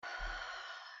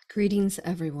Greetings,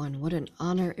 everyone. What an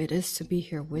honor it is to be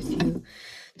here with you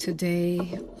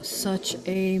today. Such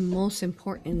a most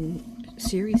important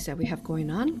series that we have going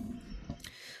on.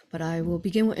 But I will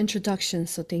begin with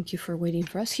introductions. So thank you for waiting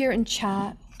for us here in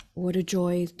chat. What a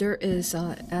joy. There is,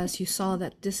 as you saw,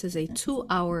 that this is a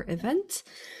 2-hour event.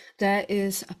 That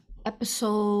is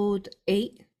episode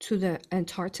 8 to the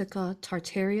Antarctica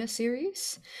Tartaria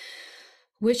series,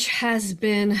 which has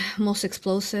been most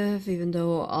explosive, even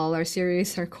though all our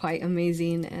series are quite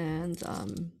amazing and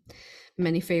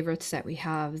many favorites that we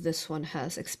have. This one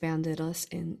has expanded us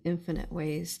in infinite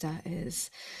ways. That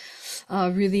is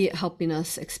really helping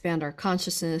us expand our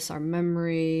consciousness, our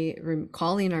memory,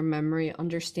 recalling our memory,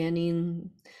 understanding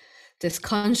this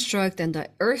construct and the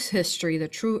earth history, the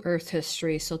true earth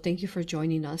history. So thank you for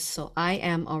joining us. So I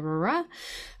am Aurora.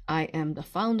 I am the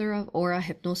founder of Aura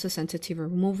Hypnosis, Entity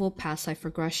Removal, Past Life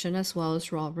Regression, as well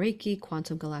as Raw Reiki,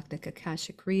 Quantum Galactic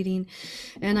Akashic Reading.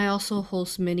 And I also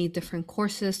host many different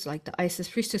courses, like the Isis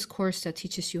Priestess course that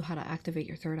teaches you how to activate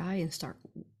your third eye and start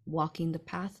walking the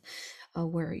path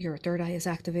where your third eye is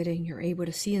activated and you're able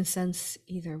to see and sense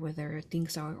either whether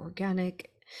things are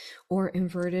organic or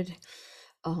inverted.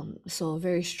 So a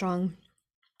very strong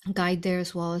guide there,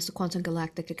 as well as the Quantum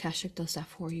Galactic Akashic does that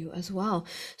for you as well.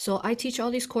 So I teach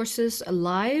all these courses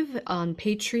live on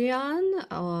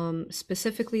Patreon,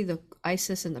 specifically the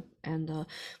Isis and the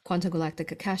Quantum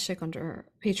Galactic Akashic under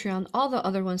Patreon. All the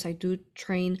other ones I do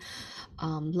train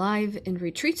live in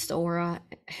retreats, the Aura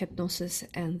Hypnosis,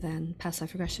 and then Past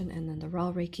Life Regression, and then the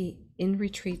Raw Reiki in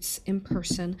retreats in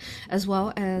person, as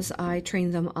well as I train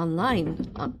them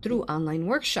online through online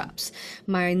workshops.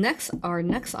 Our next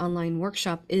online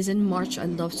workshop is in March.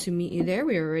 I'd love to meet you there.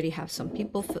 We already have some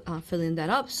people filling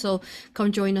that up. So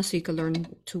come join us so you can learn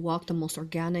to walk the most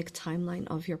organic timeline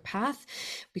of your path,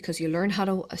 because you learn how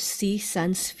to see,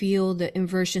 sense, feel the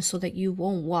inversion so that you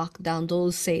won't walk down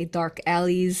those, say, dark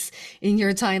alleys in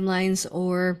your timelines,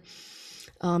 or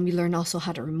you learn also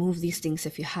how to remove these things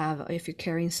if you're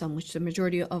carrying some, which the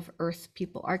majority of Earth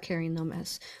people are carrying them,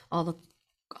 as all the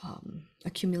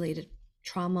accumulated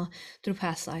trauma through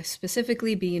past lives,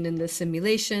 specifically being in this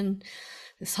simulation,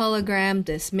 this hologram,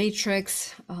 this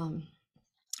matrix.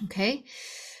 Okay.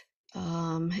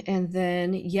 And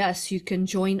then, yes, you can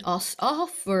join us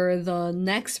off for the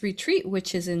next retreat,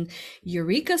 which is in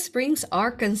Eureka Springs,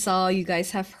 Arkansas. You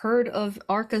guys have heard of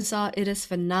Arkansas. It is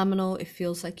phenomenal. It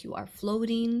feels like you are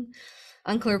floating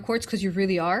on clear quartz, because you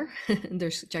really are.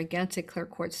 There's gigantic clear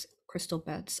quartz crystal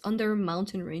beds under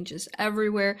mountain ranges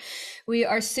everywhere. We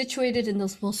are situated in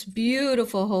this most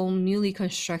beautiful home, newly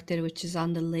constructed, which is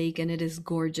on the lake, and it is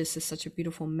gorgeous. It's such a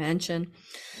beautiful mansion.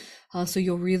 So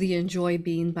you'll really enjoy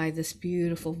being by this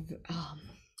beautiful,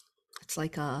 it's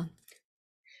like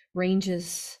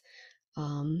ranges,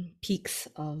 peaks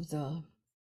of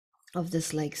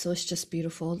this lake. So it's just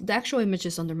beautiful. The actual image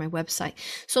is under my website.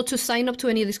 So to sign up to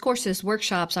any of these courses,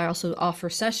 workshops, I also offer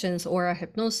sessions, Aura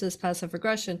Hypnosis, Past Life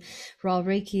Regression, Raw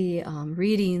Reiki,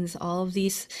 readings, all of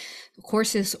these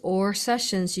courses or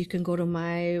sessions. You can go to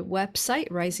my website,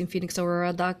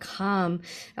 risingphoenixaurora.com.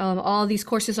 All these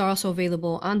courses are also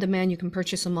available on demand. You can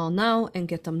purchase them all now and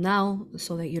get them now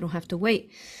so that you don't have to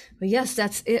wait. But yes,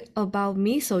 that's it about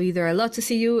me. So either I'd love to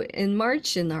see you in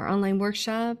March in our online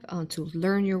workshop to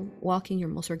learn your walking your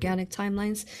most organic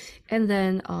timelines, and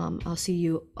then I'll see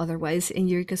you otherwise in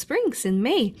Eureka Springs in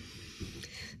May.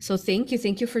 So thank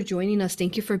you for joining us.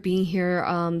 Thank you for being here.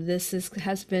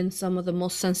 Has been some of the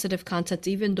most sensitive content,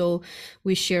 even though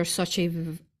we share such a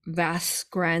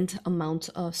vast, grand amount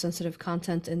of sensitive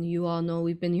content. And you all know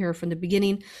we've been here from the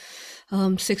beginning,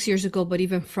 6 years ago, but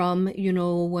even from,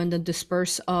 when the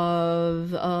disperse of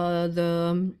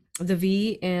the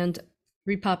V and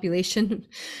repopulation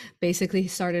basically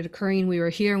started occurring, we were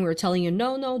here and we were telling you,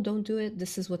 no, don't do it.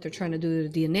 This is what they're trying to do to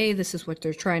the DNA. This is what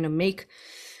they're trying to make.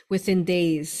 Within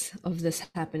days of this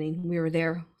happening, we were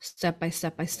there step by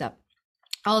step by step.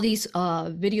 All these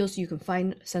videos, you can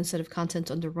find sensitive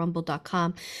content under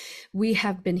rumble.com. We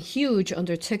have been huge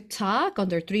under TikTok.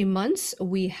 Under 3 months,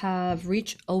 we have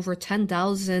reached over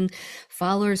 10,000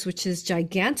 followers, which is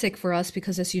gigantic for us,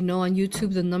 because as you know, on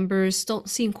YouTube, the numbers don't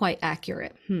seem quite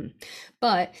accurate.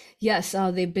 But yes,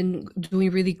 they've been doing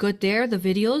really good there. The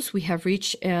videos, we have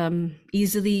reached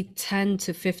easily 10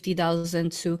 to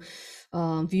 50,000 to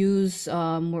views.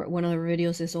 One of the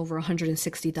videos is over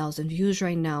 160,000 views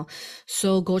right now.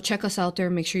 So go check us out there.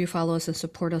 Make sure you follow us and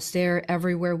support us there.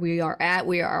 Everywhere we are at,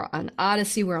 we are on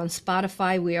Odyssey, we're on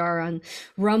Spotify, we are on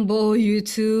Rumble,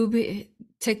 YouTube,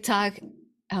 TikTok.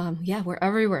 We're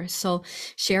everywhere. So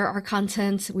share our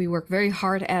content. We work very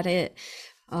hard at it.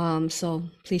 So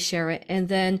please share it. And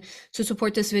then to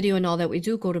support this video and all that we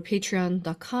do, go to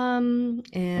patreon.com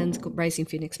and go Rising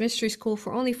Phoenix Mystery School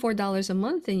for only $4 a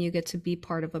month, and you get to be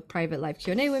part of a private live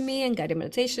Q&A with me and guided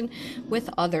meditation with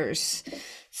others.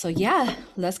 So yeah,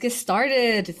 let's get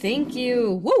started. Thank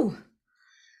you. Woo!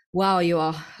 Wow, you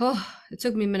all. Oh, it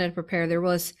took me a minute to prepare. There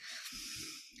was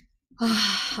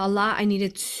a lot I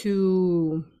needed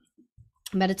to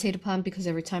meditate upon, because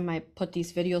every time I put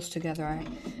these videos together, I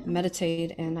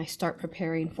meditate and I start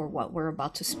preparing for what we're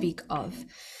about to speak of.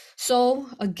 So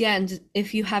again,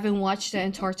 if you haven't watched the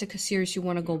Antarctica series, you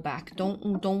want to go back.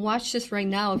 Don't watch this right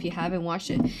now. If you haven't watched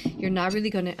it, you're not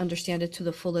really going to understand it to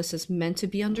the fullest. It's meant to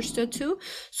be understood too.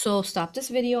 So stop this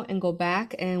video and go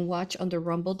back and watch under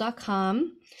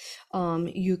rumble.com.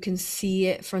 You can see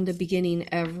it from the beginning.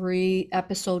 Every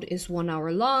episode is 1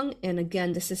 hour long. And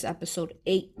again, this is episode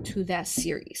 8 to that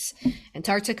series.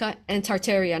 Antarctica and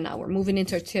Tartaria now. We're moving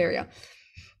into Tartaria.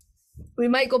 We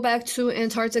might go back to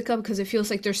Antarctica because it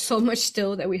feels like there's so much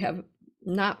still that we have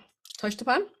not touched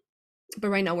upon. But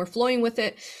right now we're flowing with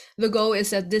it. The goal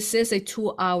is that this is a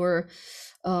 2-hour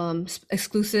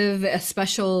exclusive,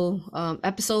 special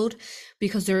episode,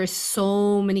 because there is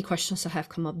so many questions that have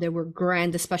come up. They were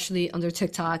grand, especially under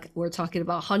TikTok. We're talking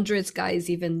about hundreds,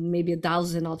 guys, even maybe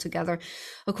 1,000 altogether,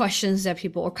 of questions that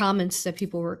people, or comments that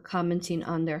people were commenting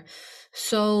on there.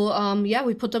 So yeah,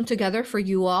 we put them together for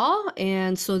you all,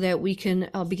 and so that we can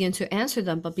begin to answer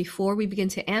them. But before we begin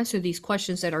to answer these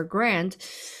questions that are grand,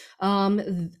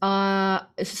 I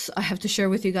have to share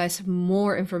with you guys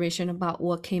more information about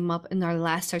what came up in our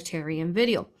last Tartarian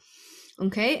video.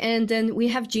 Okay, and then we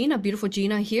have Gina, beautiful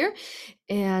Gina here,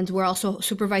 and we're also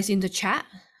supervising the chat.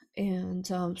 And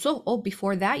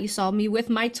before that, you saw me with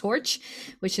my torch,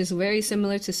 which is very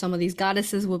similar to some of these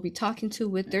goddesses we'll be talking to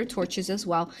with their torches as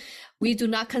well. We do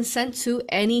not consent to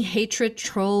any hatred,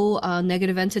 troll,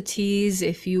 negative entities.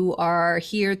 If you are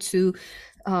here to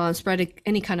spread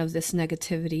any kind of this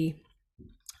negativity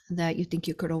that you think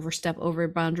you could overstep over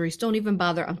boundaries, don't even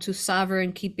bother. I'm too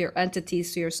sovereign. Keep your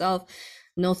entities to yourself.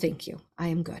 No, thank you. I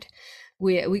am good.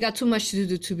 We got too much to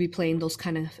do to be playing those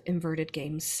kind of inverted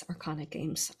games, arcanic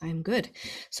games. I am good.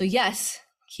 So yes,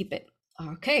 keep it.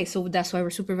 Okay, so that's why we're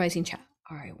supervising chat.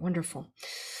 All right, wonderful.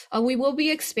 We will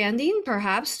be expanding,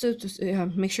 perhaps, to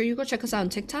make sure you go check us out on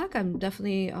TikTok. I'm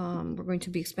definitely, we're going to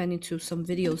be expanding to some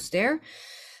videos there.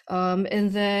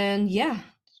 And then, yeah,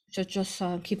 just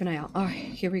keep an eye out. All right,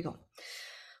 here we go.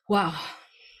 Wow.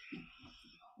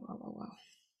 Wow.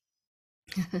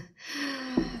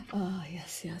 Oh,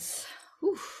 yes.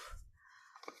 Whew.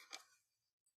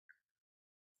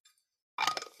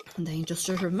 And then you just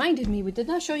reminded me we did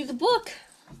not show you the book.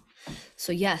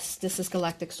 So yes, this is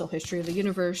Galactic Soul History of the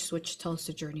Universe, which tells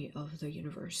the journey of the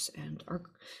universe and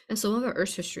some of our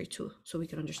Earth's history too, so we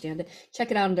can understand it. Check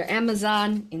it out under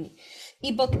Amazon in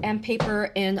ebook and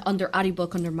paper, and under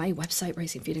audiobook under my website,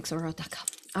 risingphoenixaura.com.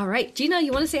 All right, Gina,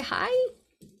 you want to say hi?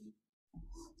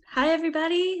 Hi,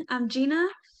 everybody. I'm Gina.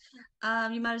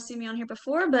 You might have seen me on here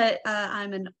before, but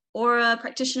I'm an Aura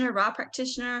practitioner, Ra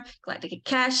practitioner, Galactic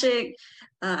Akashic.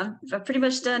 I've pretty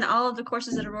much done all of the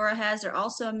courses that Aurora has. They're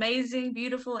also amazing,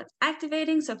 beautiful, and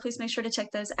activating. So please make sure to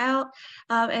check those out.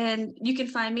 And you can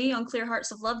find me on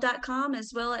clearheartsoflove.com,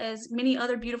 as well as many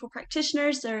other beautiful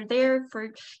practitioners that are there for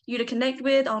you to connect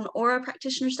with on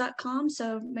aurapractitioners.com.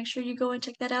 So make sure you go and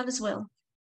check that out as well.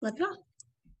 Love you all.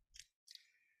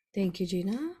 Thank you,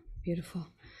 Gina. Beautiful.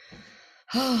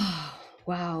 Oh,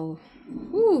 wow.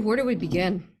 Ooh, where do we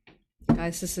begin?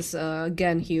 Guys, this is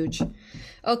again huge.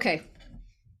 Okay.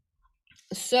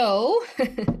 So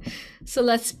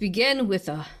let's begin with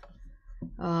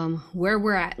where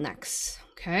we're at next.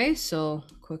 Okay, so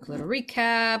quick little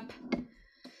recap.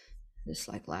 Just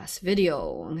like last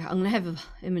video. I'm gonna have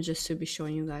images to be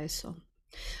showing you guys. So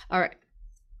all right.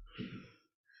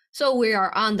 So we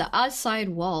are on the outside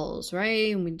walls,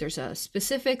 right? There's a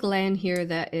specific land here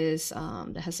that is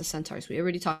that has the centaurs. We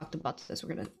already talked about this.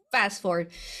 We're gonna fast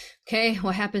forward. Okay,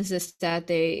 what happens is that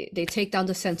they take down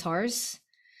the centaurs,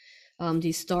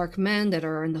 these dark men that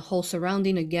are in the whole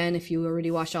surrounding. Again, if you already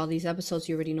watched all these episodes,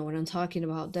 you already know what I'm talking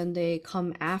about. Then they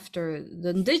come after the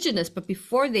indigenous, but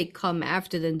before they come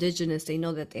after the indigenous, they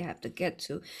know that they have to get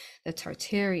to the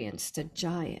Tartarians, the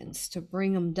giants, to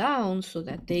bring them down so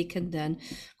that they can then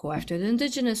go after the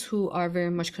indigenous, who are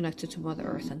very much connected to Mother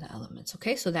Earth and the elements.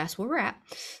 Okay, so that's where we're at.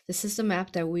 This is the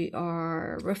map that we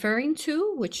are referring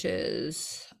to, which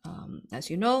is,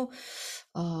 as you know,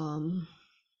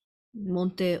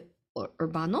 Monte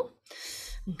Urbano.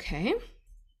 Okay.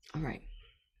 All right.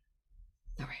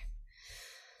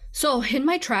 So in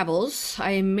my travels,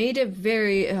 I made it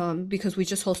very, because we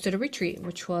just hosted a retreat,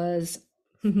 which was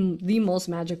The most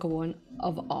magical one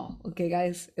of all. Okay,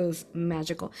 guys, it was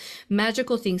magical.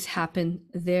 Magical things happen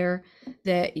there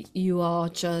that you all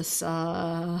just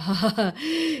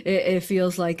it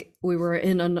feels like we were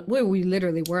in well, we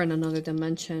literally were in another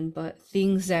dimension, but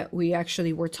things that we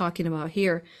actually were talking about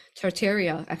here,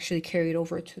 Tartaria actually carried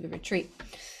over to the retreat.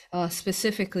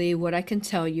 Specifically, what I can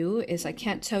tell you is I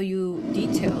can't tell you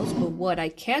details, but what I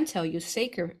can tell you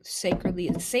sacredly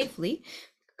and safely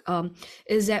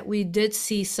is that we did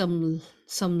see some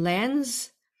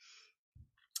lands,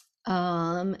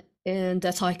 and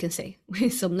that's all I can say.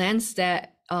 Some lands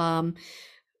that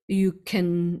you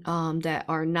can that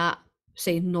are not,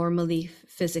 say, normally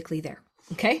physically there.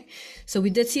 Okay, so we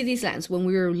did see these lands when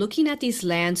we were looking at these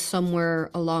lands somewhere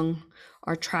along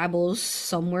our travels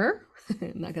somewhere.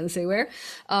 I'm not gonna say where.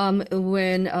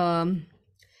 When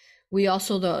we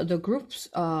also the groups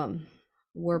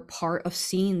were part of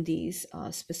seeing these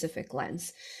specific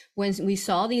lands. When we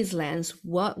saw these lands,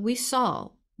 what we saw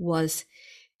was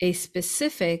a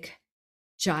specific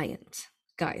giant,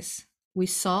 guys. We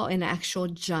saw an actual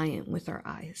giant with our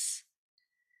eyes.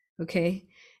 Okay,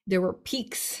 there were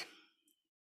peaks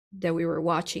that we were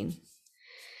watching,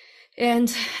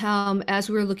 and as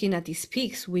we were looking at these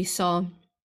peaks, we saw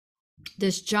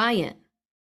this giant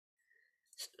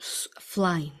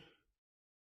flying.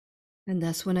 And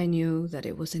that's when I knew that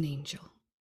it was an angel.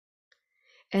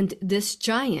 And this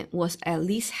giant was at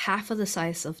least half of the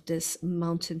size of this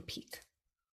mountain peak.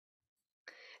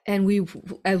 And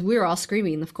as we were all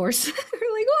screaming, of course,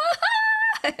 we're like,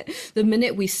 "Wah!" The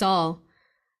minute we saw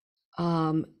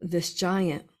this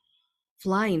giant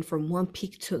flying from one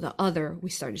peak to the other,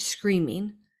 we started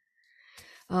screaming.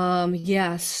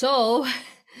 Yeah, so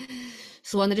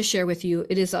wanted to share with you,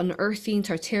 it is unearthing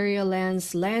Tartaria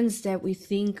lands that we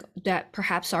think that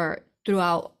perhaps are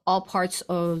throughout all parts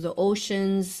of the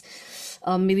oceans,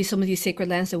 maybe some of these sacred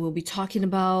lands that we'll be talking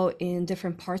about in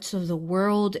different parts of the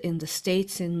world, in the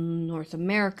States, in North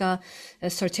America,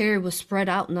 as Tartaria was spread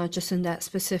out, not just in that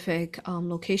specific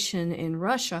location in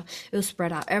Russia, it was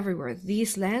spread out everywhere.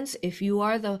 These lands, if you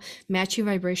are the matching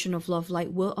vibration of love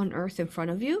light, will unearth in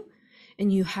front of you. And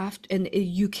you have to, and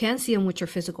you can see them with your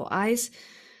physical eyes,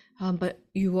 but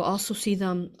you will also see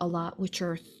them a lot with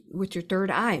your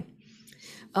third eye.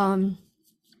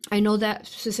 I know that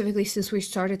specifically since we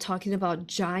started talking about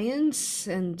giants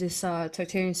and this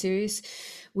Tartarian series,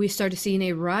 we started seeing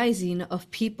a rising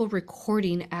of people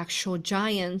recording actual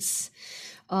giants,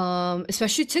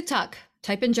 especially TikTok.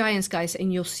 Type in giants, guys,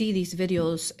 and you'll see these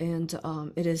videos, and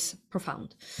it is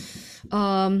profound.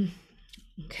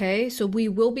 Okay, so we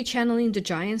will be channeling the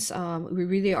giants. We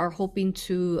really are hoping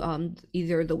to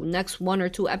either the next 1 or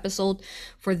 2 episode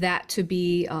for that to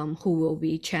be who we'll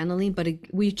be channeling, but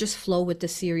we just flow with the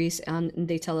series, and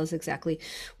they tell us exactly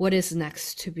what is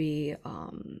next to be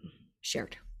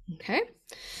shared. Okay,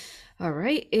 all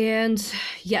right, and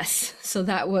yes, so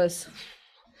that was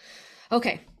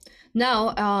okay.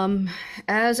 Now,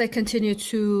 as I continue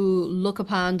to look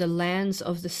upon the lands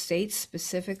of the states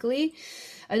specifically,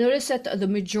 I noticed that the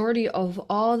majority of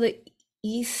all the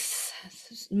east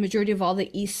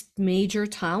major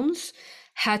towns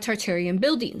had Tartarian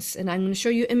buildings, and I'm going to show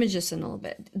you images in a little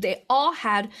bit. They all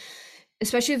had,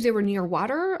 especially if they were near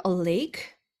water, a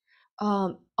lake,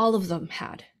 all of them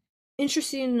had.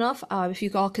 Interesting enough, if you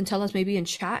all can tell us maybe in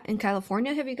chat, in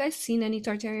California, have you guys seen any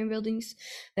Tartarian buildings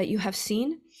that you have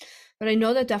seen? But I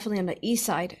know that definitely on the east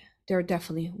side, there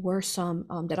definitely were some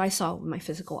that I saw with my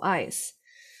physical eyes.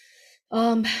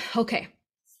 Okay.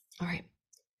 All right.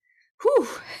 Whew.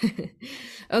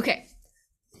 Okay.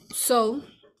 So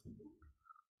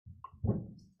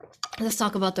let's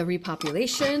talk about the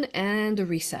repopulation and the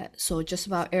reset. So just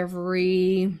about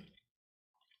every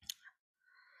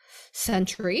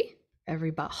century, every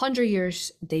about 100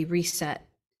 years, they reset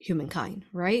humankind,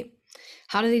 right?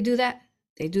 How do they do that?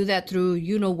 They do that through,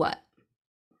 you know what,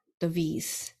 the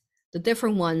V's, the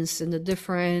different ones, and the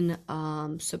different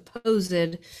supposed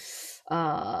the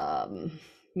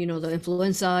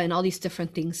influenza and all these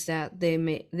different things that they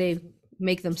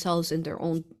make themselves in their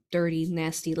own dirty,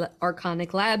 nasty,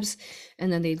 archonic labs,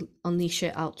 and then they unleash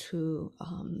it out to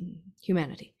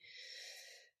humanity.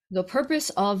 The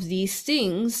purpose of these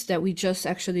things that we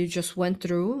just went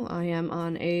through, I am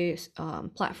on a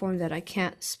platform that I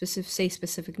can't say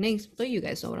specific names, but you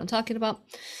guys know what I'm talking about,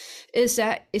 is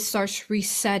that it starts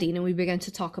resetting, and we began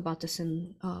to talk about this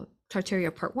in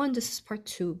Tartaria Part 1. This is Part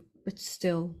 2, but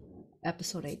still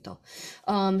Episode 8 though.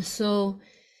 So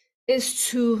is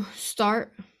to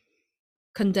start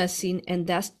condensing, and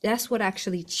that's what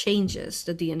actually changes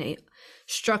the DNA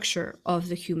structure of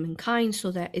the humankind,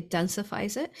 so that it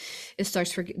densifies it.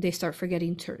 They start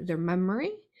forgetting their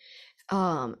memory.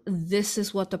 This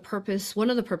is what one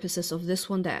of the purposes of this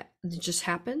one that just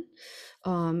happened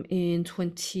in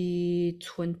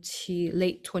 2020,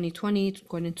 late 2020,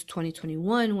 going into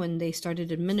 2021, when they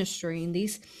started administering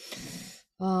these,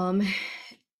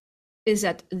 is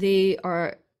that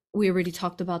we already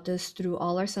talked about this through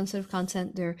all our sensitive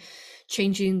content. They're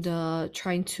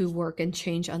trying to work and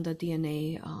change on the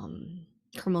DNA,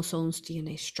 chromosomes,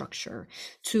 DNA structure,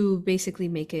 to basically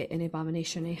make it an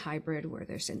abomination, a hybrid, where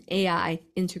there's an AI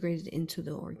integrated into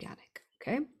the organic.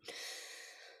 Okay.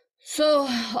 So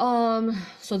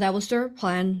that was their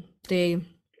plan. They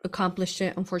accomplished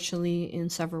it, unfortunately, in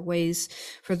several ways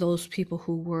for those people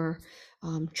who were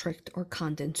tricked or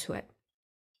conned into it.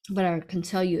 But I can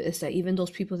tell you is that even those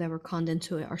people that were conned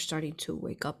into it are starting to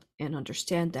wake up and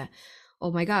understand that, oh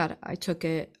my God, I took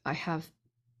it, I have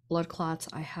blood clots,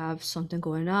 I have something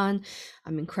going on,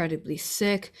 I'm incredibly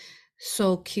sick.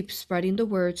 So keep spreading the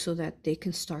word so that they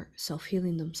can start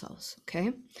self-healing themselves.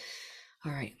 Okay.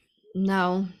 All right.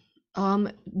 Now,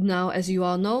 as you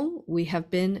all know, we have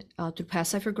been through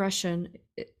past life regression.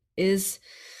 Is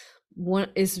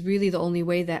really the only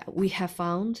way that we have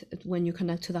found. When you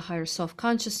connect to the higher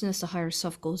self-consciousness, the higher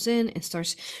self goes in and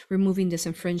starts removing these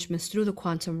infringements through the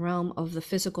quantum realm of the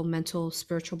physical, mental,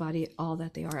 spiritual body, all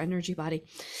that they are, energy body.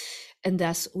 And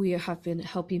that's, we have been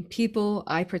helping people.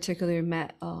 I particularly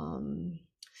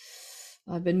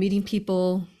I've been meeting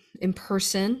people in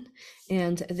person,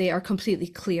 and they are completely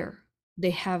clear.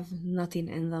 They have nothing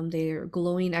in them. They're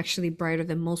glowing, actually brighter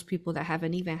than most people that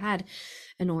haven't even had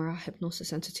an aura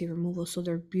hypnosis entity removal. So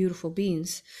they're beautiful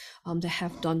beings that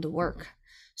have done the work.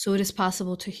 So it is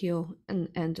possible to heal,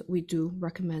 and we do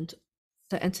recommend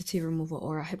the entity removal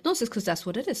aura hypnosis, because that's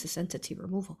what it is. It's entity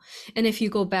removal. And if you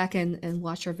go back and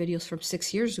watch our videos from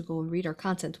 6 years ago and read our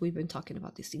content, we've been talking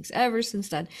about these things ever since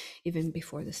then, even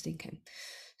before this thing came.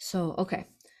 So, okay.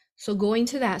 So going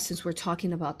to that, since we're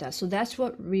talking about that, so that's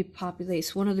what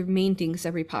repopulates, one of the main things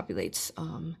that repopulates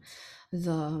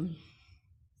the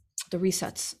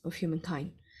resets of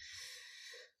humankind.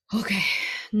 Okay,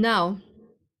 now,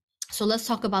 so let's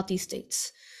talk about these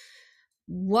states.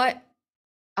 So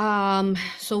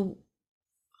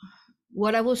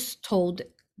what I was told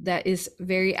that is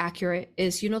very accurate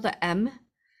is, you know, the M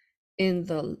in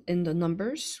the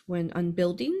numbers when on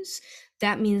buildings,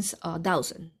 that means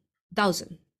 1,000.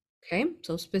 Okay,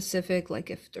 so specific,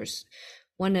 like if there's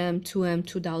 1M, 2M,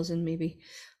 2,000 maybe.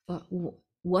 But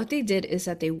what they did is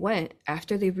that they went,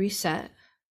 after they reset,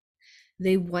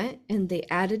 they went and they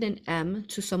added an M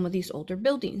to some of these older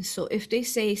buildings. So if they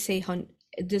say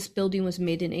this building was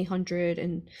made in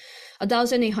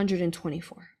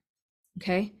 1824,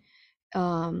 okay,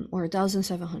 or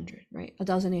 1,700, right,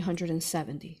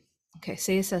 1,870. Okay,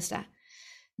 say it says that.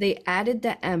 They added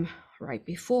the M right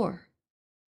before.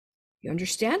 You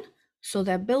understand? So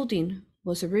that building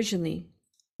was originally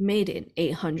made in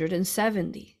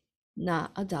 870,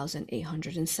 not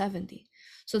 1,870.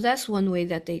 So that's one way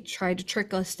that they try to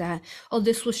trick us that, oh,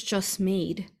 this was just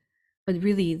made, but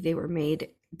really they were made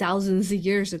thousands of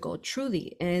years ago,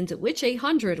 truly. And which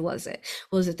 800 was it?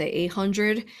 Was it the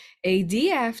 800 AD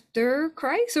after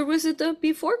Christ, or was it the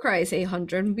before Christ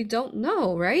 800? We don't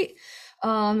know, right?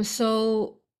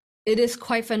 So it is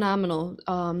quite phenomenal.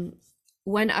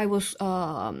 When I was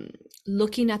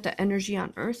looking at the energy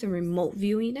on Earth and remote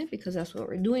viewing it, because that's what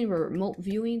we're doing, we're remote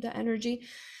viewing the energy,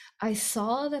 I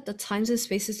saw that the times and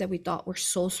spaces that we thought were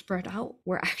so spread out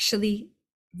were actually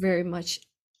very much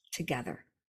together.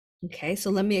 Okay,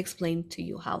 so let me explain to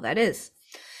you how that is.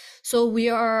 So we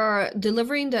are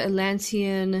delivering the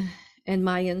Atlantean and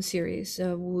Mayan series.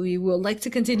 We will like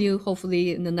to continue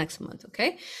hopefully in the next month,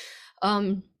 okay?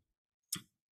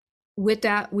 With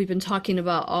that, we've been talking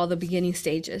about all the beginning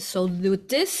stages. So with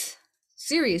this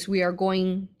series, we are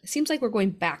going, it seems like we're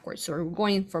going backwards. So we're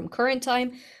going from current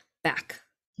time back.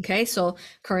 Okay, so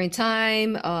current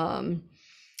time,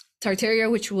 Tartaria,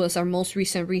 which was our most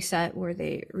recent reset, where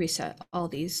they reset all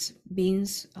these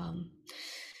beings,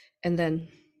 and then,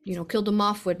 you know, killed them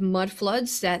off with mud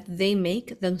floods that they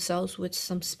make themselves with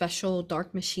some special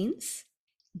dark machines.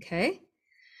 Okay,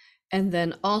 and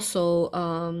then also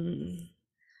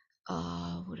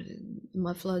what are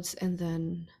mud floods, and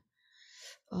then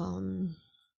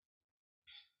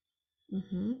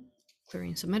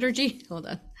clearing some energy. Hold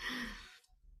on.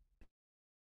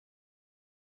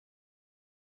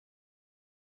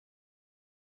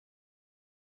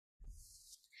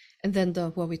 And then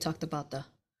what we talked about, the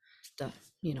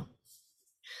you know,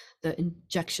 the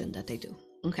injection that they do.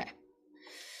 Okay.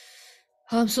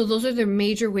 So those are the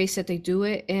major ways that they do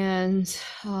it. And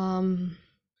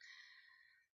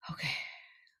okay.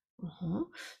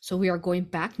 So we are going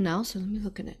back now. So let me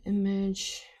look at an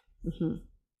image.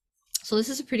 So this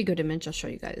is a pretty good image. I'll show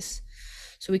you guys.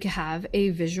 So we can have a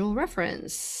visual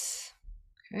reference.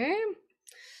 Okay.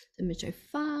 The image I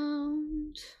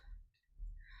found.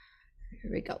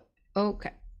 Here we go.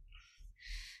 Okay.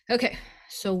 Okay.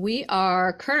 So we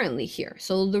are currently here.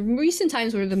 So the recent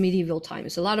times were the medieval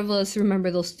times. A lot of us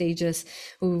remember those stages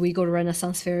where we go to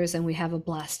Renaissance fairs and we have a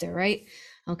blast there, right?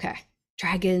 Okay.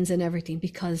 Dragons and everything,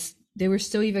 because they were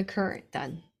still even current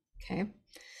then. Okay.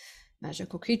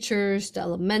 Magical creatures, the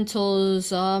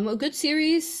elementals, a good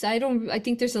series. I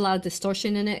think there's a lot of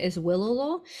distortion in it is Willow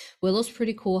though. Willow's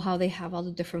pretty cool how they have all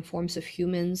the different forms of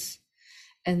humans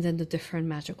and then the different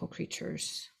magical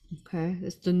creatures. Okay,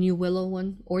 it's the new Willow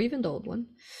one or even the old one.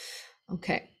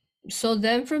 Okay, so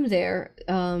then from there,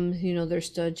 there's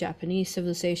the Japanese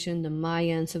civilization, the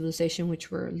Mayan civilization,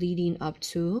 which we're leading up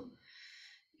to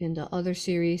in the other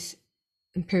series,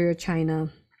 Imperial China,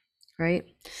 right?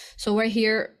 So right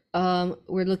here,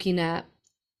 we're looking at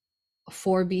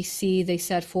 4 BC. They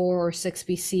said 4 or 6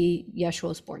 BC, Yeshua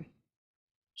was born.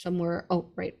 Somewhere,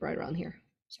 right around here.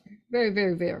 Sorry,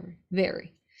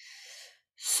 very.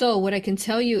 So what I can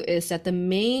tell you is that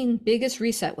the biggest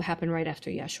reset will happen right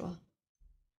after Yeshua.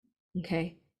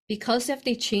 Okay, because if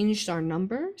they changed our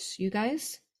numbers, you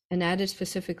guys, and added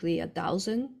specifically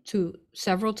 1,000 to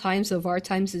several times of our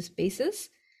times as basis,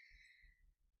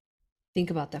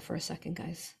 think about that for a second,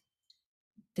 guys.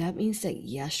 That means that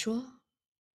Yeshua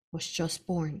was just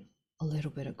born a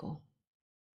little bit ago.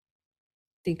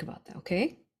 Think about that,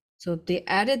 okay? So if they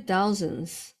added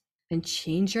thousands and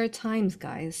changed our times,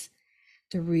 guys,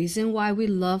 the reason why we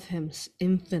love him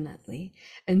infinitely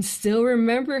and still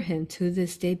remember him to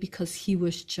this day because he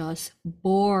was just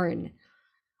born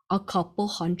a couple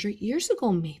 100 years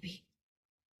ago, maybe.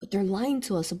 But they're lying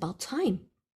to us about time.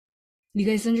 You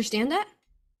guys understand that?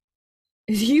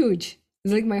 It's huge.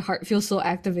 It's like my heart feels so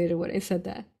activated when I said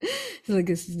that. It's like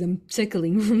I'm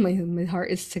tickling. My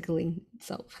heart is tickling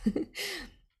itself.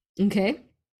 Okay.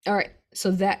 All right.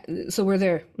 So we're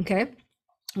there. Okay.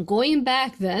 Going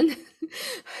back then,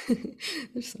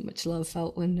 there's so much love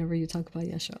felt whenever you talk about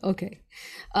Yeshua. Okay.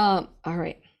 All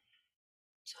right.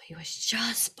 So he was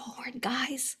just born,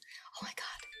 guys. Oh my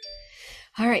God.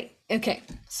 All right. Okay.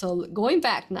 So going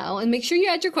back now, and make sure you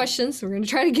add your questions. We're going to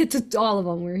try to get to all of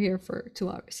them. We're here for 2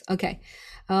 hours. Okay.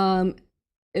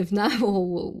 If not,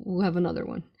 we'll have another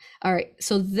one. All right.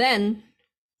 So then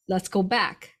let's go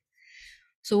back.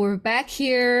 So we're back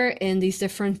here in these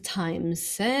different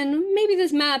times, and maybe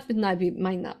this map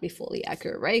might not be fully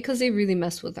accurate, right? Because they really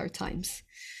mess with our times,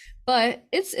 but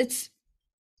it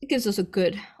gives us a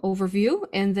good overview.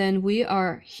 And then we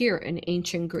are here in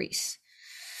ancient Greece.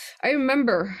 I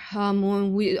remember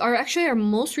when our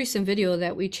most recent video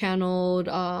that we channeled,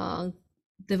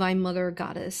 Divine Mother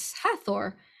Goddess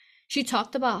Hathor, she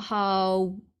talked about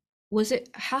how, was it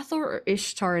Hathor or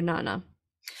Ishtar and Nana?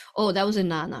 Oh, that was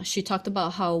Inanna. She talked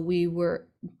about how we were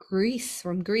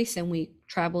from Greece, and we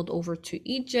traveled over to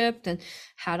Egypt and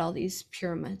had all these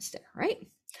pyramids there, right?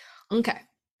 Okay.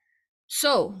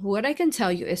 So what I can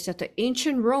tell you is that the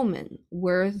ancient Roman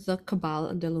were the Cabal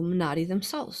and the Illuminati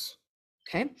themselves.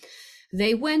 Okay.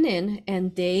 They went in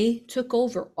and they took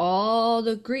over all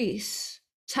the Greece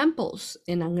temples.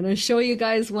 And I'm going to show you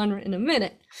guys one in a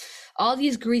minute. All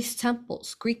these Greek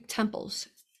temples,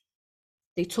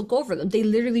 they took over them. They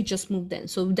literally just moved in.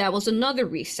 So that was another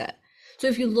reset. So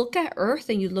if you look at Earth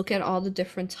and you look at all the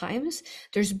different times,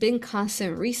 there's been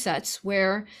constant resets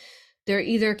where they're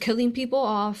either killing people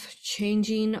off,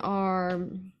 changing our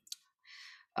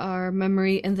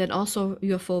memory, and then also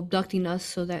UFO abducting us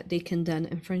so that they can then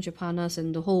infringe upon us,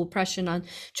 and the whole oppression on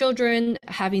children,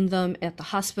 having them at the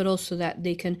hospital so that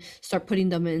they can start putting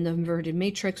them in the inverted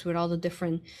matrix with all the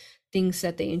different things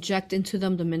that they inject into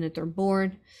them the minute they're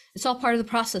born. It's all part of the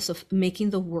process of making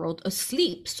the world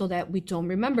asleep so that we don't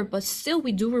remember, but still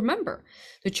we do remember.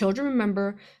 The children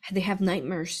remember, they have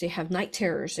nightmares, they have night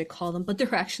terrors, they call them, but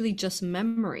they're actually just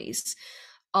memories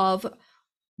of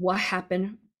what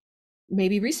happened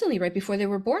maybe recently, right before they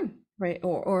were born, right?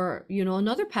 Or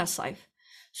another past life.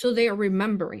 So they are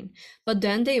remembering, but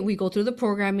then we go through the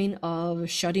programming of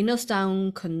shutting us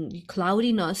down,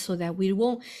 clouding us so that we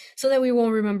won't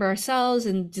remember ourselves,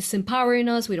 and disempowering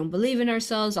us. We don't believe in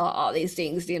ourselves, all these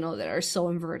things, that are so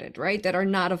inverted, right? That are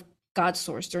not of God's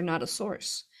source. They're not a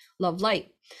source, love,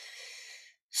 light.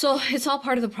 So it's all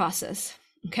part of the process.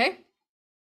 Okay.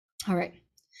 All right.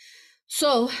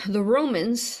 So the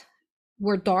Romans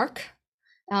were dark.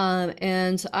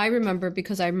 And I remember,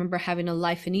 because I remember having a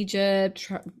life in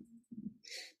Egypt,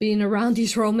 being around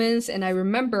these Romans, and I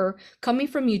remember coming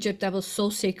from Egypt that was so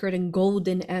sacred and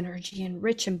golden energy and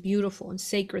rich and beautiful and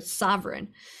sacred, sovereign.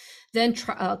 Then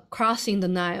crossing the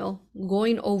Nile,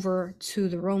 going over to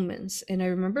the Romans, and I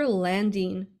remember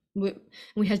landing.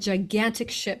 We had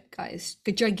gigantic ship, guys,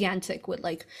 gigantic, with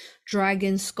like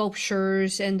dragon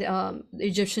sculptures, and the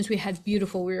Egyptians, we had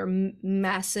beautiful. We were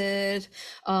massive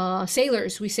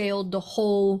sailors. We sailed the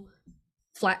whole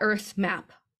flat Earth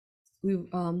map.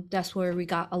 That's where we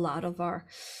got a lot of our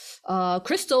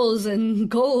crystals and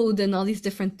gold and all these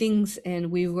different things,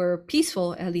 and we were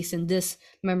peaceful, at least in this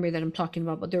memory that I'm talking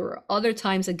about. But there were other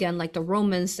times, again, like the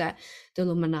Romans, that the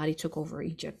Illuminati took over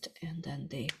Egypt, and then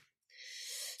they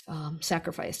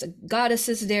sacrificed the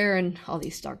goddesses there and all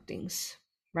these dark things,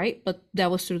 right? But that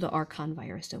was through the Archon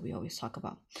virus that we always talk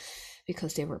about,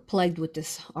 because they were plagued with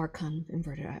this Archon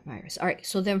inverted virus. All right,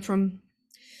 so then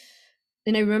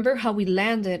and I remember how we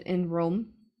landed in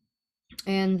Rome,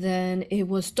 and then it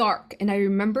was dark, and I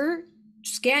remember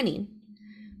scanning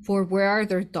for where are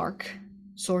there dark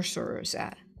sorcerers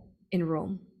at in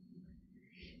Rome,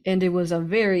 and it was a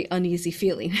very uneasy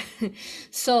feeling.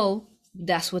 So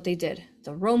that's what they did.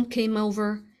 The Rome came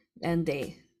over and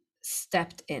they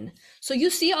stepped in. So you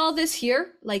see all this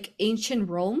here, like ancient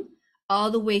Rome,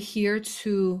 all the way here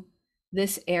to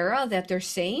this era that they're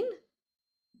saying.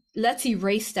 Let's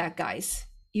erase that, guys.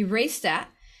 Erase that,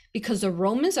 because the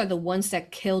Romans are the ones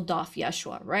that killed off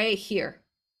Yeshua right here.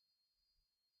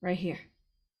 Right here.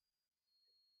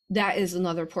 That is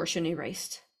another portion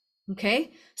erased.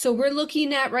 Okay? So we're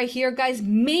looking at right here, guys,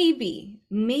 maybe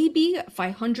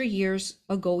 500 years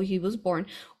ago he was born,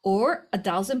 or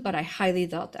 1,000, but I highly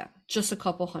doubt that. Just a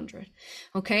couple hundred.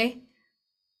 Okay?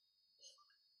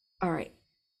 All right.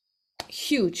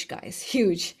 Huge, guys.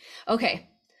 Huge. Okay.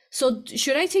 So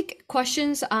should I take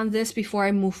questions on this before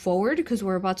I move forward? Because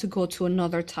we're about to go to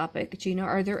another topic. Gina,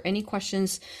 are there any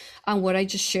questions on what I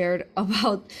just shared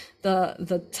about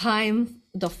the time,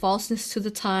 the falseness to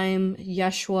the time,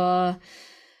 Yeshua?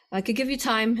 I could give you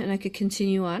time and I could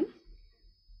continue on.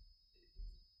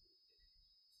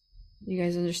 You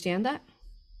guys understand that?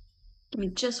 Give me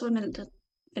just 1 minute to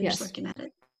finish looking at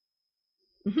it.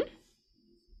 Mm-hmm.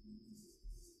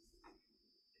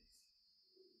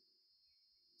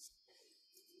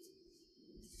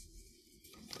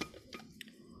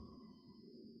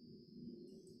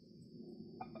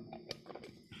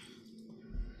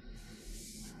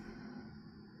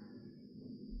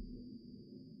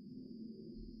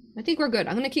 I think we're good.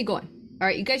 I'm going to keep going. All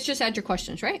right, you guys just add your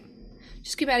questions, right?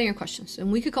 Just keep adding your questions,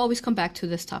 and we could always come back to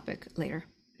this topic later.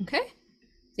 Okay?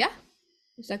 Yeah?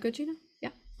 Is that good, Gina?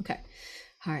 Yeah? Okay.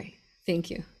 All right.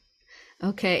 Thank you.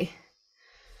 Okay.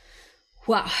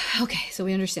 Wow. Okay, so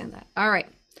we understand that. All right.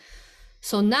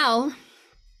 So now,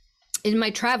 in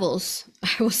my travels,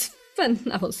 I was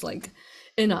like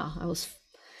in awe. I was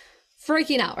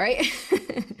freaking out, right?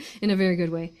 In a very good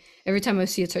way. Every time I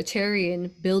see a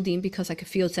Tartarian building, because I could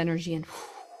feel its energy, and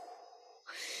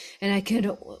I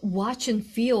could watch and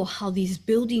feel how these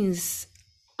buildings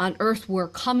on Earth were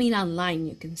coming online,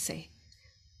 you can say.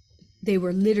 They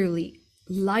were literally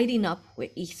lighting up with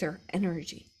ether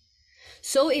energy.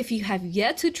 So if you have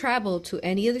yet to travel to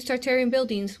any of the Tartarian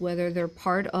buildings, whether they're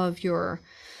part of your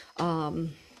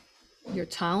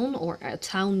town or a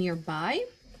town nearby,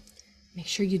 make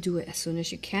sure you do it as soon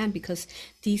as you can, because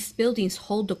these buildings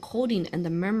hold the coding and the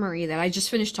memory that I just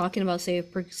finished talking about, say,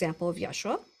 for example, of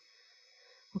Yeshua.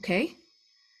 Okay?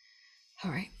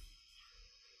 All right.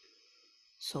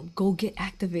 So go get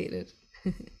activated.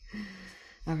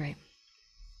 All right.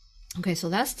 Okay, so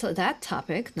that's that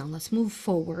topic. Now let's move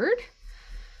forward.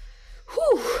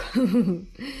 Whew.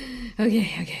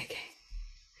 Okay.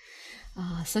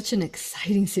 Such an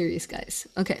exciting series, guys.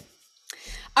 Okay.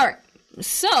 All right.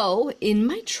 So in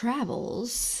my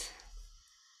travels,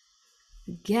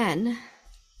 again,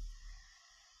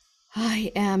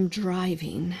 I am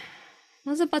driving. I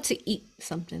was about to eat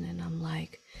something, and I'm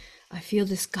like, I feel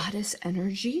this goddess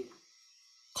energy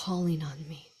calling on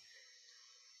me.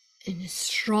 And it's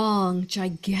strong,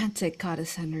 gigantic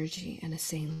goddess energy, and it's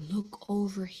saying, look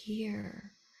over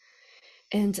here.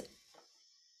 And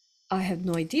I have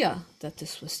no idea that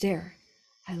this was there.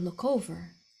 I look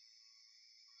over.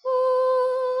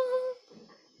 Oh,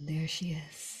 there she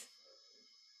is.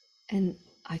 And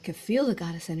I could feel the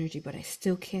goddess energy, but I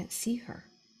still can't see her.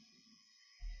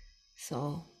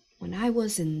 So when I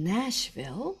was in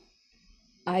Nashville,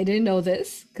 I didn't know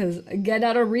this, because again,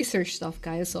 I don't research stuff,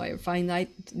 guys, so I find out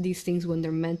these things when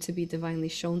they're meant to be divinely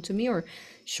shown to me or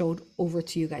showed over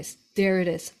to you guys. There it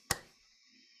is.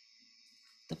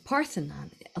 the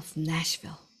Parthenon of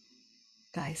Nashville,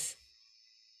 guys.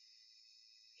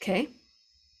 Okay?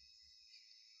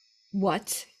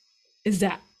 What is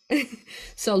that?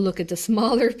 So look at the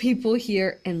smaller people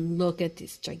here and look at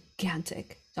this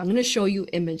gigantic. So I'm going to show you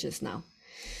images now.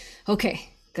 Okay,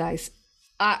 guys.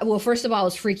 Well, first of all, I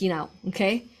was freaking out.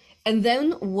 Okay. And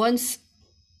then once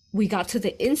we got to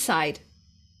the inside,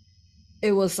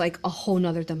 it was like a whole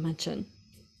nother dimension.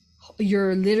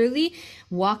 You're literally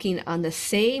walking on the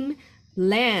same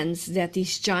lands that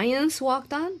these giants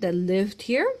walked on that lived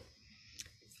here,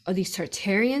 or these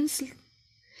Tartarians.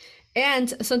 And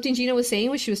something Gina was saying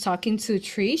when she was talking to a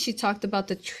tree, she talked about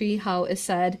the tree, how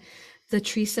the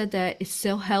tree said that it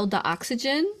still held the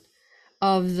oxygen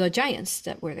of the giants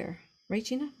that were there. Right,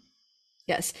 Gina?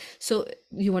 Yes. So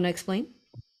you want to explain?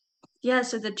 Yeah,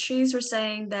 so the trees were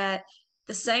saying that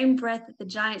the same breath that the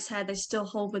giants had, they still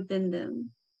hold within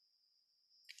them.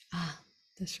 Ah,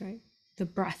 that's right. The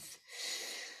breath.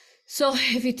 So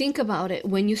if you think about it,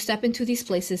 when you step into these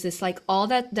places, it's like all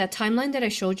that timeline that I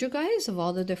showed you guys of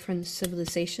all the different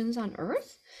civilizations on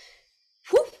Earth,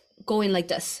 whoop, going like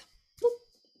this, whoop,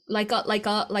 like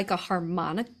a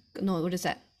harmonic. No, what is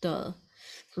that? The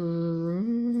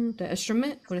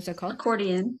instrument. What is that called?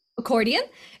 Accordion. Accordion,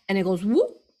 and it goes whoop.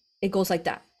 It goes like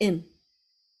that in.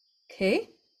 Okay.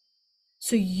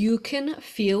 So you can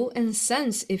feel and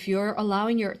sense, if you're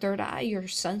allowing your third eye, your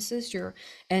senses, your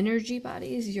energy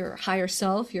bodies, your higher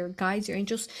self, your guides, your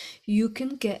angels, you can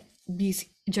get these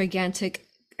gigantic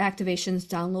activations,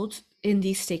 downloads in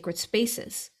these sacred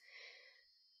spaces.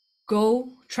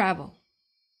 Go travel,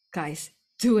 guys.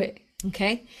 Do it.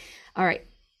 Okay. All right.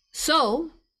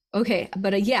 So, okay.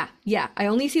 But yeah. I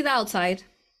only see the outside,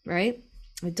 right?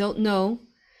 I don't know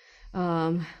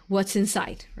what's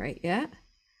inside, right? Yeah.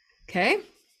 Okay.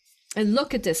 And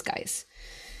look at this, guys.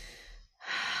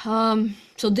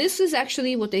 So this is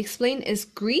actually what they explain is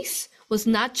Greece was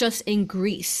not just in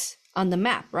Greece on the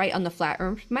map, right? On the flat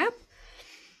earth map.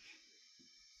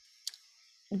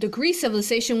 The Greek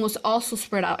civilization was also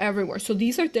spread out everywhere. So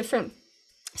these are different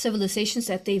civilizations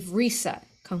that they've reset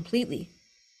completely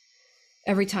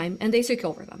every time, and they take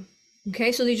over them.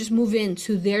 Okay, so they just move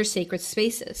into their sacred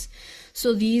spaces.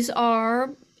 So these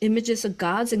are images of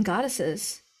gods and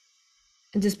goddesses.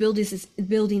 And this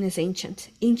building is ancient.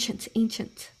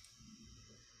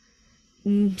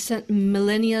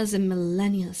 Millennia and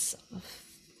millennia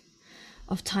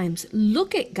of times.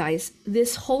 Look at, guys,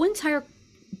 this whole entire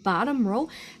bottom row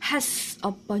has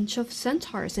a bunch of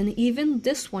centaurs. And even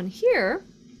this one here,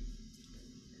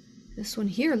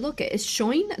 look, it's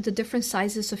showing the different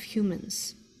sizes of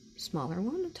humans. Smaller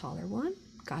one, a taller one,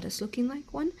 goddess looking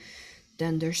like one.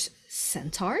 Then there's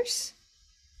centaurs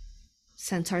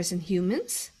and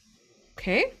humans.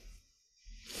 Okay.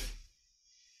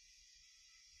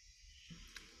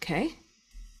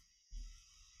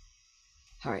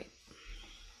 All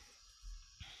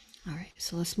right,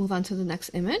 so let's move on to the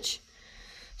next image.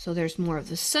 So there's more of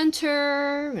the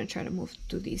center. I'm gonna try to move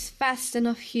through these fast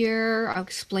enough here. I'll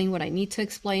explain what I need to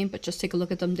explain, but just take a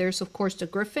look at them. There's of course the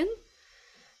griffin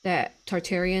that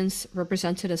Tartarians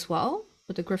represented as well,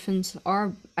 but the griffins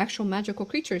are actual magical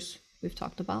creatures. We've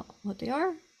talked about what they are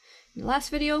in the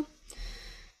last video.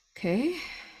 Okay,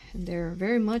 and they're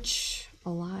very much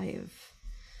alive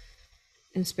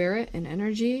in spirit and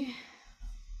energy.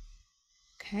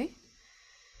 Okay.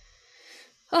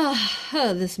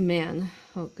 This man,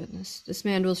 oh goodness, this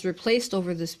man was replaced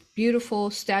over this beautiful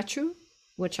statue,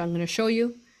 which I'm going to show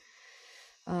you.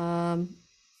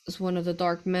 It's one of the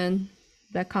dark men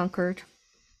that conquered.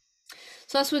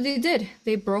 So that's what they did.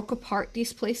 They broke apart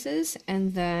these places,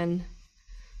 and then,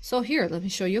 so here, let me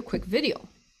show you a quick video.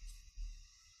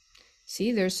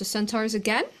 See, there's the centaurs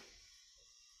again.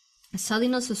 It's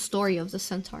telling us the story of the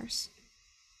centaurs.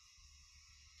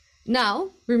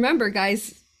 Now, remember,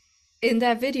 guys, in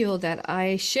that video that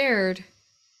I shared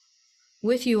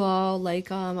with you all,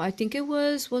 like, I think it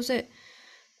was it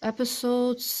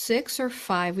episode 6 or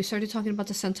 5, we started talking about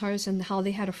the centaurs and how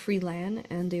they had a free land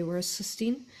and they were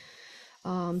assisting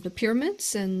the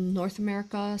pyramids in North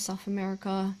America, South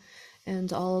America,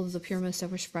 and all of the pyramids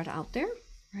that were spread out there,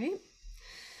 right?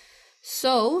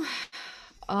 So,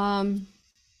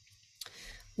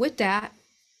 with that,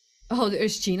 oh,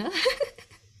 there's Gina.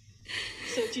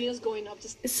 So Gina's going up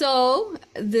the So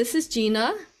this is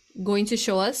Gina going to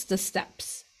show us the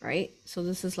steps, right? So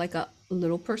this is like a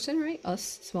little person, right?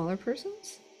 Us smaller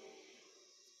persons.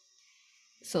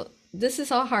 So this is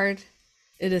how hard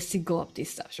it is to go up these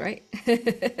steps, right?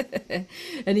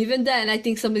 And even then, I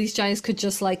think some of these giants could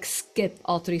just like skip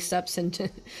all 3 steps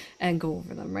and go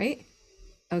over them, right?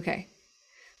 Okay.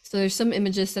 So there's some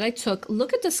images that I took.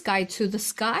 Look at the sky too. The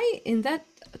sky in that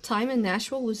time in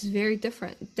Nashville was very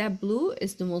different. That blue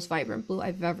is the most vibrant blue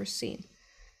I've ever seen.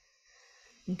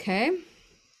 Okay.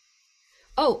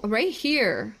 Oh, right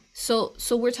here. So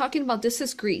we're talking about this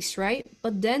is Greece, right?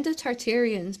 But then the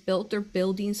Tartarians built their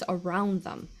buildings around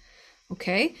them.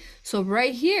 Okay. So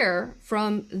right here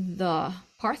from the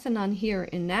Parthenon here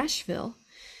in Nashville,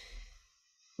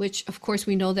 which of course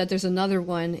we know that there's another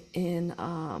one in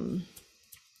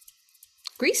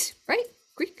Greece, right?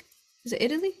 Greek? Is it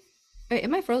Italy? Wait,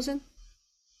 am I frozen?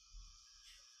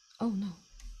 Oh no. I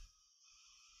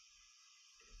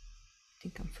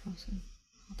think I'm frozen.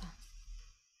 Hold on.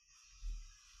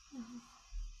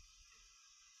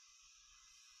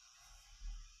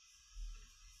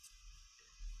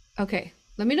 Okay,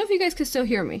 let me know if you guys can still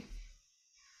hear me.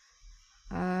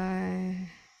 Am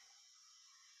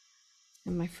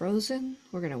I frozen?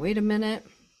 We're gonna wait a minute.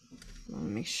 I wanna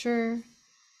make sure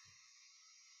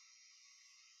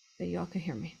that y'all can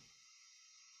hear me.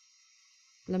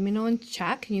 Let me know in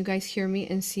chat. Can you guys hear me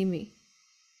and see me?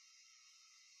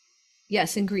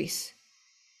 Yes, in Greece.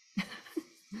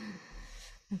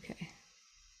 Okay.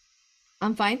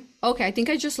 I'm fine. Okay, I think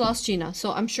I just lost Gina,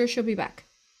 so I'm sure she'll be back.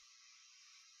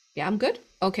 Yeah, I'm good.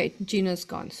 Okay, Gina's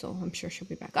gone, so I'm sure she'll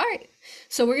be back. All right,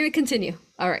 so we're gonna continue.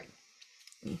 All right.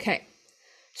 Okay.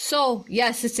 So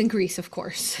yes, it's in Greece, of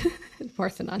course.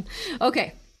 Parthenon.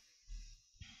 Okay.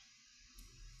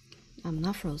 I'm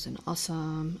not frozen.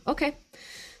 Awesome. Okay.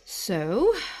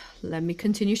 So let me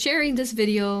continue sharing this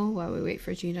video while we wait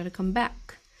for Gina to come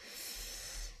back.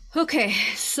 Okay,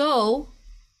 so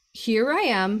here I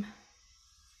am.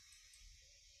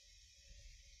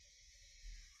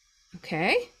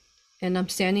 Okay, and I'm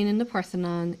standing in the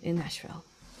Parthenon in Nashville.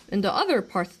 And the other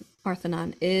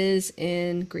Parthenon is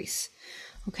in Greece.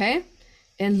 Okay,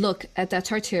 and look at that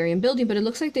Tartarian building, but it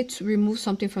looks like they removed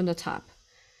something from the top.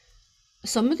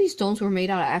 Some of these domes were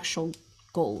made out of actual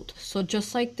gold. So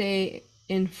just like they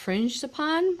infringed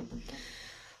upon,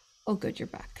 oh good, you're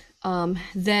back.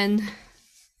 Then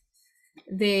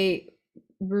they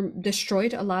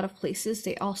destroyed a lot of places.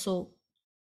 They also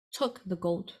took the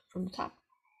gold from the top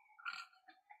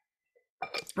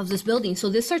of this building. So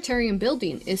this Tartarian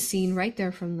building is seen right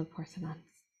there from the Parthenon.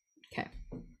 Okay.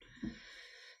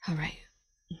 All right.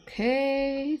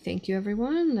 Okay. Thank you,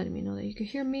 everyone. Letting me know that you can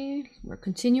hear me. We're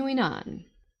continuing on.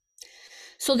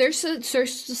 So there's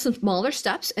some smaller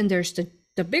steps and there's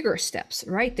the bigger steps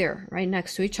right there, right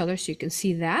next to each other. So you can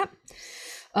see that.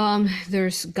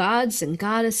 There's gods and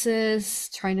goddesses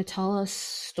trying to tell us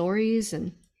stories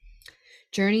and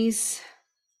journeys.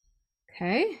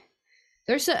 Okay.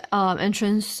 There's an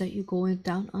entrance that you go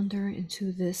down under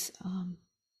into this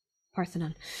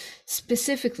Parthenon.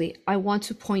 Specifically, I want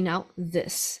to point out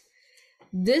this.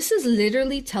 This is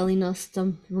literally telling us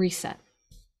the reset.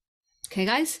 Okay,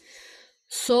 guys?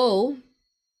 So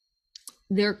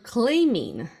they're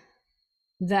claiming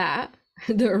that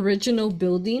the original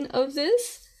building of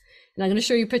this, and I'm going to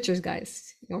show you pictures,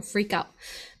 guys. You don't freak out.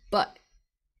 But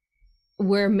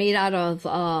were made out of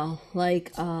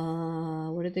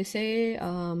what did they say?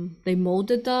 They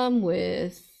molded them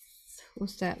with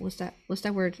what's that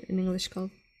word in English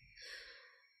called?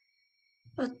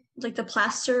 Like the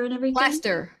plaster and everything.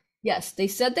 Plaster. Yes, they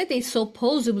said that they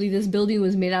supposedly this building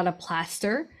was made out of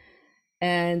plaster,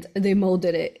 and they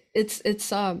molded it.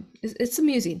 It's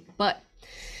amusing,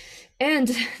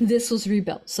 and this was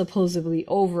rebuilt supposedly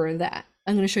over that.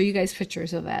 I'm going to show you guys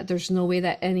pictures of that. There's no way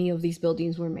that any of these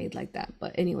buildings were made like that.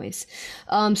 But anyways,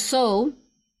 so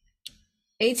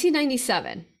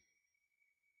 1897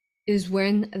 is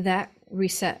when that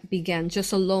reset began.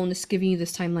 Just alone is giving you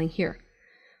this timeline here.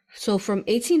 So from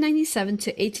 1897 to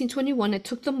 1821, it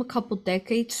took them a couple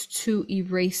decades to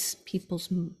erase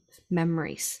people's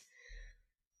memories.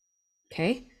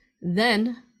 Okay.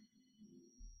 Then,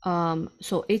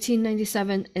 so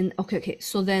 1897 and okay.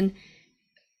 So then,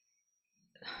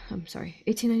 I'm sorry,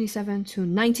 1897 to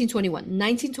 1921.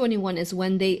 1921 is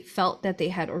when they felt that they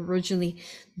had originally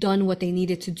done what they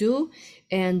needed to do.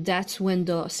 And that's when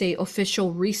the, say,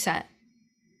 official reset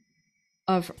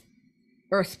of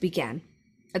Earth began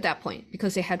at that point,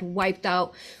 because they had wiped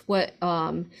out what,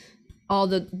 all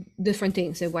the different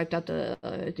things. They wiped out the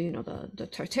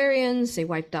Tartarians, they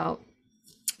wiped out.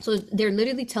 So they're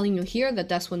literally telling you here that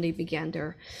that's when they began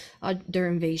their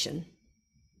invasion.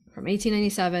 From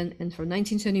 1897, and from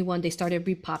 1921, they started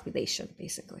repopulation,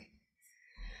 basically.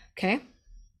 Okay.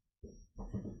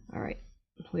 All right.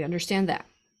 We understand that.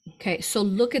 Okay. So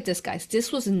look at this, guys.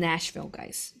 This was Nashville,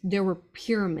 guys. There were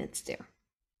pyramids there.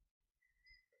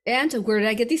 And where did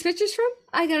I get these pictures from?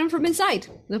 I got them from inside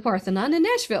the Parthenon in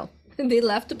Nashville. And they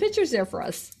left the pictures there for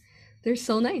us. They're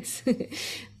so nice.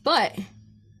 But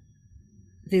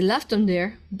they left them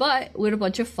there, but with a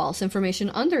bunch of false information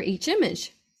under each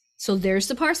image. So there's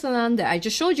the Parthenon that I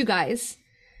just showed you guys.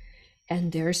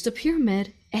 And there's the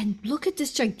pyramid. And look at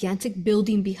this gigantic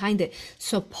building behind it.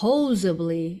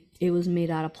 Supposedly, it was made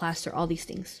out of plaster, all these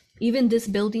things. Even this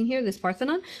building here, this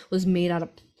Parthenon, was made out of,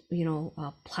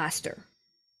 plaster.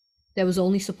 That was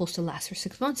only supposed to last for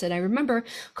 6 months. And I remember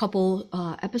a couple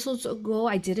episodes ago,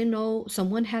 I didn't know,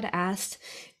 someone had asked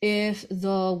if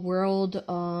the World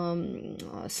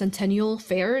Centennial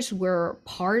Fairs were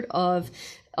part of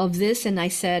this, and I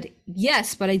said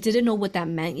yes, but I didn't know what that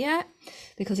meant yet,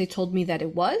 because they told me that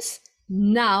it was.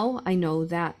 Now I know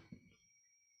that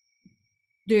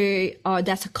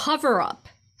that's a cover-up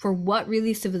for what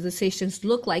really civilizations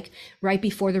look like right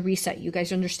before the reset. You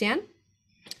guys understand?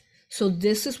 So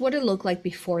this is what it looked like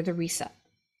before the reset.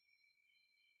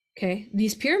 Okay,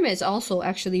 these pyramids also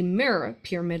actually mirror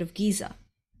Pyramid of Giza.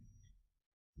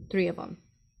 3 of them.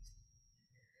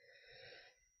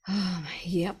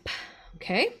 Yep.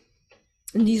 Okay.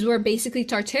 And these were basically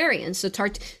Tartarians. So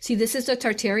see, this is the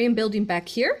Tartarian building back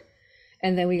here.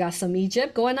 And then we got some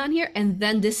Egypt going on here. And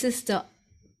then this is the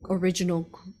original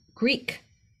Greek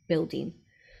building.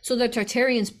 So the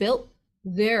Tartarians built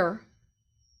their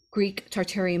Greek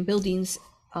Tartarian buildings.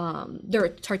 There are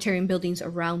Tartarian buildings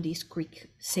around these Greek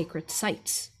sacred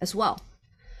sites as well.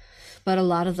 But a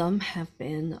lot of them have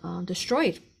been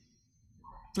destroyed.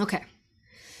 Okay.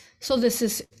 So this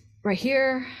is right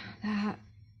here. That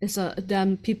is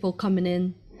them people coming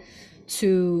in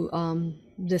to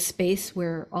the space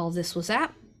where all this was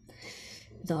at,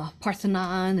 the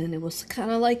Parthenon, and it was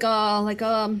kind of like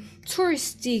a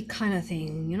touristy kind of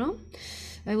thing,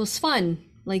 It was fun.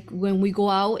 Like when we go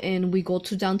out and we go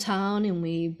to downtown and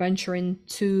we venture in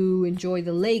to enjoy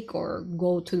the lake or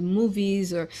go to the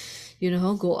movies or,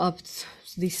 go up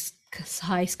these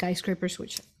high skyscrapers,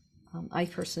 which I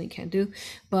personally can't do,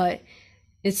 but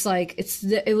it's like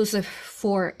it was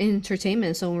for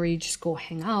entertainment, so where you just go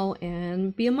hang out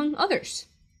and be among others.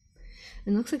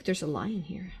 And it looks like there's a lion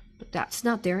here, but that's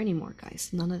not there anymore,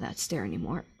 guys. None of that's there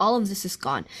anymore. All of this is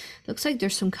gone. Looks like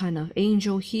there's some kind of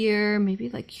angel here, maybe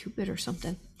like Cupid or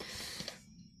something.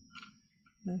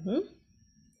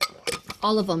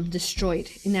 All of them destroyed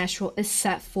in Nashville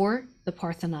except for the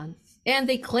Parthenon. And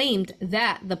they claimed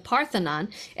that the Parthenon,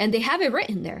 and they have it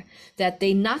written there, that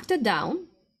they knocked it down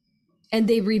and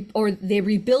they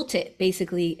rebuilt it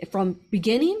basically from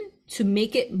beginning to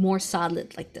make it more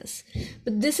solid like this.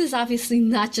 But this is obviously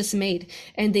not just made.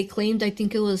 And they claimed, I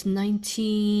think it was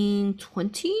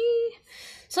 1920,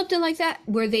 something like that,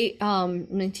 where they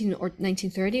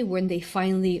 1930, when they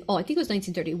finally, I think it was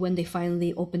 1930, when they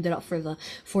finally opened it up for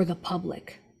the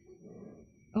public.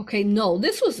 Okay, no,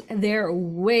 this was there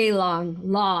way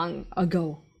long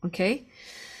ago. Okay.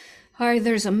 All right,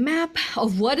 there's a map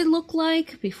of what it looked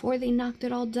like before they knocked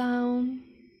it all down.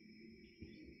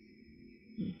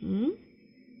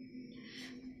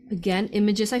 Again,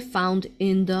 images I found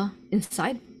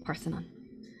inside Parthenon.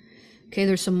 Okay,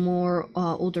 there's some more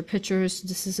older pictures.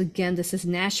 This is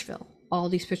Nashville. All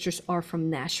these pictures are from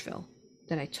Nashville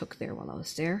that I took there while I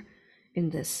was there in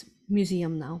this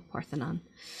museum now, Parthenon.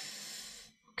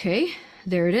 Okay,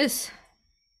 there it is.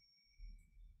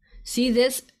 See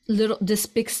this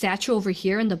big statue over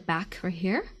here in the back right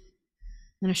here?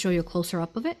 I'm going to show you a closer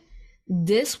up of it.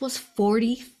 This was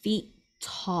 40 feet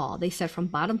tall, they said, from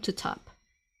bottom to top.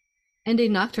 And they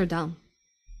knocked her down.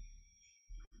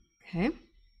 Okay.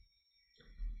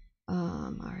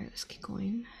 All right, let's keep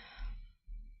going.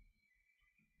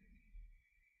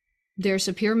 There's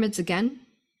the pyramids again.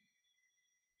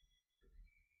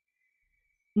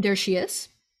 There she is.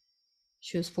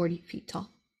 She was 40 feet tall.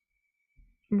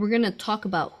 We're going to talk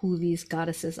about who these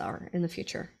goddesses are in the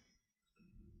future.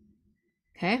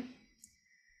 Okay.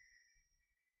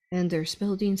 And there's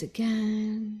buildings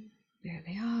again. There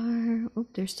they are. Oh,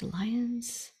 there's the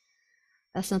lions.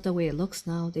 That's not the way it looks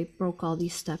now. They broke all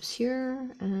these steps here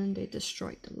and they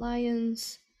destroyed the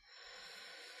lions.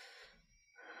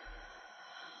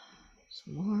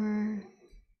 Some more.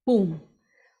 Boom.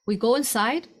 We go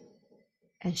inside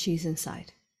and she's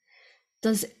inside.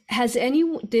 Did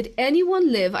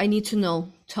anyone live? I need to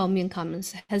know. Tell me in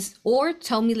comments. Or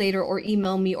tell me later, or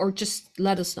email me, or just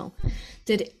let us know.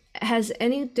 Did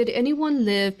anyone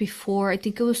live before? I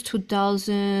think it was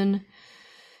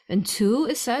 2002.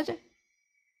 It said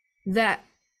that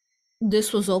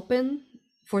this was open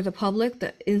for the public.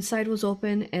 The inside was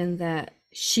open, and that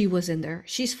she was in there.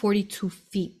 She's 42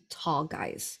 feet tall,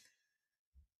 guys.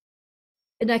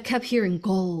 And I kept hearing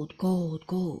gold, gold,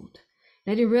 gold. And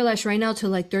I didn't realize right now till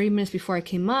like 30 minutes before I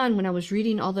came on, when I was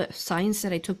reading all the signs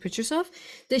that I took pictures of,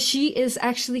 that she is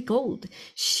actually gold.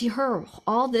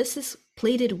 All this is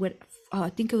plated with, I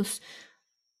think it was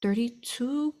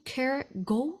 32 karat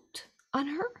gold on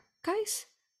her, guys.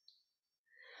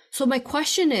 So my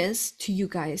question is to you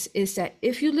guys is that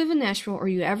if you live in Nashville or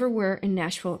you ever were in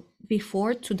Nashville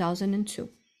before 2002,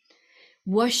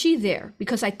 was she there?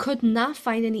 Because I could not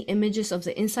find any images of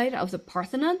the inside of the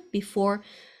Parthenon before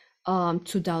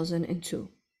 2002.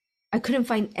 I couldn't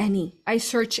find any. I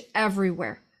searched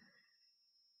everywhere.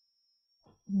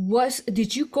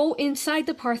 Did you go inside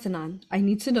the Parthenon? I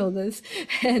need to know this.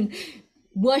 And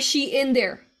was she in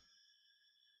there?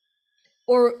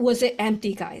 Or was it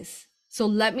empty, guys? So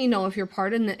let me know if you're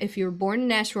if you were born in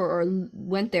Nashville or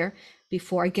went there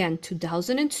before, again,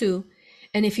 2002,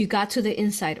 and if you got to the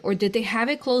inside, or did they have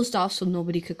it closed off so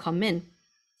nobody could come in?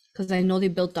 Because I know they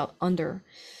built up under.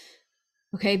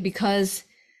 Okay, because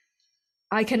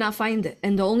I cannot find it.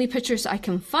 And the only pictures I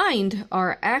can find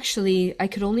are actually, I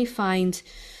could only find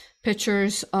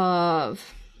pictures of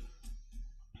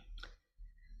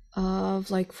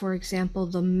like, for example,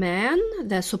 the man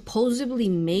that supposedly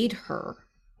made her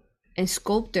and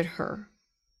sculpted her.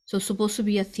 So it's supposed to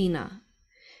be Athena.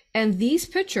 And these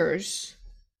pictures,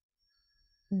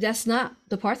 that's not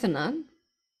the Parthenon.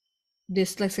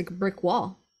 This looks like a brick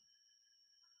wall.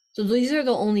 So these are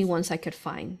the only ones I could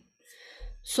find.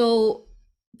 So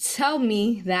tell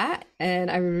me that,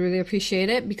 and I would really appreciate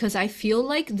it, because I feel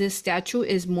like this statue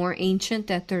is more ancient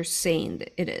than they're saying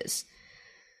that it is.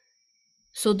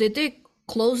 So did they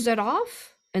close that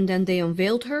off and then they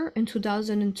unveiled her in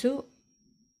 2002?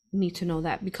 Need to know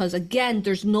that, because again,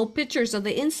 there's no pictures of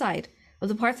the inside of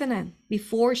the Parthenon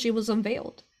before she was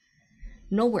unveiled.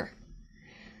 Nowhere.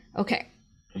 Okay.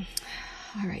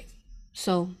 All right.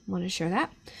 So want to share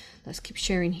that. Let's keep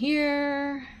sharing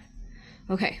here.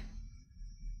 Okay.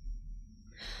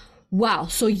 Wow.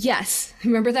 So yes,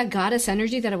 remember that goddess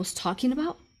energy that I was talking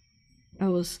about?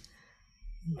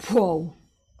 Whoa.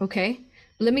 Okay.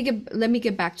 Let me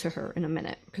get back to her in a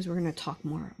minute, because we're going to talk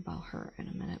more about her in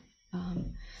a minute.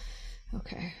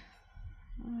 Okay.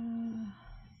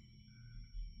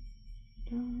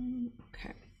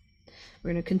 Okay.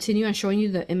 We're going to continue on showing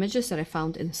you the images that I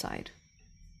found inside.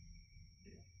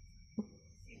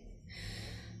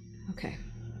 Okay.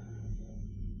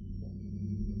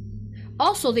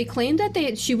 Also, they claim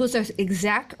that she was an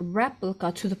exact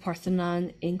replica to the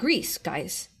Parthenon in Greece,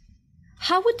 guys.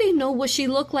 How would they know what she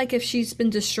looked like if she's been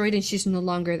destroyed and she's no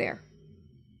longer there?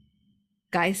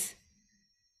 Guys,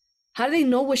 how do they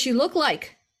know what she looked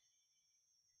like?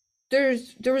 There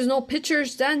was no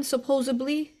pictures then,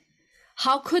 supposedly.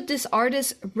 How could this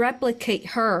artist replicate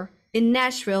her in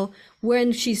Nashville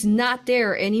when she's not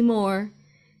there anymore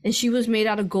and she was made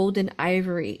out of gold and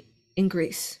ivory in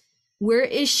Greece? Where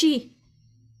is she?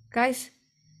 Guys,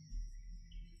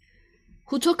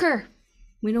 who took her?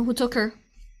 We know who took her.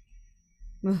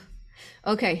 Ugh.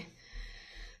 Okay.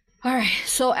 All right.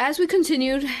 So as we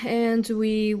continued and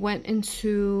we went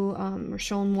into, we're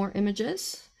showing more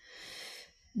images.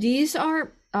 These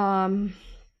are,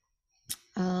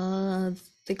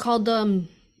 they called them,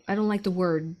 I don't like the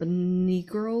word, but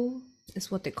Negro is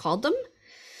what they called them.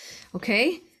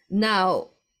 Okay. Now,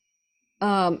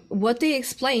 what they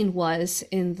explained was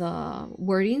in the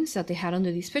wordings that they had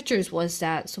under these pictures was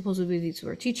that supposedly these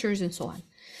were teachers and so on.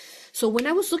 So when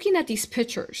I was looking at these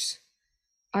pictures,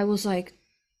 I was like,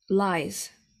 lies.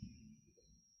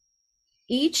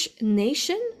 Each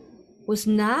nation was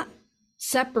not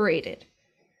separated.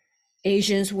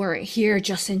 Asians weren't here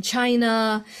just in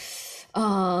China.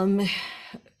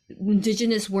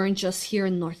 Indigenous weren't just here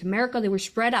in North America. They were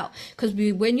spread out. Because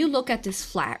when you look at this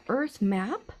flat earth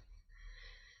map,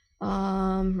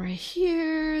 right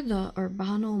here, the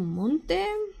Urbano Monte,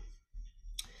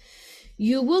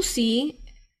 you will see,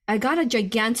 I got a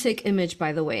gigantic image,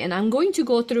 by the way, and I'm going to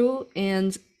go through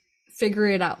and figure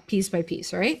it out piece by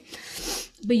piece, right?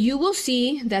 But you will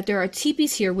see that there are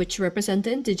teepees here which represent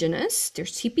the indigenous.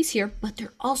 There's teepees here, but there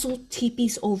are also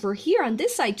teepees over here on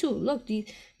this side too. Look, you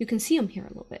can see them here a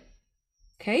little bit.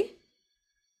 Okay?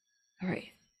 All right.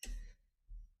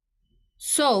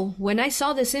 So when I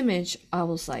saw this image, I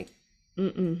was like,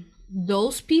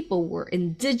 those people were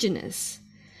indigenous.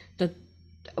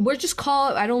 We're just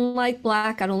called, I don't like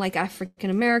black, I don't like African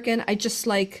American, I just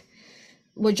like,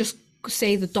 we'll just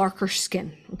say the darker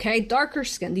skin, okay? Darker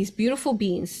skin, these beautiful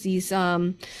beings, these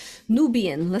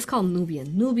Nubian, let's call them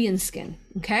Nubian skin,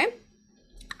 okay?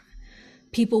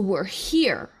 People were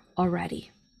here already.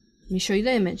 Let me show you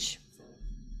the image.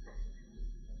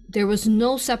 There was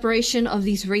no separation of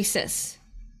these races.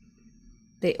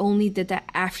 They only did that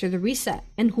after the reset.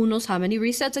 And who knows how many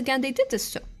resets again they did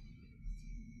this to.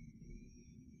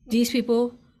 These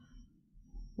people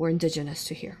were indigenous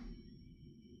to here.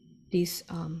 These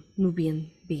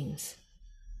Nubian beings.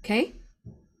 Okay?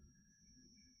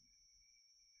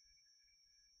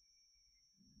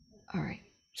 All right.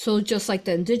 So just like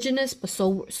the indigenous, but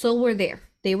so were there.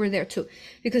 They were there too.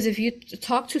 Because if you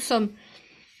talk to some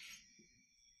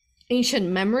ancient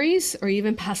memories or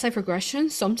even past life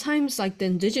regressions, sometimes like the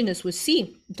indigenous would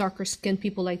see darker skinned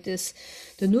people like this,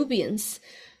 the Nubians,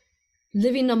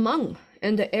 living among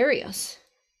in the areas.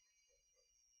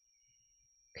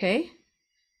 Okay?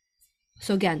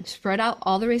 So again, spread out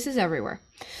all the races everywhere.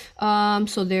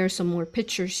 So there's some more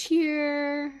pictures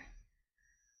here.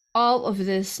 All of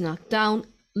this knocked down.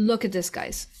 Look at this,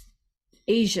 guys.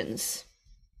 Asians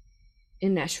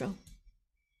in Nashville.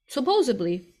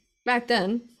 Supposedly, back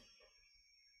then,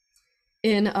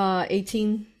 in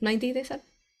 1890, they said.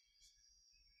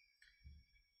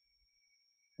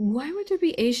 Why would there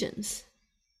be Asians?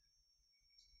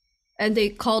 And they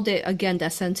called it, again,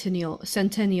 that centennial,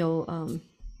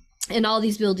 and all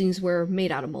these buildings were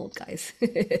made out of mold, guys.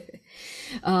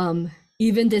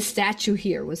 Even this statue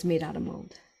here was made out of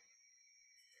mold.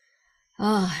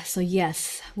 So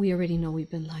yes, we already know we've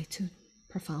been lied to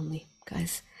profoundly,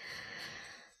 guys.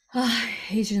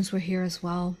 Asians were here as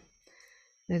well.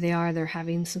 There they are. They're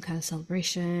having some kind of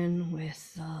celebration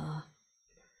with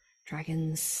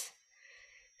dragons.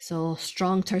 So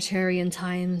strong Tartarian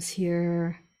times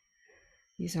here.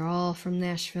 These are all from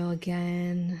Nashville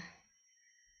again.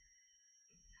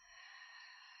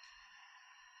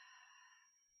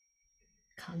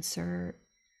 Concert.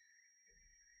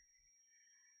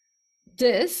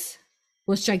 This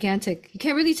was gigantic. You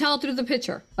can't really tell through the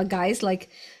picture, but guys, like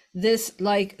this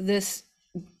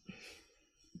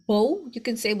bowl, you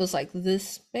can say, was like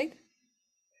this big.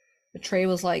 The tray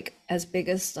was like as big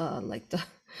as like the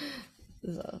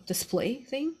display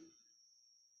thing.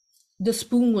 The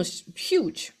spoon was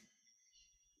huge.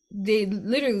 They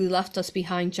literally left us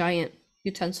behind giant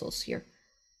utensils here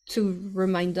to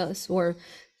remind us or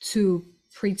to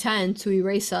pretend to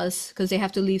erase us, because they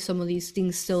have to leave some of these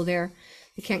things still there.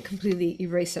 They can't completely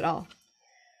erase it all.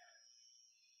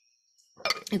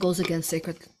 It goes against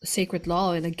sacred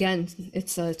law, and again,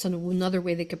 it's another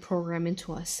way they could program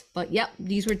into us. But yep,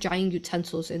 these were giant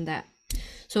utensils in that.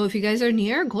 So if you guys are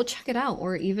near, go check it out,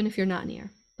 or even if you're not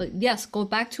near. But yes, go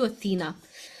back to Athena.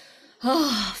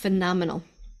 Oh, phenomenal.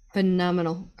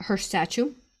 Her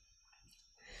statue.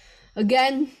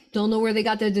 Again, don't know where they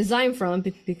got their design from.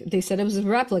 They said it was a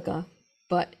replica,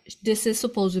 but this is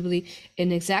supposedly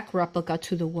an exact replica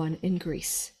to the one in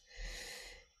Greece.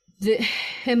 The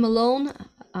him alone,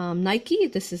 Nike.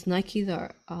 This is Nike,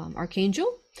 the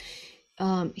archangel.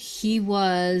 He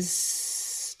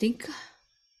was, I think,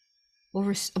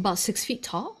 over about 6 feet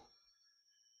tall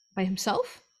by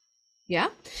himself. Yeah,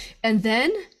 and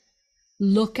then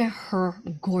look at her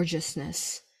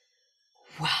gorgeousness.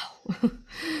 Wow.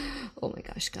 Oh my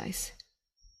gosh, guys.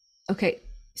 Okay,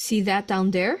 see that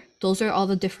down there? Those are all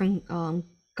the different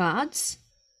gods.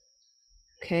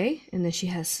 Okay, and then she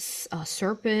has a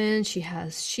serpent, she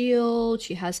has shield,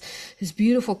 she has this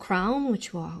beautiful crown,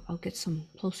 which I'll get some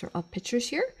closer up pictures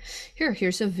here.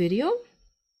 Here's a video.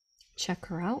 Check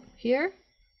her out here.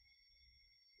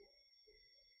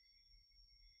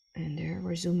 And there,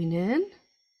 we're zooming in.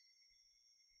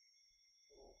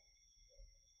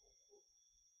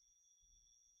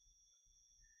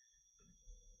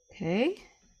 Okay.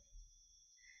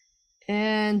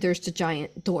 And there's the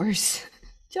giant doors.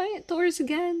 Giant doors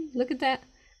again. Look at that.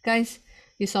 Guys,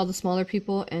 you saw the smaller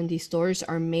people, and these doors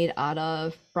are made out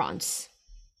of bronze.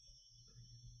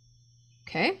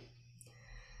 Okay.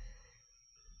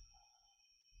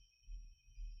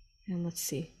 And let's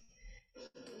see.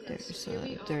 There's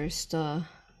the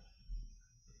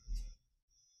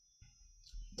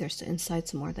inside,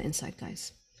 some more of the inside,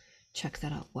 guys. Check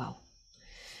that out. Wow.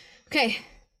 Okay.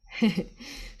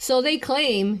 So they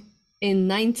claim in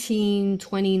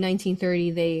 1920,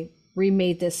 1930, they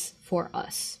remade this for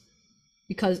us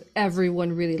because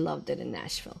everyone really loved it in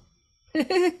Nashville.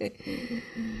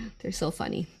 They're so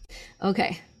funny.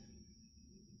 Okay.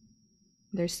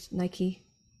 There's Nike.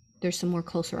 There's some more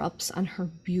closer ups on her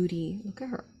beauty. Look at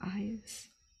her eyes.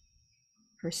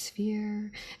 Her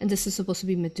sphere. And this is supposed to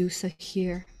be Medusa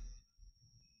here.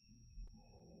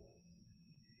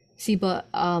 See, but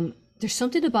there's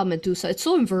something about Medusa. It's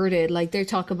so inverted. Like they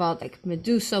talk about like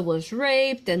Medusa was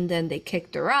raped and then they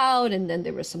kicked her out and then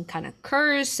there was some kind of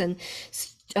curse and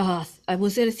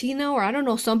was it Athena, or I don't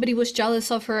know, somebody was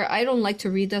jealous of her. I don't like to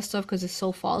read that stuff because it's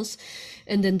so false.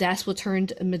 And then that's what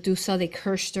turned Medusa. They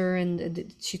cursed her,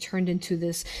 and she turned into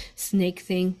this snake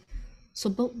thing. So,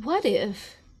 but what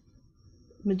if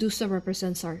Medusa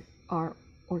represents our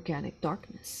organic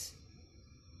darkness?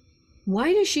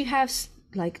 Why does she have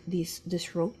like this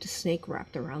rope, the snake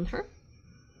wrapped around her?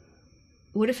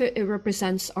 What if it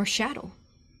represents our shadow?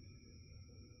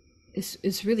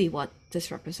 Is really what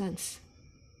this represents,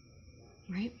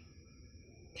 right?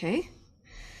 Okay.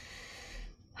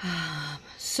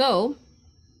 So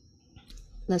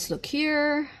let's look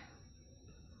here.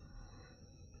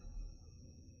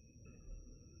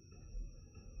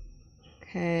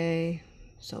 Okay,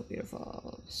 so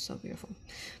beautiful, so beautiful.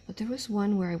 But there was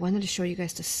one where I wanted to show you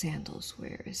guys the sandals.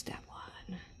 Where is that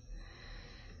one?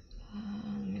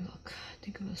 Let me look. I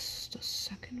think it was the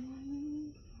second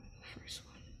one, the first one.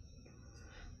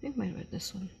 I think it might have been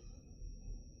this one.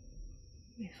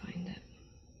 Let me find it.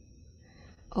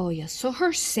 Oh yes, so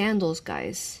her sandals,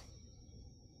 guys.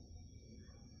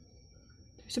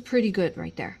 There's a pretty good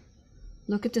right there.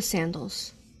 Look at the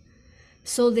sandals.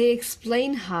 So they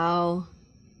explain how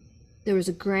there was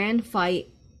a grand fight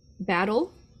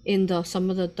battle in some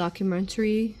of the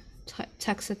documentary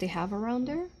texts that they have around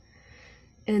there.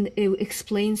 And it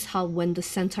explains how when the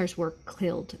centaurs were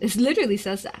killed, it literally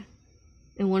says that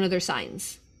in one of their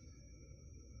signs.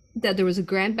 That there was a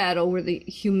grand battle where the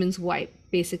humans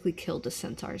basically killed the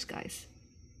centaurs, guys.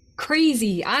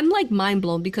 Crazy. I'm like mind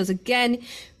blown because again,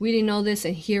 we didn't know this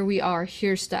and here we are.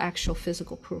 Here's the actual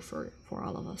physical proof for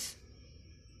all of us.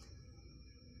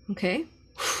 Okay.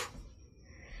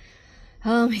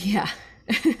 Yeah.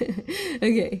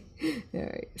 Okay. All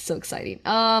right. So exciting.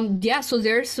 Yeah, so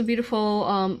there's the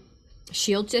beautiful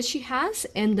shield that she has,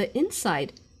 and the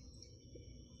inside,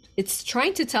 it's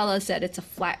trying to tell us that it's a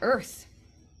flat earth.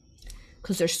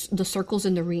 Because there's the circles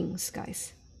and the rings,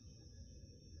 guys.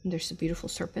 And there's a beautiful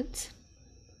serpent.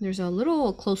 There's a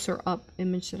little closer up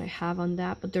image that I have on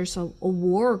that, but there's a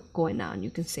war going on. You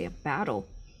can say a battle.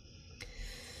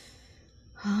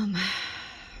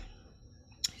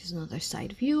 Here's another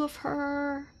side view of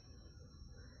her.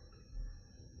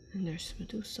 And there's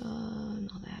Medusa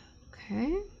and all that.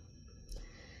 Okay.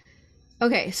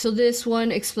 Okay, so this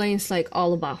one explains like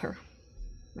all about her.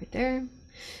 Right there.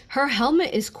 Her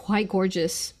helmet is quite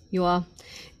gorgeous, you all.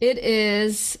 It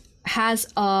has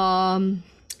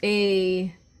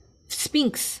a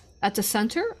sphinx at the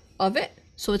center of it.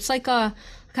 So it's like a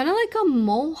kind of like a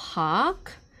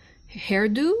mohawk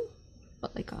hairdo,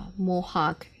 but like a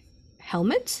mohawk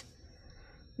helmet.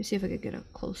 Let me see if I could get a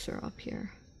closer up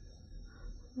here.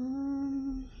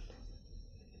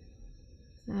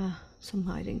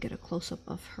 Somehow I didn't get a close-up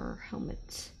of her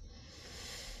helmet.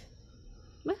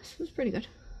 This was pretty good.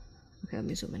 Okay, let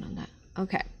me zoom in on that.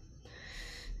 Okay.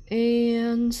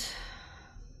 And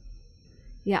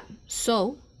yeah,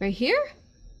 so right here,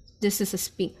 this is a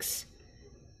sphinx.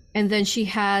 And then she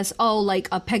has, like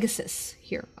a Pegasus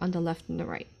here on the left and the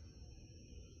right.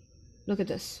 Look at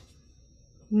this.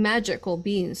 Magical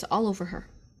beings all over her.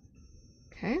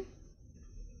 Okay.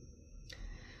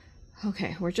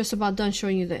 Okay, we're just about done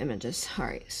showing you the images. All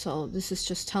right, so this is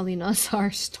just telling us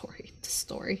our story. The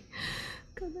story.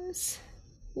 Goodness.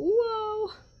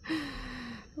 Whoa.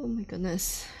 Oh my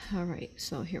goodness. All right,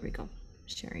 so here we go.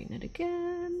 Sharing it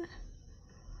again.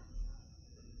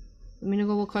 Let me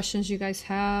know what questions you guys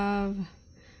have.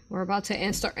 We're about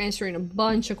to start answering a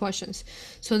bunch of questions.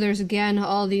 So there's again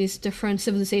all these different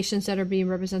civilizations that are being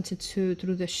represented through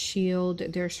the shield.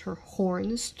 There's her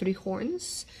horns, 3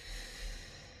 horns.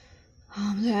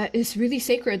 That is really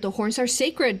sacred. The horns are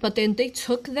sacred, but then they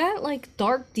took that like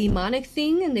dark demonic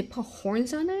thing and they put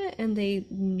horns on it, and they,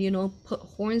 put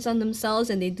horns on themselves,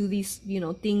 and they do these,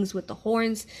 things with the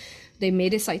horns. They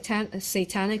made it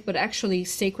satanic, but actually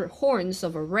sacred horns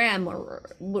of a ram or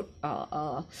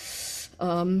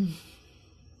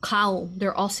cow.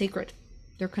 They're all sacred.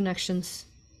 They're connections,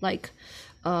 like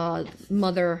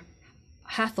Mother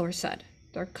Hathor said.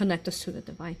 They're connect us to the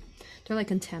divine. They're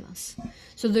like antennas.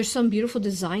 So there's some beautiful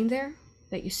design there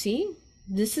that you see.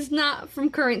 This is not from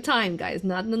current time, guys.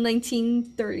 Not in the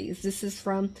 1930s. This is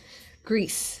from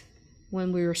Greece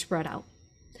when we were spread out.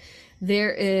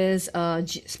 There is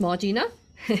small Gina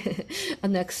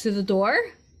next to the door.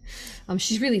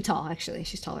 She's really tall, actually.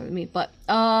 She's taller than me. But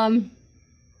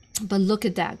look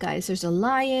at that, guys. There's a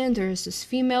lion. There's this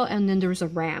female, and then there's a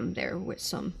ram there with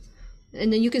some.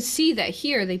 And then you can see that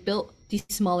here they built these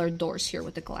smaller doors here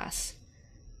with the glass.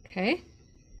 Okay.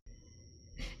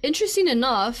 Interesting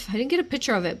enough, I didn't get a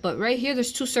picture of it, but right here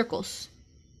there's 2 circles.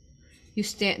 You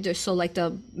stand there, so like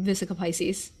the Vesica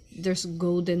Pisces, There's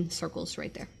golden circles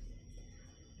right there.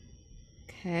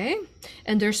 Okay,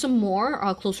 and there's some more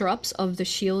closer ups of the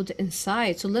shield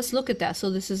inside. So let's look at that. So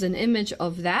this is an image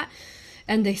of that.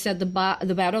 And they said the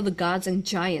battle of the gods and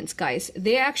giants, guys.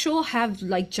 They actually have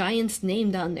like giants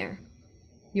named on there.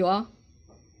 You all?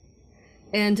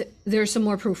 And there's some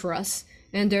more proof for us.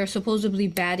 And they're supposedly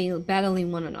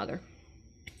battling one another.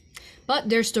 But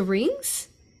there's the rings.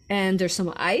 And there's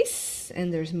some ice.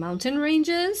 And there's mountain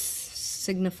ranges,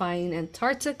 signifying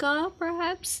Antarctica,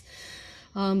 perhaps.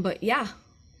 But yeah.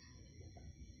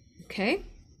 Okay.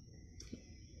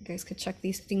 You guys could check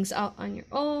these things out on your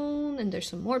own. And there's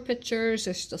some more pictures.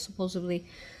 There's the supposedly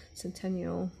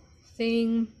centennial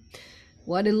thing.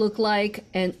 What it looked like.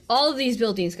 And all of these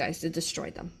buildings, guys, they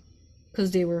destroyed them.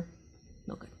 Because they were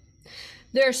no good.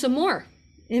 There are some more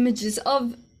images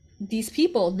of these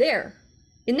people there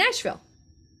in Nashville.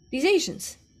 These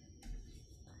Asians.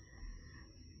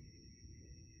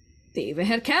 They even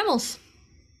had camels.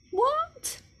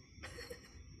 What?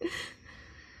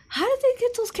 How did they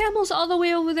get those camels all the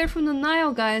way over there from the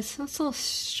Nile, guys? That's so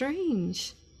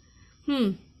strange.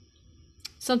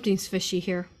 Something's fishy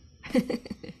here.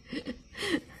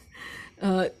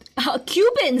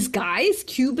 Cubans, guys.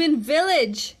 Cuban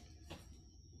village.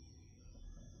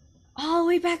 All the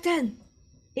way back then.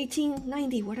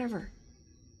 1890, whatever.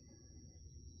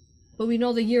 But we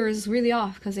know the year is really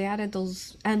off because they added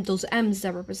those M's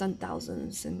that represent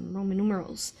thousands in Roman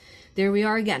numerals. There we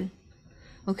are again.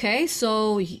 Okay,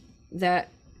 so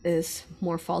that is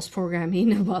more false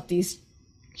programming about these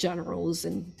generals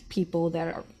and people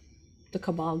that are the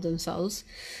cabal themselves.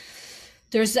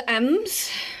 There's the M's.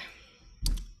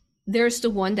 There's the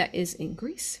one that is in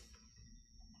Greece.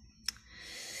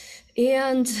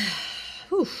 And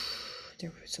there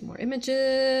were some more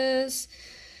images.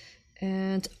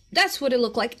 And that's what it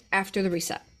looked like after the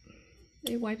reset.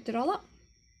 They wiped it all up.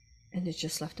 And it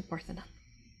just left the Parthenon.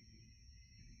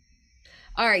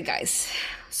 All right, guys.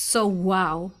 So,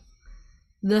 wow.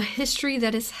 The history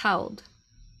that is held.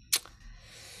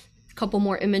 A couple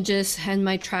more images. And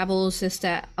my travels is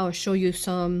that I'll show you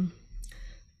some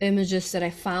images that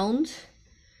I found.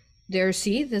 There,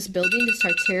 see, this building, this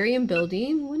Tartarian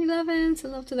building, 111, so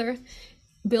love to the earth.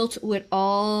 Built with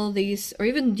all these, or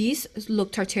even these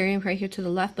look Tartarian right here to the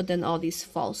left, but then all these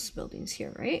false buildings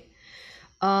here, right?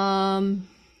 And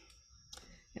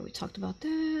we talked about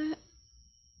that.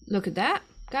 Look at that,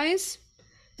 guys.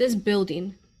 This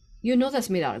building, you know that's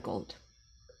made out of gold.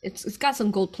 It's got some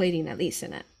gold plating at least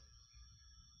in it.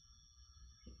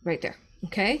 Right there,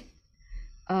 okay?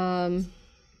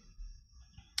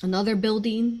 Another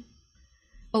building.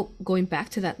 Oh, going back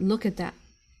to that, look at that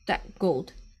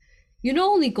gold. You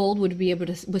know only gold would be able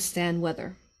to withstand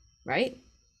weather, right?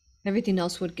 Everything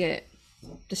else would get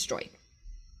destroyed.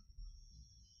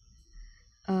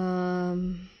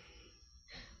 Oh,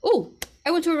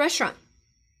 I went to a restaurant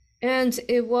and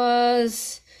it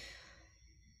was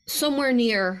somewhere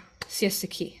near Siesta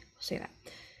Key, I'll say that.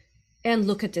 And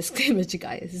look at this image,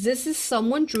 guys. This is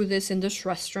someone drew this in this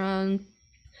restaurant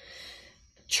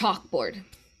chalkboard.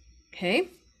 Okay,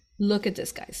 look at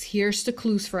this, guys. Here's the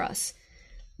clues for us.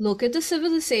 Look at the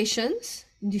civilizations.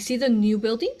 Do you see the new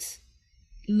buildings?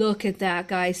 Look at that,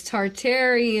 guys.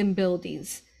 Tartarian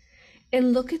buildings.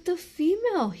 And look at the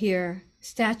female here,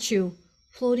 statue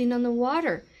floating on the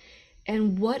water.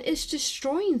 And what is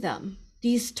destroying them?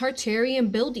 These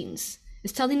Tartarian buildings.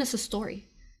 It's telling us a story,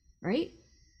 right?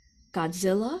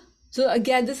 Godzilla. So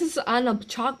again, this is on a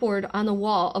chalkboard on the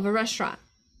wall of a restaurant.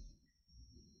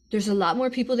 There's a lot more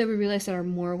people that we realize that are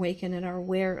more awakened and are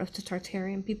aware of the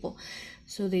Tartarian people.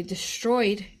 So they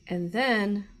destroyed, and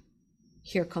then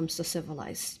here comes the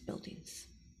civilized buildings.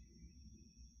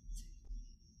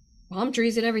 Palm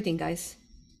trees and everything, guys.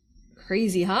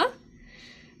 Crazy, huh?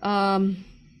 Some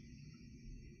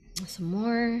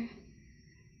more.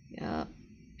 Yeah,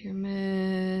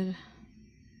 pyramid.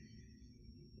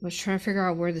 I was trying to figure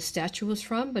out where the statue was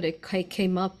from, but it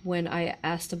came up when I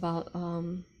asked about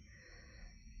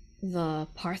the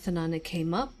Parthenon. It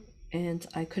came up, and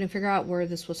I couldn't figure out where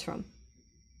this was from.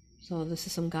 So this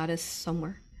is some goddess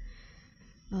somewhere.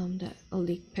 A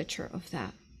leaked picture of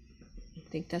that. I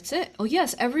think that's it. Oh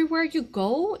yes, everywhere you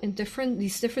go in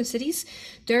these different cities,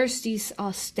 there's these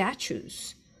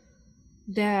statues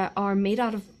that are made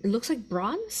out of, it looks like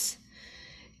bronze.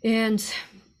 And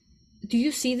do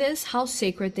you see this? How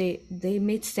sacred they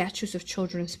made statues of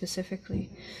children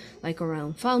specifically, like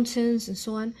around fountains and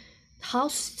so on. How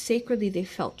sacredly they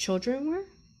felt children were.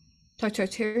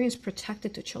 Tartarians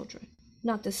protected the children,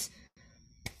 not this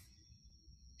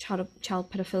child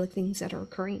pedophilic things that are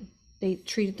occurring. They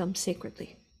treated them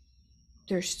sacredly.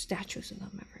 There's statues of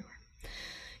them everywhere.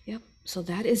 Yep. So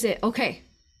that is it. Okay.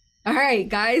 All right,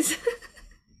 guys.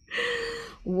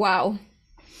 Wow.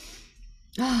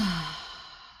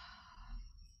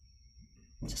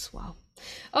 Just wow.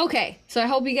 Okay. So I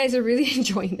hope you guys are really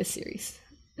enjoying this series.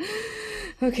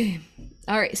 Okay.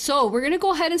 All right. So we're going to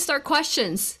go ahead and start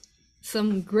questions.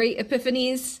 Some great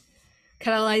epiphanies,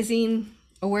 catalyzing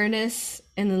awareness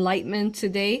and enlightenment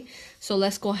today. So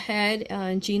let's go ahead.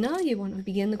 Gina, you want to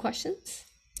begin the questions?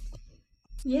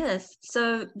 Yes.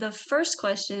 So the first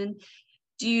question,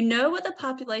 do you know what the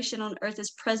population on Earth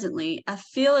is presently? I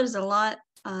feel it is a lot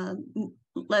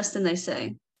less than they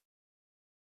say.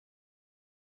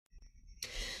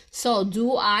 So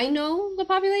do I know the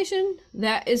population?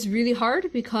 That is really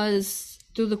hard because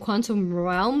through the quantum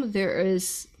realm, there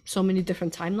is so many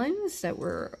different timelines that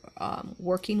we're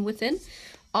working within.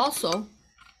 Also,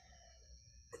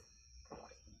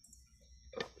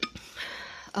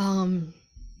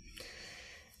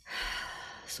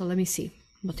 so let me see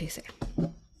what they say.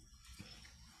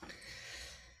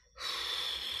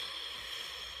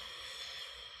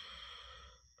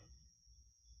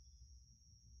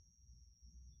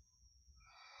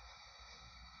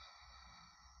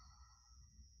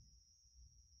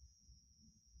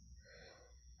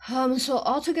 So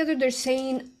altogether, they're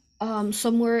saying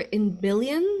somewhere in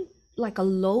billion, like a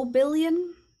low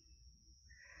billion.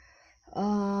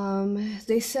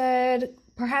 They said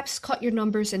perhaps cut your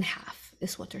numbers in half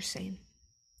is what they're saying.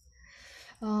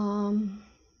 But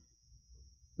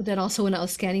then also when I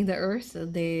was scanning the earth,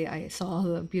 I saw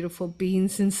the beautiful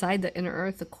beings inside the inner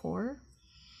earth, the core.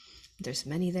 There's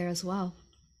many there as well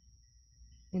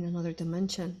in another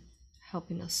dimension,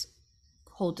 helping us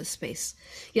hold the space.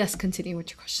 Yes, continue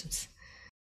with your questions.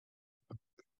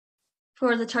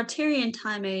 For the Tartarian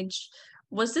time age,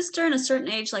 was this during a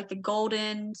certain age like the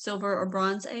golden, silver, or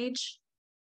bronze age?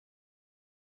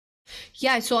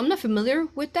 Yeah, so I'm not familiar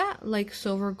with that, like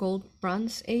silver, gold,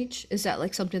 bronze age. Is that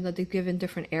like something that they've given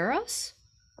different eras?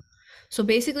 So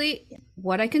basically,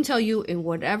 what I can tell you in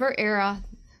whatever era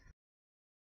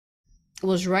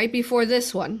was right before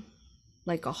this one,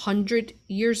 like 100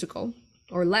 years ago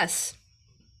or less,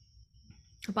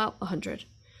 about 100,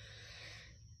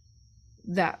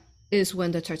 that is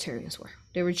when the Tartarians were.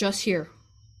 They were just here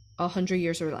 100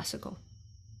 years or less ago.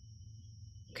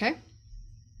 Okay?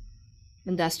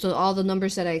 And that's all the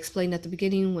numbers that I explained at the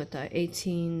beginning with the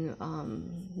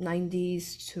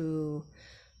 1890s to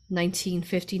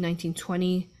 1950,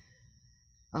 1920.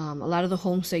 A lot of the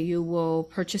homes that you will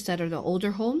purchase that are the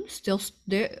older homes,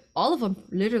 all of them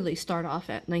literally start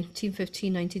off at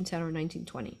 1915, 1910, or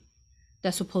 1920.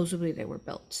 That supposedly they were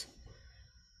built.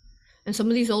 And some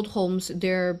of these old homes,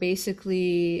 they're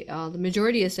basically, the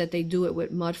majority is that they do it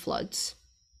with mud floods.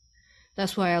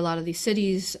 That's why a lot of these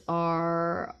cities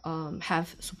are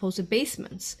have supposed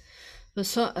basements. But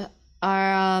some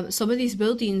of these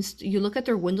buildings, you look at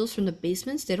their windows from the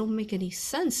basements, they don't make any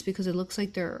sense because it looks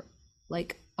like they're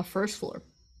like a first floor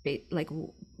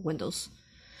windows.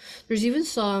 There's even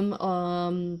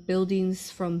some buildings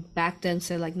from back then,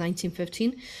 say like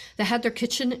 1915, that had their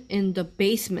kitchen in the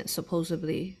basement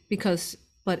supposedly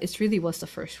but it really was the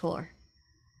first floor.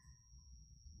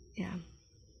 Yeah.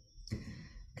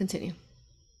 Continue.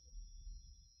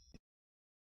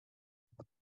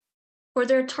 Were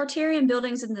there Tartarian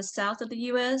buildings in the south of the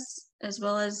US as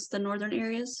well as the northern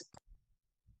areas?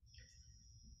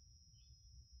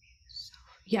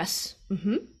 Yes.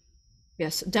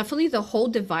 Yes, definitely the whole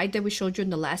divide that we showed you in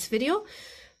the last video.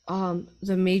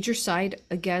 The major side,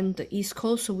 again, the East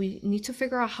Coast. So we need to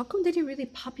figure out how come they didn't really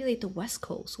populate the West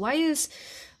Coast.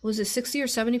 Was it 60 or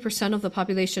 70% of the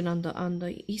population on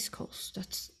the East Coast?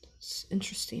 That's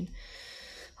interesting.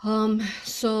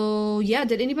 So yeah,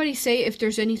 did anybody say if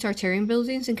there's any Tartarian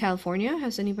buildings in California?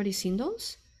 Has anybody seen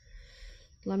those?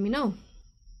 Let me know.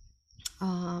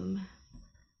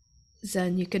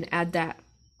 Then you can add that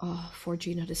for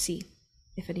Gina to see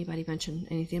if anybody mentioned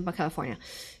anything about California.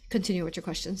 Continue with your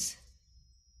questions.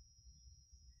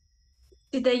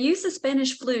 Did they use the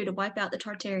Spanish flu to wipe out the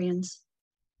Tartarians?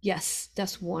 Yes,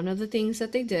 that's one of the things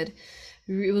that they did.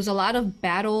 It was a lot of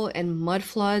battle and mud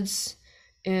floods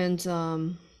and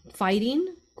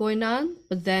fighting going on,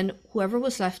 but then whoever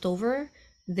was left over,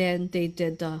 then they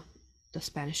did the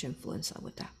Spanish influenza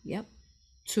with that. Yep,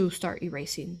 to start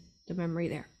erasing the memory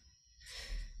there.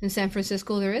 In San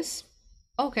Francisco, there is?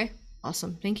 Okay,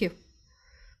 awesome. Thank you.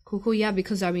 Cool. Yeah,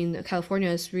 because I mean, California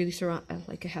is really surrounded,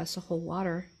 like it has the whole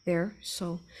water there,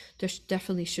 so there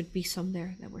definitely should be some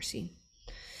there that we're seeing.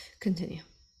 Continue.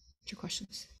 Your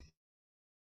questions.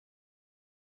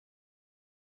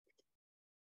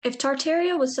 If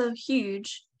Tartaria was so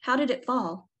huge, how did it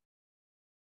fall?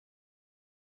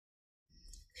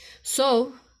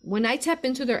 So when I tap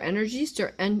into their energies,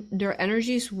 their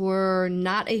energies were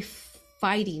not a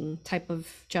fighting type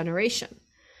of generation.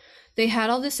 They had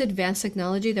all this advanced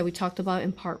technology that we talked about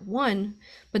in part 1,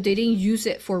 but they didn't use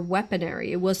it for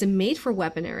weaponry. It wasn't made for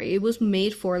weaponry. It was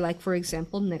made for, like, for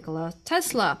example, Nikola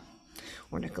Tesla,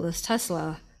 or Nicholas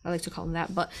Tesla. I like to call him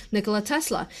that, but Nikola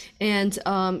Tesla. And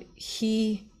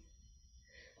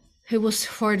it was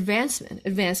for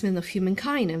advancement of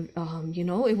humankind. And,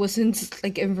 it wasn't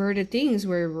like inverted things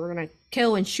where we're going to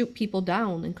kill and shoot people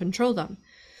down and control them.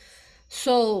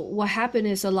 So what happened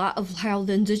is a lot of how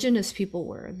the indigenous people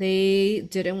were. They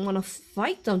didn't want to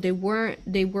fight them. They were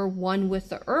one with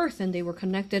the earth, and they were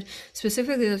connected.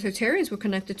 Specifically, the Tartarians were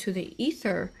connected to the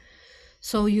ether.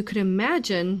 So you could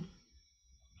imagine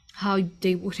how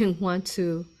they wouldn't want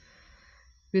to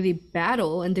really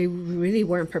battle, and they really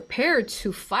weren't prepared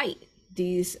to fight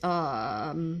these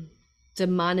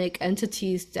demonic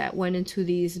entities that went into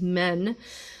these men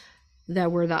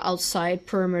that were the outside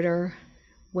perimeter,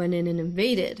 went in and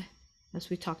invaded, as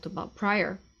we talked about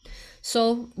prior.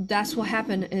 So that's what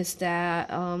happened, is that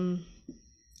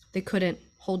they couldn't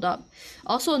hold up.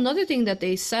 Also, another thing that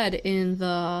they said in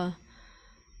the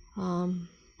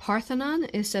Parthenon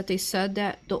is that they said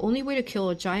that the only way to kill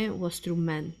a giant was through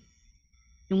men.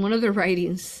 In one of their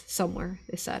writings somewhere,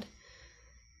 they said.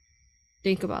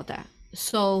 Think about that.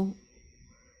 So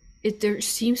there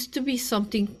seems to be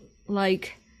something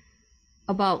like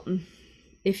about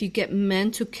if you get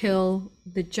men to kill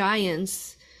the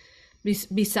giants.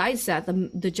 Besides that,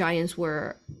 the giants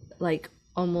were like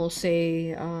almost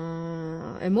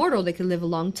immortal. They could live a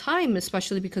long time,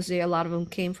 especially because a lot of them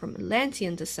came from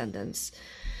Atlantean descendants,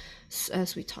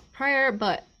 as we talked prior.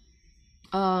 But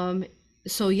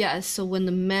so when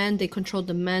the men, they controlled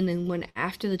the men and went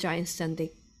after the giants, then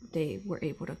they were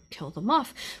able to kill them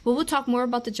off. But we'll talk more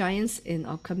about the giants in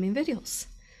upcoming videos.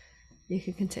 You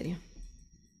can continue.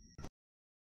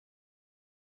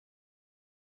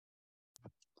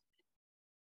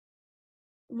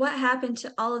 What happened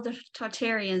to all of the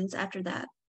Tartarians after that?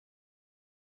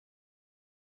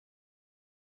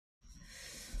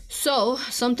 So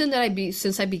something that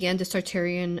since I began this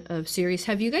Tartarian series,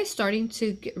 have you guys starting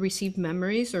to receive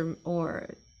memories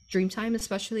or dream time,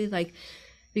 especially like,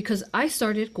 because I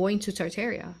started going to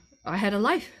Tartaria. I had a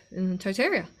life in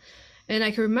Tartaria, and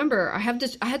I can remember I had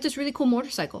this really cool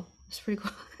motorcycle. It's pretty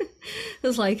cool. it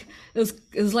was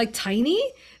like tiny,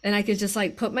 and I could just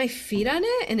like put my feet on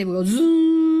it, and it would go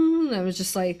zoom. And I was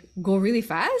just like go really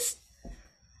fast.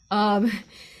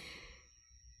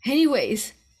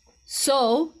 Anyways,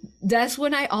 so that's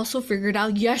when I also figured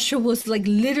out Yeshua was like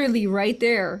literally right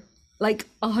there, like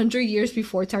 100 years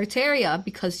before Tartaria,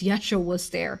 because Yeshua was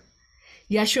there.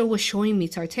 Yeshua was showing me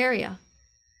Tartaria,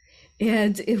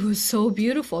 and it was so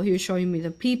beautiful. He was showing me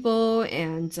the people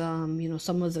and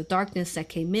some of the darkness that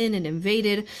came in and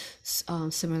invaded,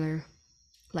 similar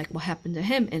like what happened to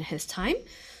him in his time.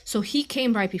 So he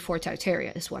came right before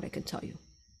Tartaria, is what I can tell you.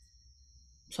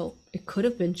 So it could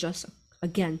have been just,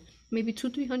 again, maybe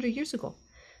 200-300 years ago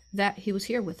that he was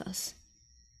here with us.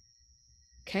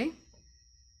 Okay.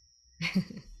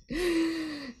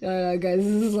 Guys, this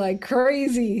is like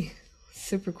crazy.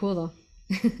 Super cool though.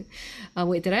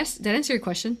 Wait, did I answer your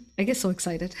question? I get so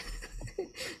excited.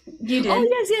 You did.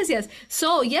 Oh yes.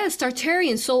 So yes,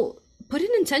 Tartarian. So put an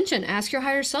intention. Ask your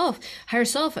higher self. Higher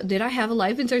self, did I have a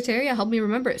life in Tartaria? Help me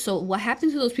remember it. So what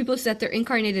happened to those people is that they're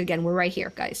incarnated again. We're right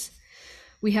here, guys.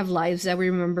 We have lives that we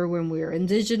remember when we were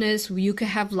indigenous. You could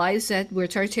have lives that we're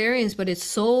Tartarians, but it's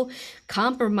so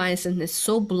compromised and it's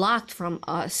so blocked from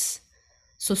us.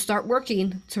 So start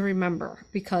working to remember,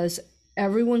 because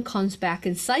everyone comes back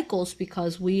in cycles,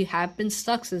 because we have been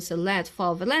stuck since the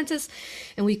fall of Atlantis,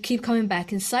 and we keep coming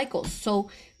back in cycles. So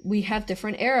we have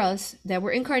different eras that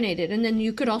were incarnated. And then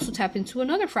you could also tap into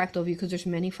another fractal view, because there's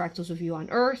many fractals of you on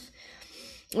Earth,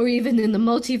 or even in the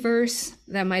multiverse,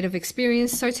 that might have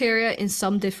experienced Tartaria in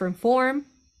some different form.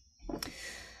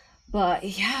 But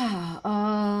yeah,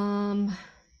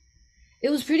 it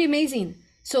was pretty amazing.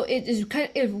 So it is kind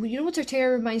of, you know what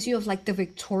Tartaria reminds you of, like the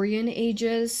Victorian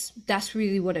ages? That's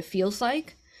really what it feels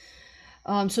like.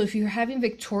 So if you're having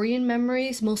Victorian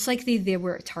memories, most likely they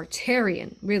were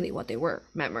Tartarian, really what they were,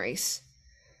 memories.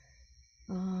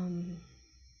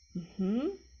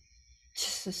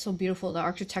 Just so beautiful, the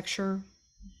architecture.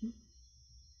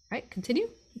 Right, continue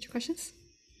with your questions.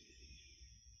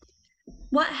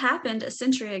 What happened a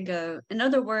century ago? In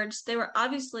other words, they were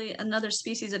obviously another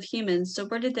species of humans. So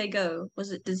where did they go?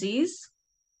 Was it disease?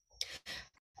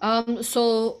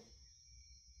 So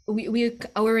we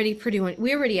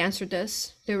already answered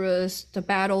this. There was the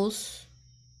battles.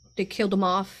 They killed them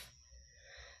off.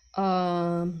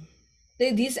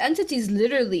 These entities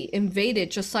literally invaded,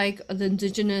 just like the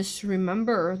indigenous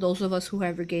remember, those of us who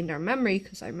have regained our memory,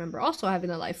 because I remember also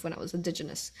having a life when I was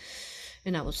indigenous,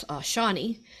 and I was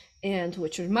Shawnee, and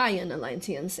which are Mayan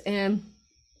Atlanteans and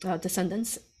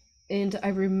descendants. And I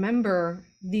remember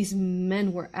these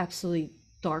men were absolutely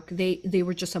dark. They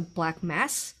were just a black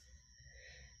mass,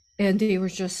 and they were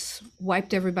just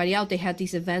wiped everybody out. They had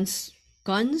these advanced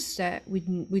guns that we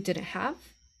didn't have,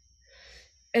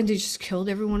 and they just killed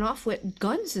everyone off with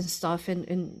guns and stuff,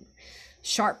 and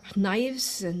sharp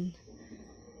knives. And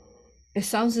it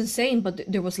sounds insane, but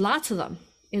there was lots of them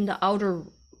in the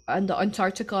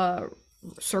Antarctica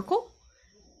circle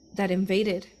that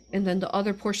invaded, and then the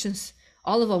other portions,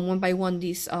 all of them one by one,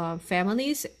 these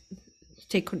families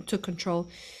took control,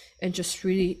 and just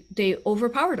really they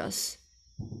overpowered us.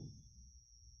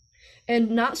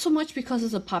 And not so much because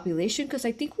of the population, because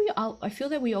I feel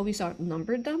that we always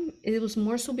outnumbered them. It was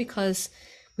more so because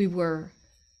we were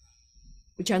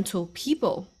gentle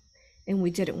people and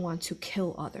we didn't want to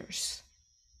kill others.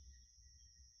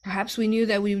 Perhaps we knew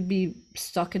that we would be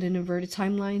stuck in an inverted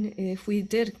timeline if we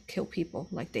did kill people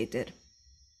like they did.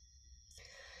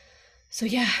 So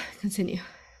yeah, continue.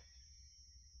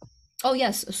 Oh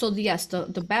yes, so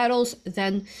the battles,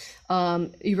 then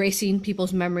erasing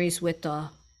people's memories with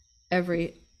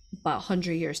every about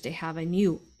 100 years they have a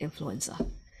new influenza.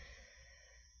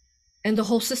 And the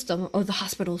whole system of the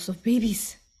hospitals of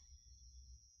babies.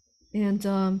 And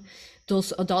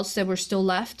those adults that were still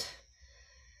left,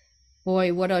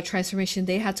 boy, what a transformation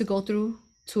they had to go through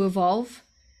to evolve.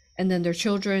 And then their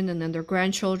children, and then their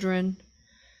grandchildren.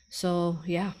 So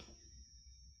yeah,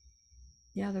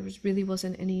 there really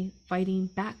wasn't any fighting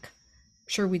back.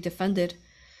 Sure, we defended,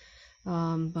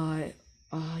 but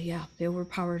yeah, they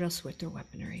overpowered us with their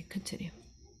weaponry. Continue.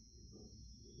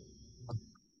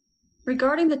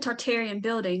 Regarding the Tartarian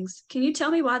buildings, can you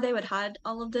tell me why they would hide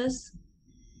all of this?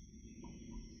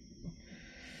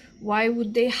 Why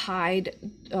would they hide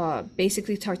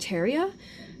basically Tartaria?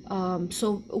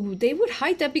 So they would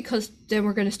hide that because then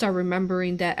we're going to start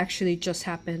remembering that actually just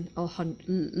happened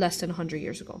less than 100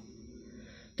 years ago.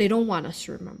 They don't want us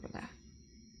to remember that.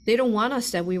 They don't want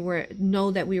us that know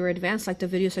that we were advanced, like the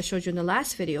videos I showed you in the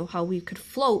last video, how we could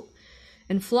float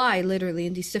and fly literally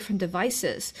in these different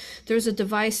devices. There's a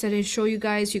device that I show you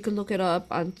guys, you could look it up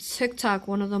on TikTok,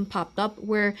 one of them popped up,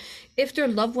 where if their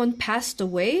loved one passed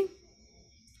away,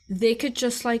 they could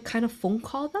just like kind of phone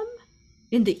call them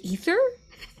in the ether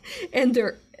and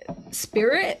their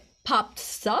spirit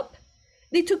popped up.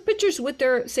 They took pictures with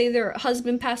their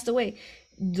husband passed away.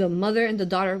 The mother and the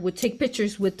daughter would take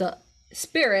pictures with the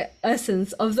spirit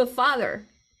essence of the father.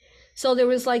 So there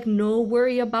was like no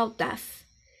worry about death,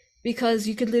 because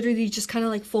you could literally just kind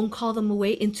of like phone call them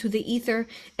away into the ether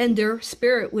and their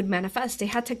spirit would manifest. They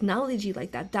had technology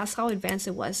like that. That's how advanced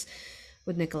it was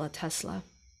with Nikola Tesla.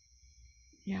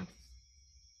 Yeah.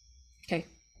 Okay.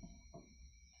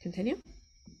 Continue.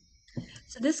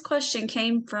 So this question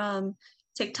came from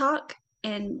TikTok,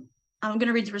 and I'm going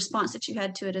to read the response that you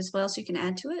had to it as well, so you can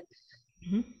add to it.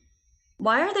 Mm-hmm.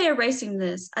 Why are they erasing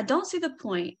this? I don't see the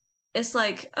point. It's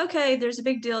like, okay, there's a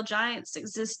big deal. Giants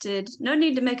existed. No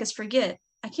need to make us forget.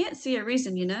 I can't see a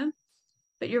reason,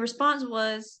 But your response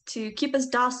was to keep us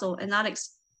docile and not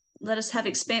let us have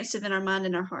expansive in our mind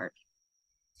and our heart.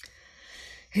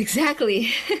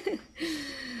 Exactly.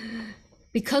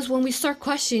 Because when we start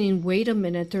questioning, wait a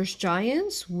minute, there's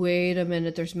giants, wait a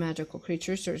minute, there's magical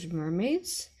creatures, there's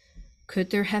mermaids. Could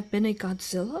there have been a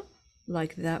Godzilla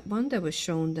like that one that was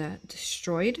shown that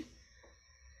destroyed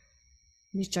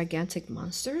these gigantic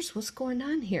monsters? What's going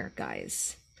on here,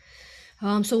 guys?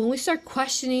 So when we start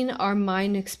questioning, our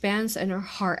mind expands and our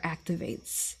heart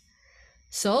activates.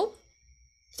 So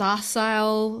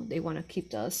docile, they want to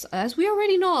keep us, as we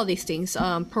already know all these things,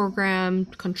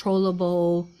 programmed,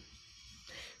 controllable.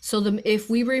 So if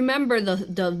we remember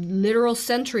the literal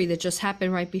century that just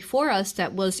happened right before us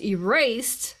that was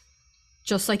erased,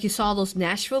 just like you saw those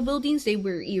Nashville buildings, they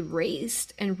were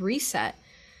erased and reset.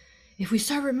 If we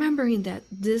start remembering that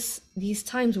these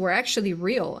times were actually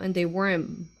real and they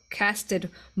weren't casted,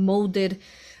 molded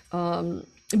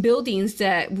buildings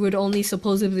that would only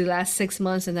supposedly last 6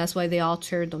 months, and that's why they all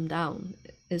teared them down,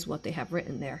 is what they have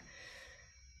written there.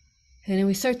 And then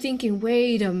we start thinking,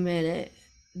 wait a minute,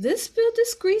 this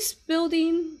Greek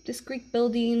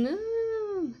building,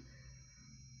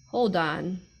 hold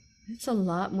on, it's a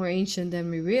lot more ancient than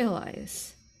we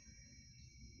realize.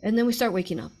 And then we start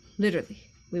waking up, literally.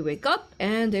 We wake up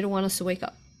and they don't want us to wake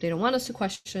up. They don't want us to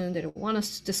question. They don't want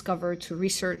us to discover, to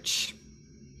research.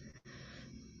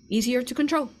 Easier to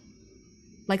control,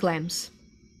 like lambs.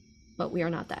 But we are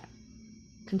not that.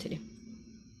 Continue.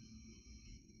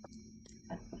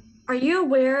 Are you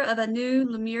aware of a new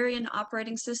Lemurian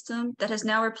operating system that has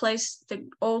now replaced the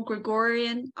old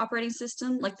Gregorian operating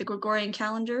system, like the Gregorian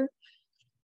calendar?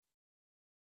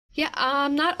 Yeah,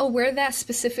 I'm not aware of that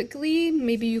specifically.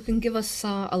 Maybe you can give us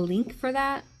a link for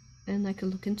that and I could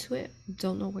look into it.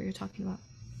 Don't know what you're talking about.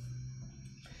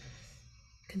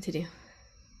 Continue.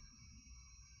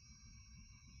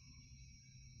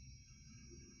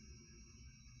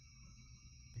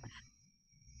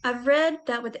 I've read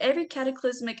that with every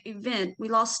cataclysmic event, we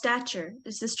lost stature.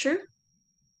 Is this true?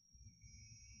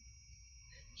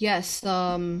 Yes,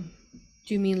 do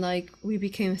you mean like we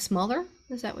became smaller?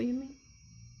 Is that what you mean?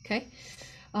 Okay.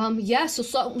 Yeah, so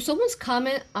someone's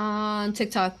comment on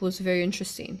TikTok was very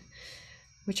interesting,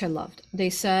 which I loved.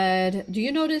 They said, "Do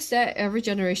you notice that every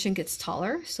generation gets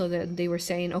taller?" So that they were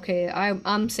saying, "Okay,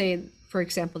 I'm saying, for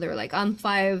example, they were like, I'm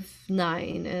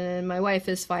 5'9" and my wife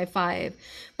is 5'5",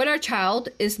 but our child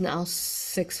is now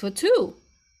 6'2",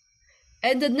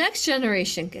 and the next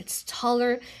generation gets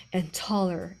taller and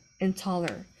taller and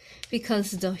taller."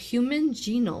 Because the human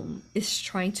genome is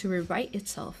trying to rewrite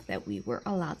itself that we were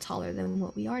a lot taller than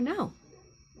what we are now.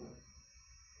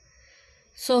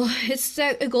 So it's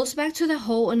that it goes back to the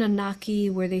whole Anunnaki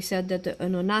where they said that the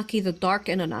Anunnaki, the dark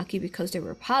Anunnaki, because they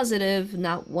were positive,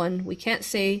 not one. We can't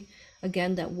say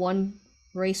again that one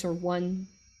race or one.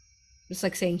 It's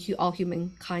like saying all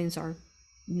humankinds are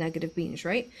negative beings,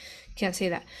 right? Can't say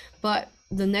that. But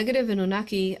the negative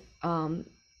Anunnaki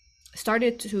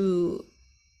started to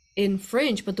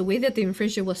infringe, but the way that they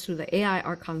infringed it was through the AI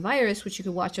Archon virus, which you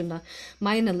could watch on the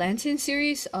Mayan Atlantean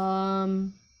series.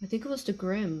 I think it was the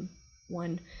Grimm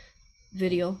one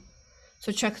video.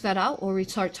 So check that out or we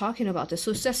start talking about this.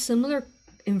 So it's that similar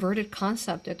inverted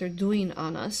concept that they're doing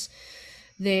on us.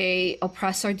 They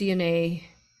oppress our DNA,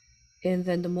 and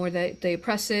then the more that they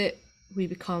oppress it, we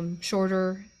become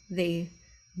shorter. They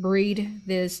breed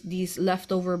these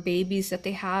leftover babies that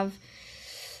they have.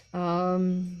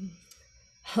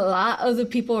 A lot of the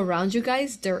people around you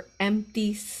guys, they're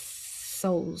empty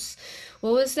souls.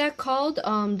 What was that called?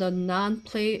 The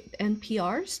non-play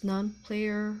NPRs,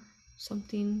 non-player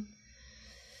something.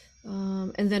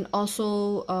 And then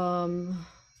also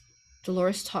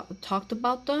Dolores talked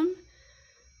about them.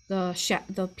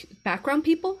 The background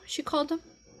people, she called them.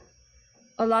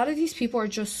 A lot of these people are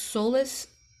just soulless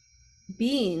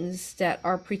beings that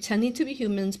are pretending to be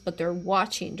humans, but they're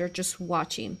watching. They're just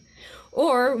watching.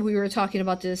 Or we were talking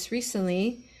about this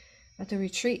recently at the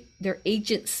retreat. They're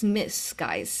Agent Smiths,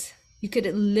 guys. You could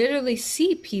literally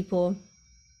see people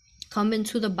come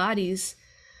into the bodies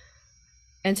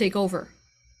and take over.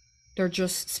 They're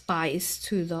just spies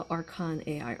to the Archon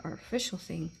AI artificial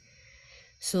thing.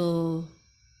 So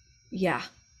yeah,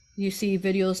 you see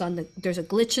videos on there's a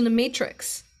glitch in the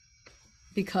Matrix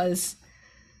because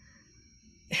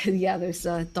yeah, there's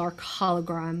a dark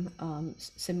hologram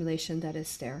simulation that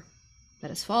is there. That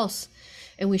is false,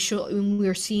 and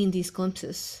we're seeing these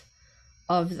glimpses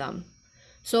of them.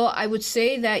 So I would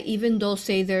say that even though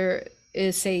say there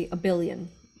is say 1 billion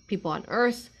people on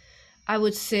Earth, I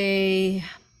would say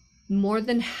more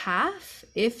than half,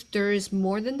 if there is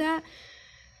more than that.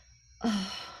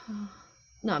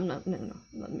 No, I'm not. No.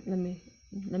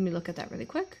 Let me look at that really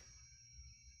quick.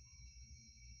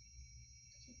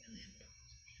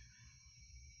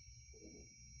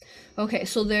 Okay,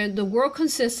 so the world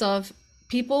consists of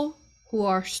people who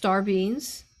are star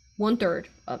beings, 1/3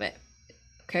 of it.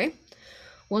 Okay,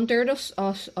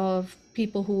 1/3 of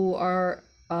people who are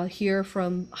here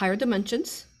from higher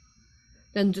dimensions.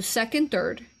 Then the second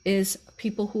third is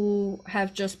people who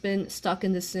have just been stuck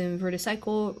in this inverted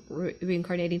cycle,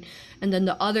 reincarnating, and then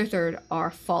the other third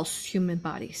are false human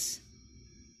bodies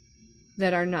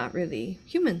that are not really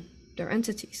human. They're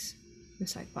entities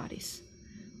inside bodies,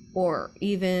 or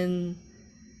even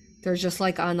they're just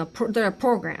like they're a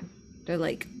program. They're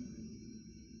like,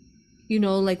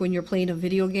 like when you're playing a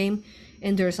video game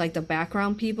and there's like the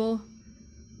background people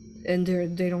and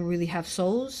they don't really have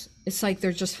souls. It's like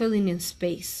they're just filling in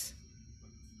space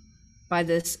by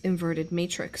this inverted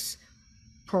matrix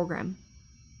program.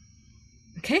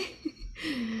 Okay?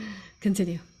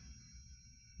 Continue.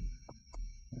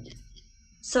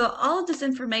 So all of this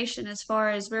information as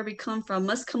far as where we come from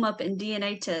must come up in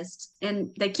DNA tests,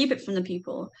 and they keep it from the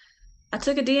people. I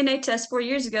took a DNA test 4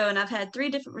 years ago and I've had 3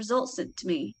 different results sent to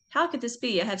me. How could this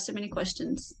be? I have so many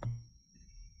questions.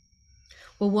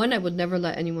 Well, one, I would never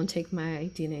let anyone take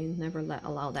my DNA. Never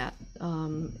allow that.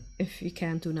 If you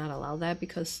can, do not allow that,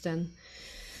 because then.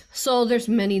 So there's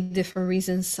many different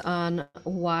reasons on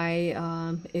why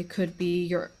it could be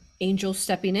your angel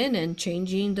stepping in and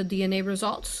changing the DNA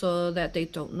results so that they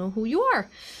don't know who you are.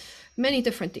 Many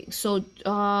different things. So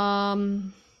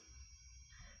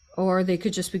or they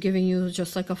could just be giving you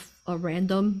just like a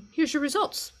random, here's your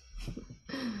results.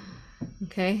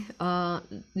 Okay,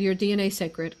 your DNA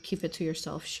sacred, keep it to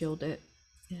yourself, shield it.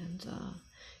 And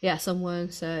yeah,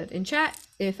 someone said in chat,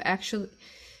 if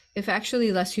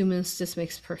actually less humans, this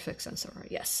makes perfect sense. All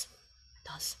right, yes, it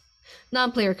does.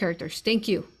 Non-player characters, thank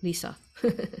you, Lisa.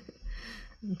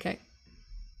 Okay.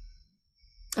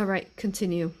 All right,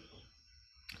 continue,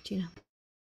 Gina.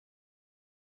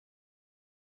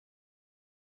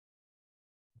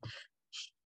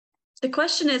 The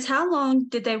question is, how long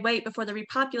did they wait before the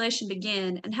repopulation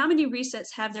began, and how many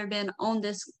resets have there been on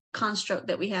this construct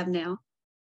that we have now?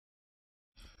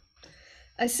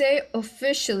 I say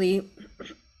officially,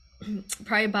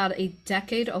 probably about a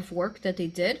decade of work that they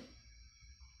did.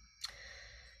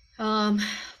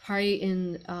 Probably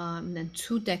in then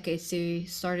 2 decades they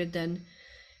started then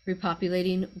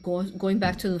repopulating. Going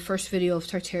back to the first video of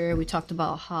Tartaria, we talked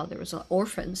about how there was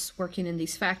orphans working in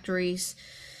these factories,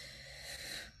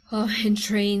 in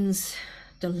trains,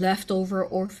 the leftover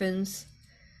orphans,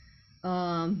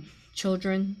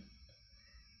 children,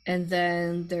 and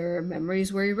then their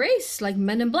memories were erased, like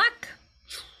Men in Black.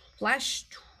 Flash.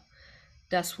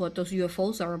 That's what those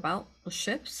UFOs are about, those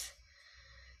ships.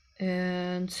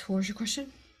 And what was your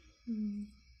question?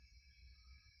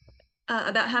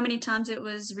 About how many times it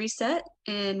was reset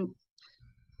and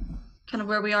kind of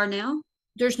where we are now?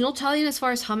 There's no telling as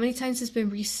far as how many times it's been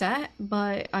reset,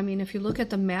 but I mean, if you look at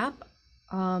the map,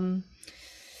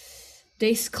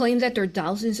 they claim that there are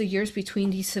thousands of years between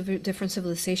these different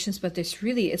civilizations, but this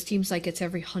really, it seems like it's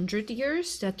every 100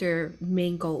 years that their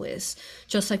main goal is.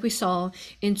 Just like we saw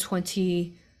in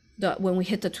when we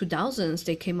hit the 2000s,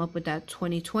 they came up with that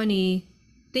 2020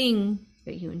 thing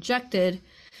that you injected,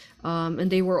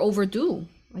 and they were overdue.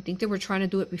 I think they were trying to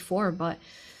do it before, but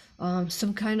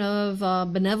some kind of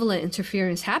benevolent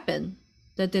interference happened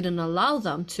that didn't allow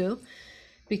them to,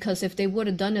 because if they would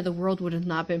have done it, the world would have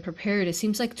not been prepared. It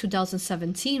seems like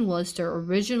 2017 was their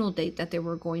original date that they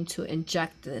were going to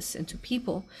inject this into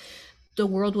people. The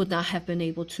world would not have been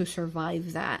able to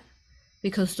survive that,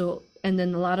 because and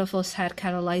then a lot of us had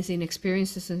catalyzing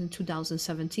experiences in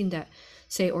 2017 that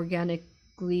say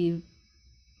organically,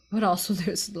 but also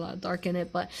there's a lot of dark in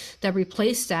it, but that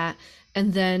replaced that.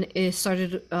 And then it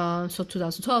started, so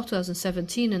 2012,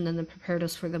 2017, and then it prepared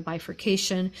us for the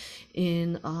bifurcation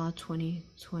in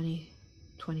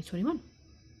 2021.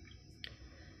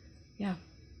 Yeah.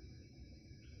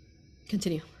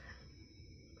 Continue.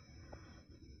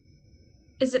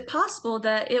 Is it possible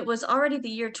that it was already the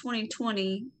year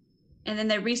 2020 and then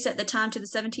they reset the time to the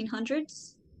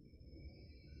 1700s?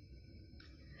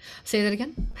 Say that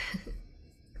again.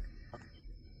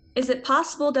 Is it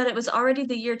possible that it was already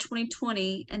the year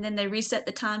 2020 and then they reset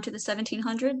the time to the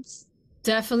 1700s?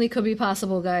 Definitely could be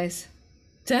possible, guys.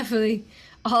 Definitely.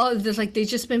 Oh, there's like they've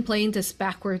just been playing this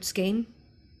backwards game,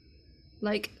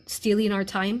 like stealing our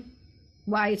time.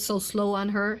 Why it's so slow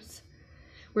on Earth.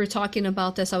 We were talking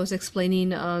about this. I was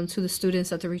explaining to the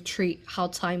students at the retreat how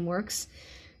time works,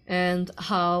 and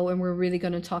we're really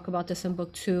going to talk about this in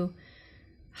book 2,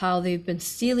 how they've been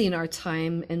stealing our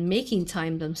time and making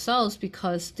time themselves,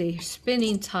 because they're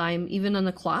spinning time even on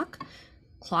the clock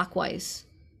clockwise.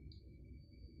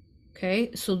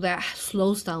 Okay, so that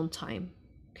slows down time.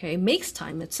 Okay, makes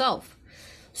time itself.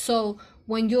 So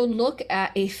when you look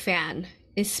at a fan,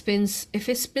 it spins. If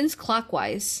it spins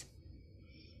clockwise,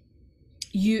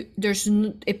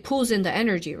 it pulls in the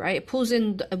energy, right? It pulls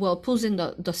in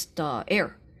the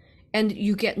air, and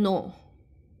you get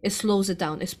it slows it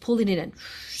down. It's pulling it in,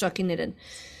 sucking it in.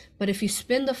 But if you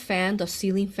spin the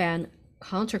ceiling fan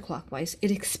counterclockwise,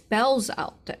 it expels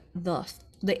out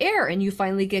the air, and you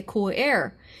finally get cool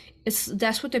air.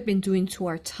 That's what they've been doing to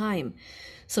our time.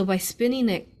 So by spinning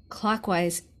it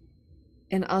clockwise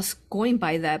and us going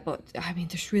by that, but I mean,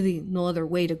 there's really no other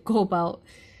way to go about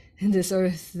in this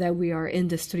Earth that we are in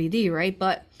this 3D, right?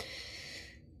 But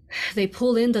they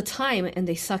pull in the time and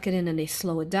they suck it in and they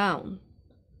slow it down.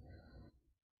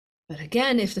 But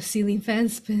again, if the ceiling fan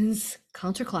spins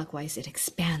counterclockwise, it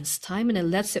expands time and it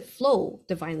lets it flow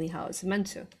divinely how it's meant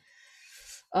to.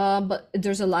 But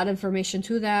there's a lot of information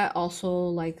to that. Also,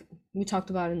 like we talked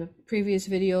about in the previous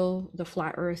video, the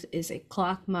flat Earth is a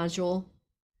clock module.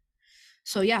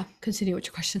 So yeah, continue with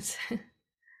your questions.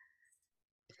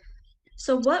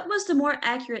 So what was the more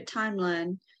accurate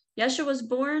timeline? Yeshua was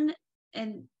born,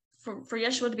 and for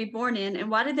Yeshua to be born in, and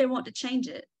why did they want to change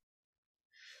it?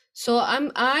 So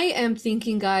I am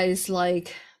thinking, guys,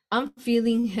 like I'm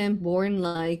feeling him born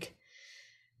like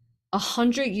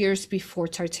 100 years before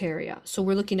Tartaria. So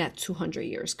we're looking at 200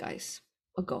 years, guys,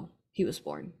 ago he was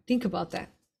born. Think about that.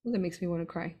 That makes me want to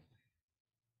cry.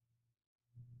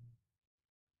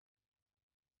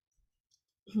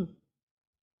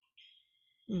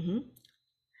 Mm-hmm.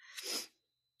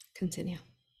 Continue.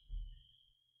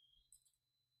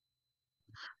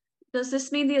 Does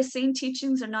this mean the Essene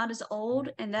teachings are not as old,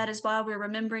 and that is why we're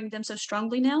remembering them so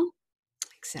strongly now?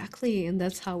 Exactly, and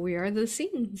that's how we are the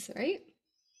scenes, right?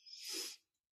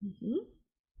 Mm-hmm.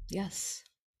 Yes.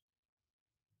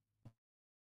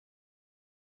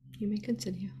 You may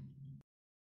continue.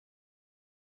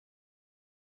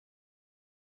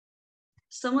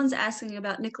 Someone's asking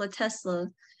about Nikola Tesla.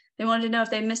 They wanted to know if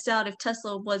they missed out if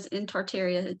Tesla was in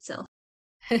Tartaria itself.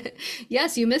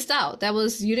 Yes, you missed out.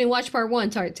 You didn't watch part 1,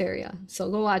 Tartaria,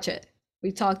 so go watch it.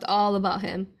 We talked all about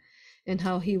him and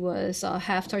how he was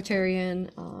half Tartarian.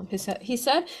 He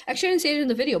said, actually, I didn't say it in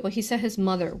the video, but he said his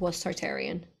mother was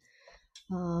Tartarian.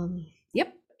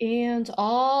 Yep, and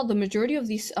the majority of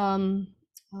these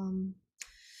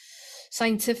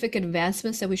scientific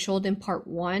advancements that we showed in part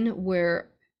 1 were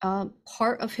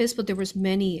part of his, but there was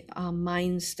many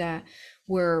minds that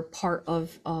were part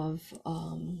of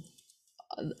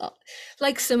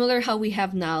like similar how we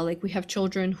have now, like we have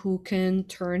children who can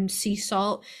turn sea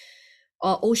salt,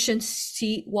 ocean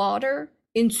sea water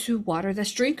into water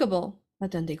that's drinkable,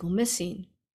 but then they go missing.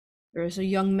 There's a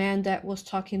young man that was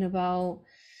talking about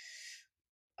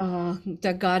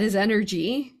that God is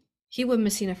energy. He went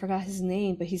missing. I forgot his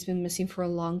name, but he's been missing for a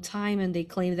long time, and they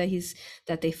claim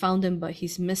that they found him, but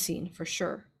he's missing for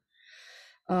sure.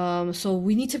 So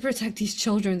we need to protect these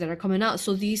children that are coming out.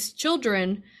 So these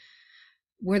children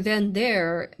were then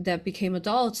there that became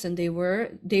adults, and they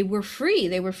were free.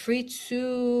 They were free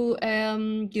to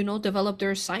develop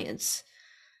their science.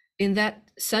 In that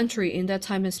century, in that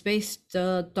time and space,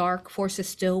 the dark forces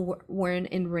still weren't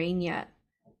in reign yet.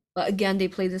 But again, they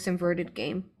play this inverted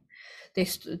game. They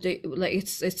like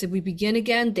it's we begin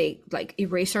again. They like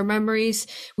erase our memories.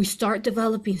 We start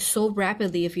developing so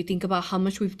rapidly. If you think about how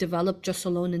much we've developed just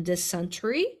alone in this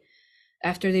century,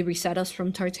 after they reset us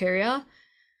from Tartaria,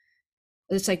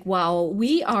 it's like, wow,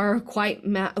 we are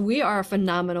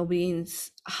phenomenal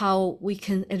beings. How we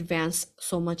can advance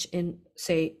so much in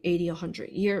say 80, 100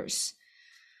 years.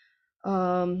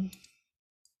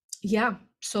 Yeah,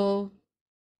 so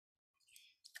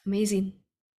amazing.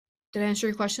 Did I answer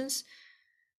your questions?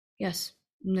 Yes,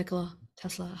 Nikola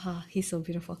Tesla. He's so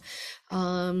beautiful.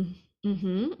 So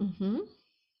you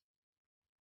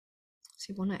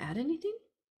want to add anything?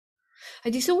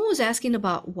 I think someone was asking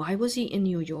about why was he in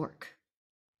New York?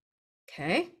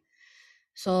 Okay,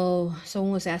 so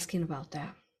someone was asking about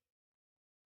that.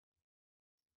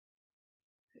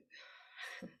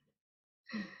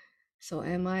 So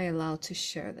am I allowed to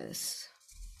share this?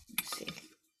 Let's see.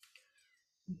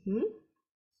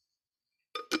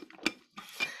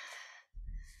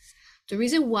 The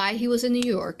reason why he was in New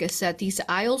York is that these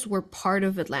isles were part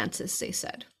of Atlantis, they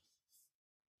said.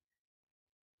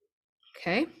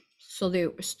 Okay, so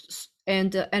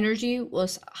and the energy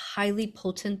was highly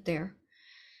potent there.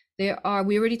 We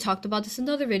already talked about this in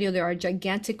another video, there are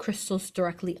gigantic crystals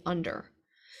directly under.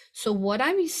 So what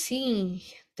I'm seeing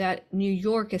that New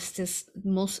York is this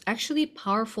most actually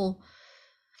powerful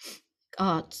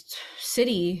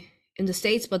city in the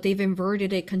States, but they've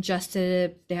inverted it, congested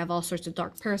it. They have all sorts of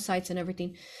dark parasites and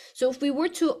everything. So if we were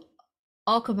to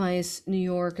alchemize New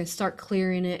York and start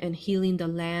clearing it and healing the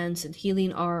lands and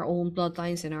healing our own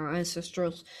bloodlines and our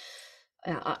ancestors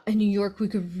in New York, we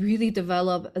could really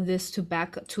develop this to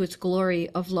back to its glory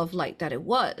of love light that it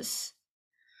was.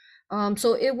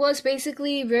 So it was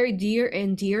basically very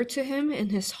dear to him in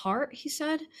his heart, he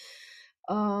said.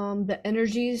 The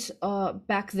energies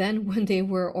back then when they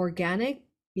were organic,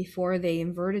 before they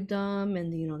inverted them,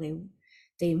 and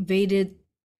they invaded.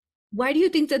 Why do you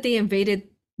think that they invaded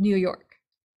New York,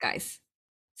 guys?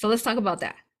 So let's talk about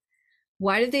that.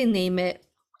 Why did they name it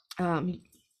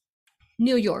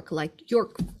New York, like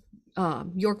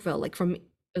Yorkville, like from,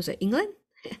 was it England?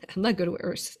 I'm not good with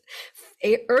Earth's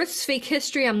fake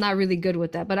history. I'm not really good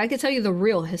with that, but I can tell you the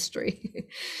real history.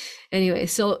 Anyway,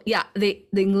 so yeah, the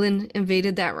England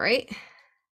invaded that, right?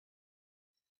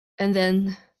 And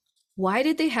then why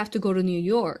did they have to go to New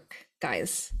York,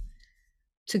 guys,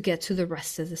 to get to the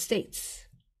rest of the states?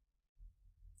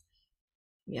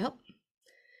 Yep.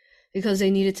 Because they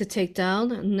needed to take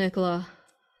down Nikola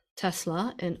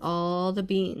Tesla and all the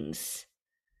beings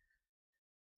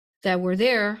that were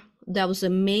there. That was the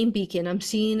main beacon. I'm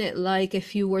seeing it like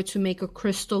if you were to make a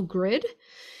crystal grid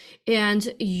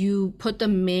and you put the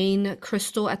main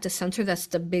crystal at the center, that's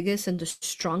the biggest and the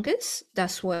strongest.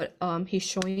 That's what he's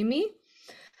showing me.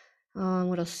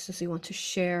 What else does he want to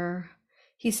share?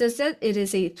 He says that it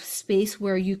is a space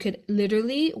where you could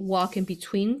literally walk in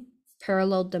between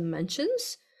parallel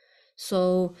dimensions.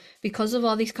 So because of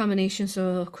all these combinations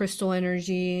of crystal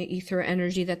energy, ether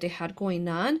energy that they had going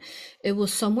on, it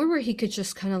was somewhere where he could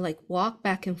just kind of like walk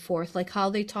back and forth, like how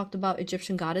they talked about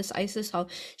Egyptian goddess Isis, how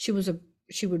she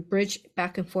would bridge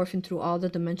back and forth and through all the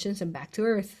dimensions and back to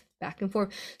earth, back and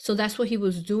forth. So that's what he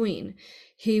was doing.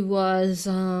 He was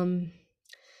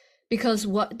because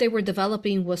what they were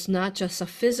developing was not just a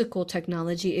physical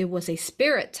technology, it was a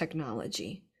spirit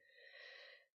technology.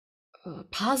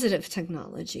 Positive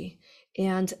technology.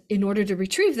 And in order to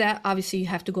retrieve that, obviously you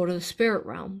have to go to the spirit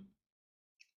realm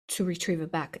to retrieve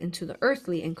it back into the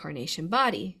earthly incarnation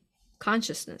body,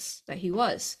 consciousness that he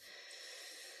was.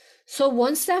 So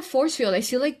once that force field, I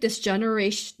see like this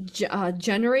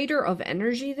generator of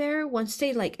energy there. Once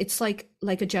they like, it's like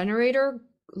a generator,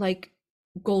 like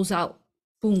goes out,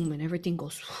 boom, and everything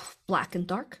goes black and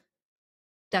dark.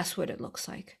 That's what it looks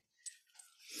like.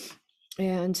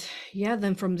 And yeah,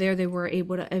 then from there they were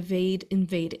able to invade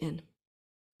in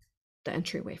the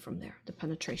entryway from there, the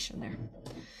penetration there.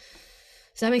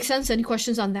 Does that make sense? Any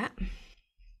questions on that?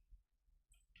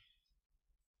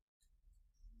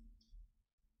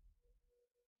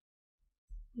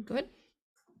 Good.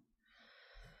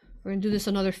 We're gonna do this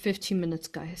another 15 minutes,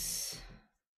 guys.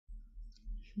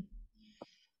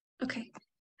 Okay.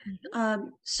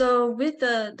 So with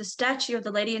the statue of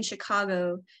the lady in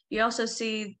Chicago, you also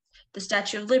see the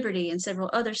Statue of Liberty and several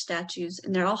other statues,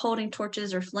 and they're all holding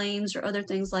torches or flames or other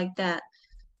things like that.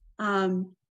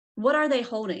 What are they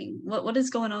holding? What is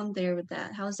going on there with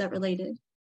that? How is that related?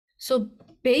 So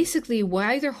basically,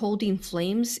 why they're holding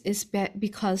flames is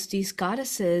because these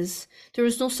goddesses, there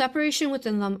was no separation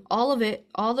within them. All of it,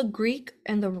 all the Greek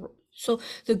and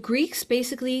the Greeks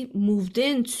basically moved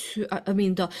into,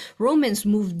 the Romans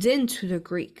moved into the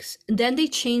Greeks. And then they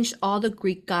changed all the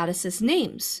Greek goddesses'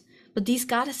 names. But these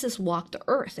goddesses walked the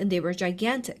earth and they were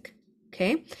gigantic.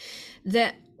 Okay?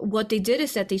 That what they did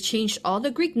is that they changed all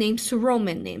the Greek names to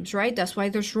Roman names, right? That's why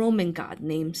there's Roman god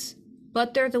names.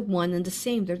 But they're the one and the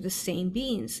same. They're the same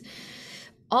beings.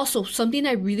 Also, something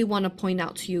I really want to point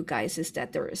out to you guys is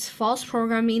that there is false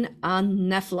programming on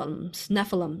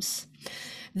Nephilims.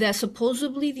 That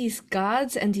supposedly these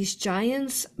gods and these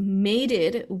giants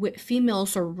mated with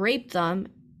females or raped them.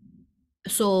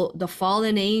 So the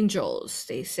fallen angels,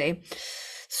 they say.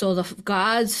 So the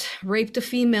gods raped the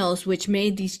females, which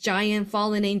made these giant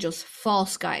fallen angels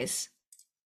false, guys.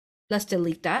 Let's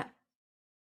delete that.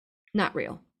 Not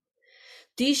real.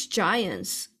 These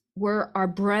giants were our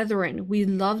brethren. We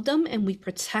loved them and we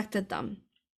protected them.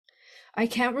 I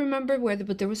can't remember whether,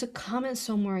 but there was a comment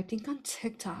somewhere, I think on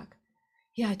TikTok.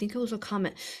 Yeah, I think it was a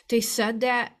comment. They said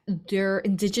that their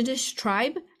indigenous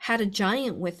tribe had a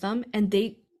giant with them and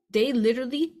they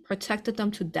literally protected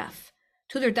them to death,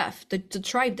 to their death. The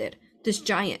tribe did. This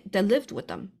giant that lived with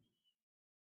them.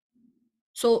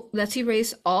 So let's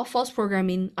erase all false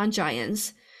programming on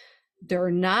giants.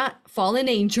 They're not fallen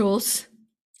angels.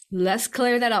 Let's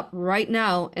clear that up right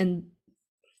now. And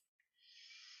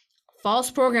false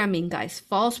programming, guys,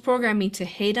 false programming to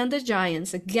hate on the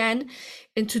giants again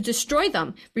and to destroy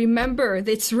them. Remember,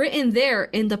 it's written there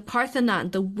in the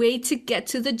Parthenon, the way to get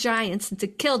to the giants and to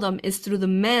kill them is through the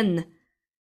men.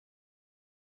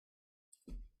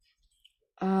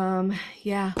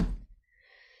 Yeah.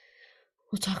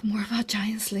 We'll talk more about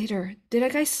giants later. Did I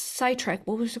guys sidetrack?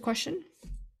 What was the question?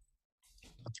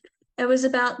 It was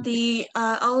about the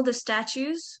all of the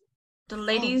statues, the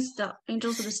ladies, the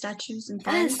angels of the statues and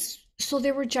flames. Yes. So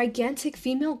there were gigantic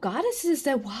female goddesses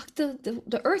that walked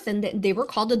the earth, and they were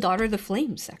called the Daughter of the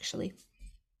Flames, actually.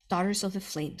 Daughters of the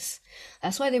Flames.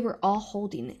 That's why they were all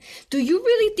holding it. Do you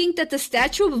really think that the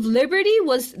Statue of Liberty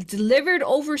was delivered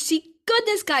overseas?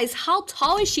 Goodness, guys, how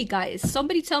tall is she, guys?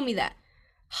 Somebody tell me that.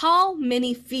 How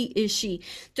many feet is she?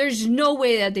 There's no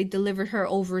way that they delivered her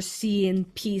overseas in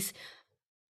peace.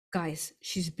 Guys,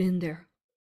 she's been there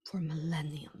for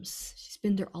millenniums. She's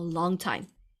been there a long time.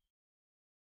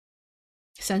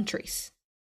 Centuries.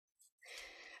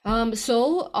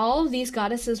 So all of these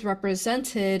goddesses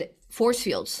represented force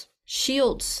fields,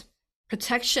 shields,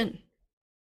 protection.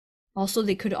 Also,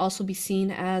 they could also be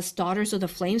seen as daughters of the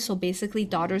flame, so basically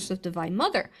daughters of Divine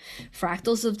Mother,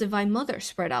 fractals of Divine Mother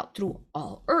spread out through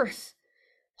all earth,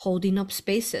 holding up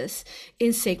spaces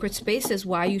in sacred spaces.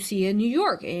 Why you see in New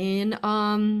York, in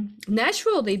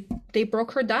Nashville, they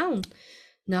broke her down.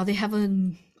 Now they have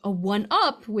a one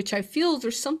up, which I feel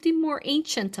there's something more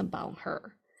ancient about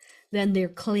her than they're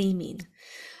claiming.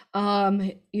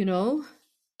 Chicago,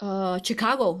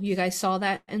 you guys saw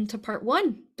that into part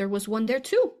 1. There was one there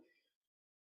too.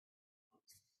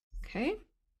 Okay.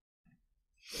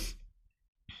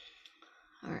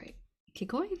 All right, keep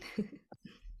going.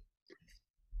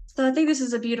 So I think this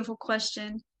is a beautiful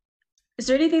question. Is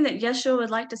there anything that Yeshua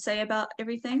would like to say about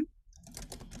everything?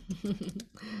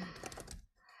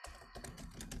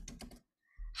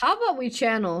 How about we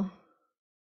channel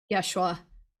Yeshua?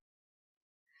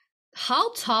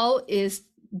 How tall is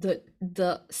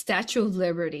the Statue of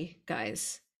Liberty,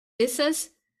 guys? It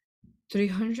says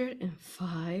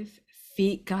 305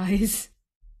 feet, guys.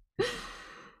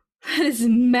 That is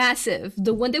massive.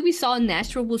 The one that we saw in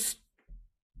Nashville was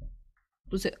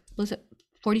it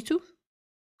 42?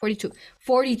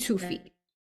 42 feet.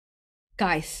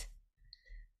 Guys,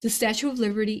 the Statue of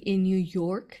Liberty in New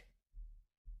York.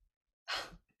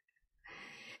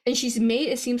 And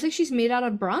it seems like she's made out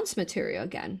of bronze material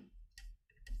again.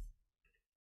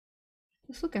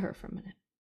 Let's look at her for a minute.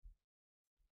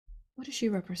 What does she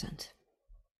represent?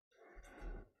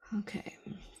 Okay.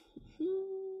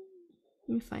 Let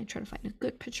me try to find a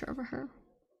good picture of her.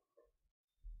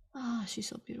 Ah, she's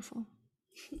so beautiful.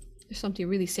 There's something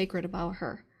really sacred about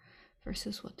her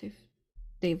versus what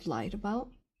they've lied about.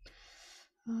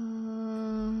 Let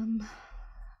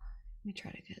me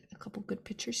try to get a couple good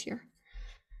pictures here.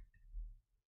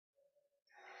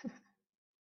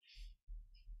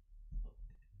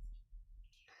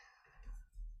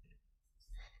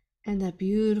 And that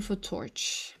beautiful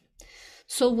torch.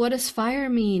 So what does fire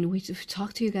mean? We've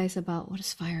talked to you guys about what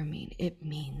does fire mean. It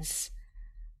means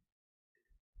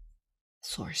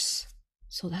source.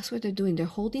 So that's what they're doing. They're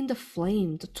holding the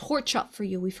flame, the torch up for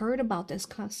you. We've heard about this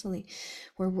constantly,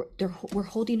 where we're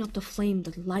holding up the flame,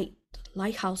 the light, the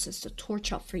lighthouses, the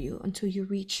torch up for you until you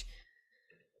reach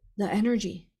the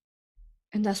energy.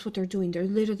 And that's what they're doing. They're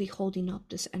literally holding up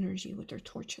this energy with their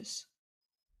torches.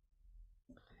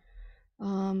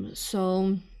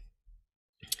 So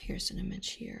here's an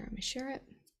image here. Let me share it.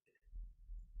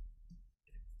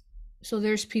 So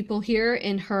there's people here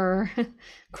in her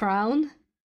crown.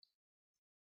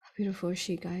 How beautiful is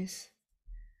she, guys?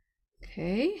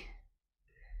 Okay.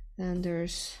 Then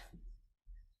here's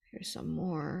some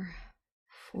more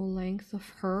full length of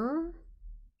her.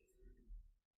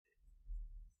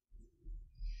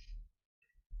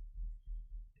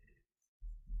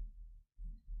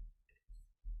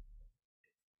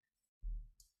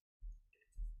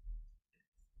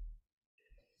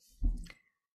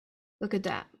 Look at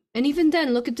that. And even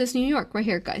then, look at this New York right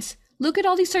here, guys. Look at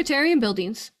all these Tartarian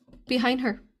buildings behind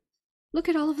her. Look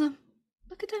at all of them.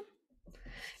 Look at them.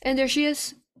 And there she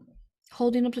is,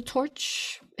 holding up the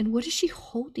torch. And what is she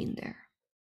holding there?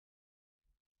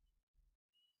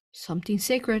 Something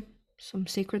sacred, some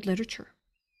sacred literature.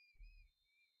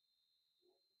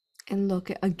 And look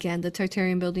at, again, the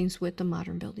Tartarian buildings with the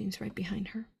modern buildings right behind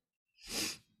her.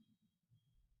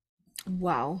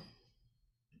 Wow.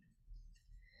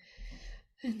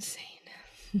 Insane.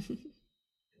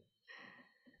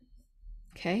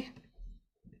 Okay.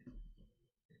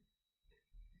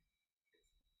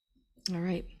 All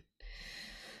right.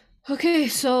 Okay,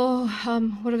 so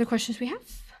what other questions we have?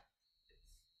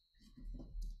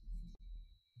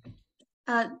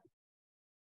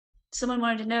 Someone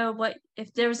wanted to know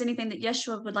if there was anything that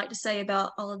Yeshua would like to say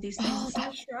about all of these things. Oh,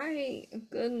 that's right.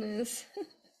 Goodness.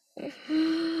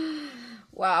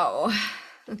 Wow.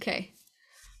 Okay.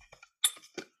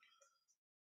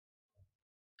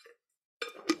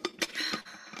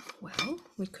 Well,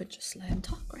 we could just let him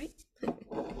talk, right?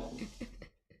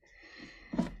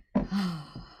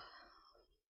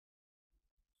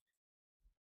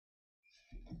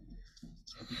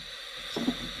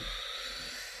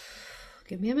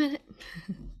 Give me a minute.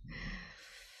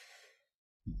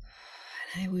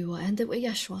 And we will end it with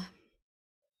Yeshua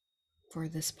for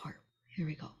this part. Here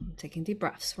we go. I'm taking deep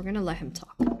breaths. We're going to let him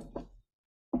talk.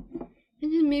 And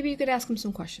then maybe you could ask him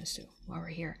some questions too while we're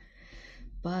here.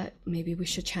 But maybe we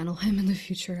should channel him in the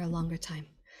future a longer time.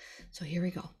 So here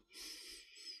we go.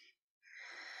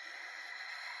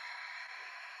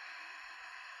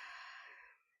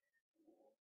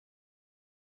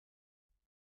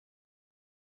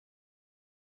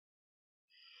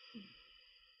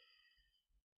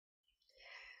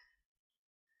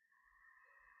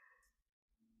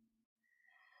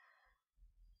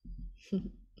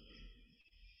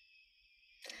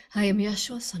 I am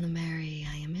Yeshua, son of Mary.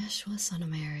 I am Yeshua, son of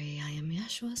Mary. I am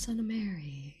Yeshua, son of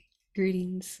Mary.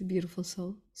 Greetings, beautiful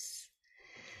souls.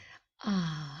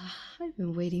 I've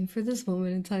been waiting for this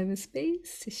moment in time and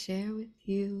space to share with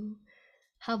you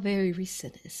how very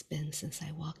recent it's been since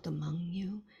I walked among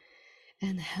you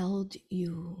and held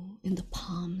you in the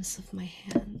palms of my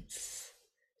hands,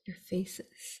 your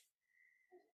faces,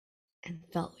 and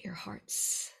felt your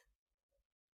hearts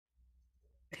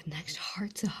connect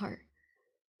heart to heart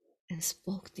and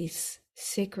spoke these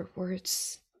sacred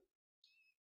words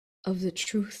of the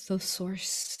truth of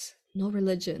source, no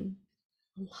religion,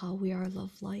 how we are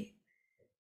love light,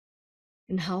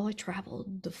 and how I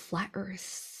traveled the flat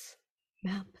earth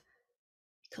map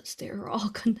because they are all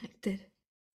connected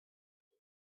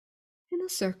in a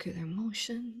circular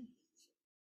motion.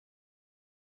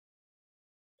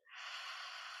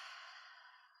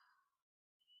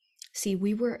 See,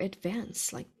 we were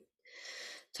advanced, like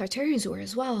Tartarians were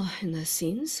as well. In the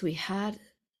scenes, we had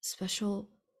special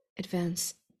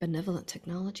advanced benevolent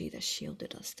technology that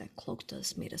shielded us, that cloaked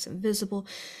us, made us invisible,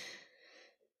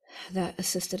 that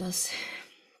assisted us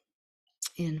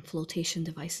in flotation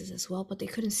devices as well, but they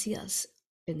couldn't see us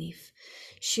beneath,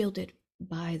 shielded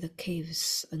by the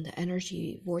caves and the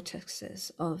energy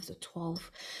vortexes of the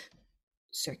 12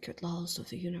 circuit laws of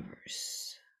the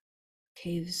universe.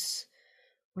 Caves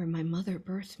where my mother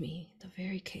birthed me, the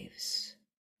very caves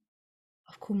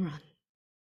of Qumran.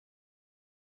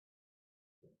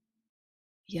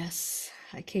 Yes,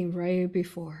 I came right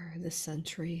before this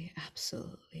century,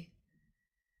 absolutely.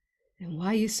 And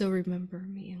why you still remember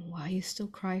me, and why you still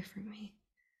cry for me,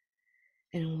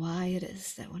 and why it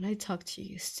is that when I talk to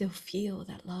you, you still feel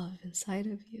that love inside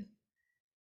of you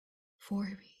for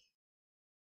me.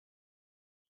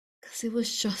 Because it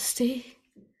was just a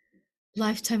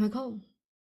lifetime ago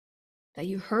that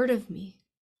you heard of me,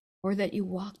 or that you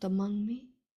walked among me,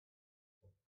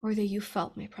 or that you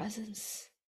felt my presence.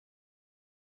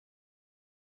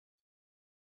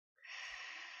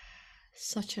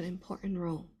 Such an important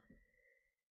role.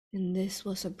 And this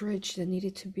was a bridge that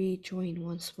needed to be joined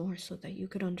once more so that you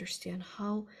could understand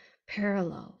how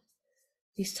parallel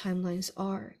these timelines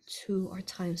are to our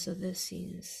times of the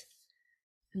scenes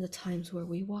and the times where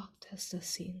we walked as the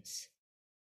scenes,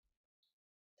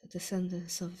 the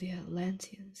descendants of the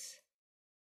Atlanteans.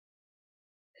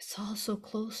 It's all so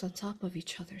close on top of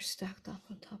each other, stacked up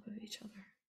on top of each other.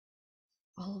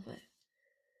 All of it.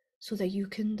 So that you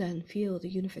can then feel the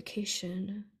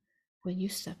unification when you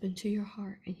step into your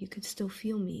heart and you can still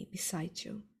feel me beside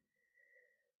you.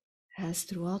 As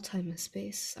throughout time and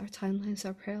space, our timelines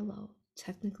are parallel.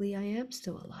 Technically, I am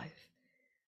still alive,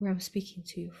 where I'm speaking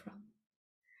to you from.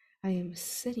 I am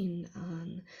sitting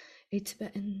on a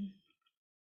Tibetan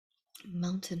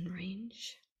mountain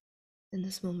range in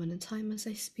this moment in time as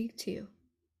I speak to you.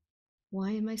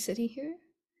 Why am I sitting here?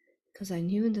 Because I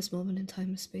knew in this moment in time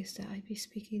and space that I'd be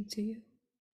speaking to you.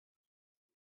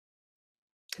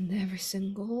 And every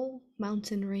single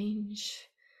mountain range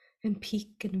and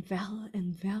peak and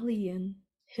valley and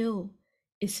hill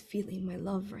is feeling my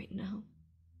love right now.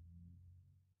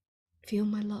 Feel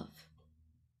my love.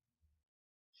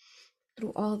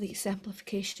 Through all these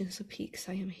amplifications of peaks,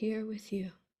 I am here with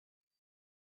you.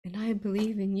 And I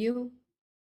believe in you.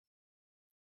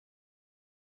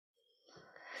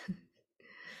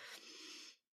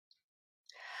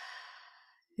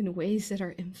 In ways that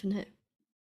are infinite.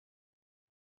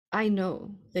 I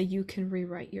know that you can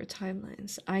rewrite your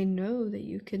timelines. I know that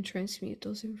you can transmute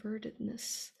those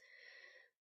invertedness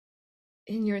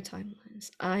in your timelines.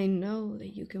 I know that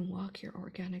you can walk your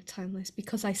organic timelines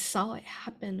because I saw it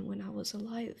happen when I was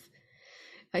alive.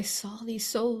 I saw these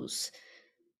souls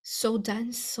so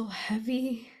dense, so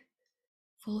heavy,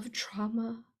 full of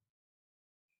trauma.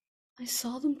 I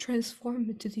saw them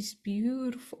transform into these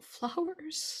beautiful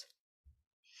flowers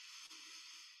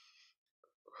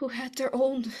who had their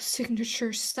own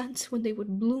signature scent when they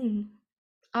would bloom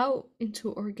out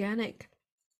into organic.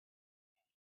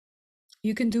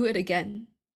 You can do it again.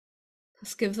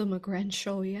 Let's give them a grand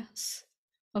show, yes,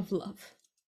 of love.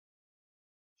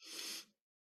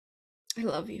 I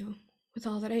love you with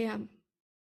all that I am.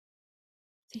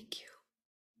 Thank you.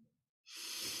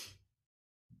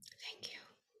 Thank you.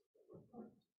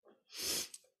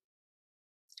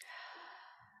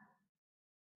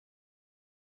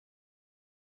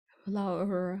 Allow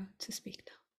Aurora to speak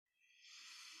now.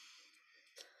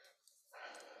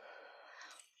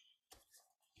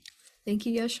 Thank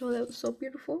you, Yeshua. That was so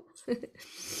beautiful.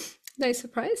 Nice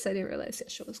surprise. I didn't realize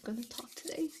Yeshua was going to talk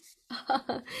today.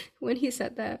 When he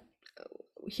said that,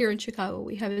 here in Chicago,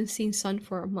 we haven't seen sun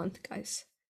for a month, guys,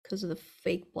 because of the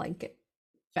fake blanket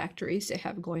factories they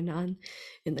have going on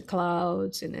in the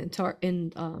clouds in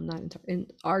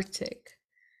Arctic.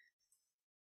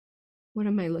 What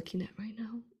am I looking at right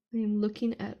now? I am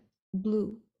looking at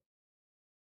blue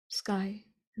sky,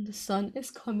 and the sun is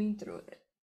coming through it.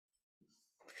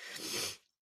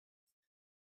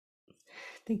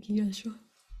 Thank you, Yeshua.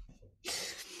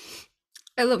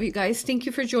 I love you guys. Thank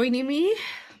you for joining me.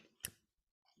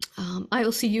 I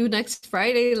will see you next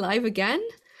Friday live again.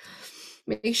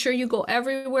 Make sure you go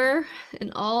everywhere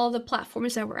and all the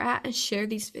platforms that we're at and share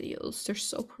these videos. They're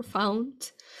so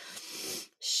profound.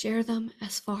 Share them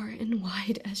as far and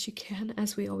wide as you can,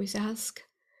 as we always ask.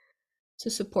 To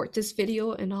support this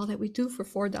video and all that we do for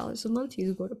 $4 a month, you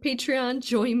can go to Patreon,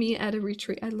 join me at a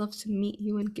retreat. I'd love to meet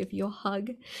you and give you a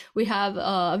hug. We have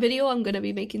a video I'm going to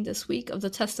be making this week of the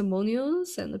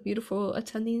testimonials and the beautiful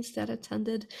attendees that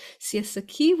attended Siesta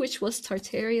Key, which was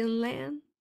Tartarian land.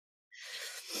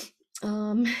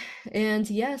 And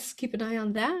yes, keep an eye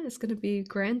on that. It's going to be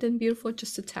grand and beautiful,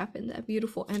 just to tap in that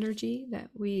beautiful energy that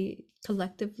we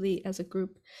collectively as a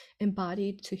group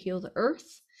embodied to heal the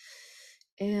earth.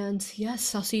 And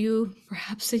yes, I'll see you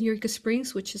perhaps in Eureka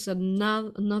Springs, which is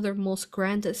another most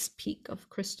grandest peak of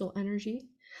crystal energy.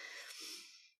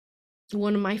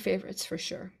 One of my favorites for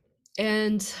sure.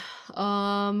 And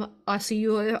I'll see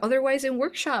you otherwise in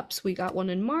workshops. We got one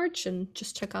in March, and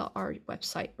just check out our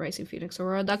website,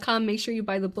 risingphoenixaurora.com. Make sure you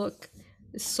buy the book.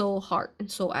 It's so heart and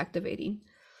so activating.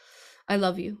 I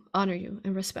love you, honor you,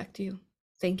 and respect you.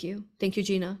 Thank you. Thank you,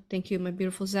 Gina. Thank you, my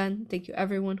beautiful Zen. Thank you,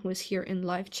 everyone who is here in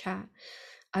live chat.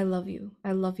 I love you.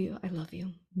 I love you. I love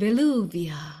you.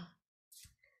 Veluvia.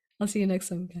 I'll see you next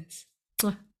time, guys.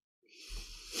 Mwah.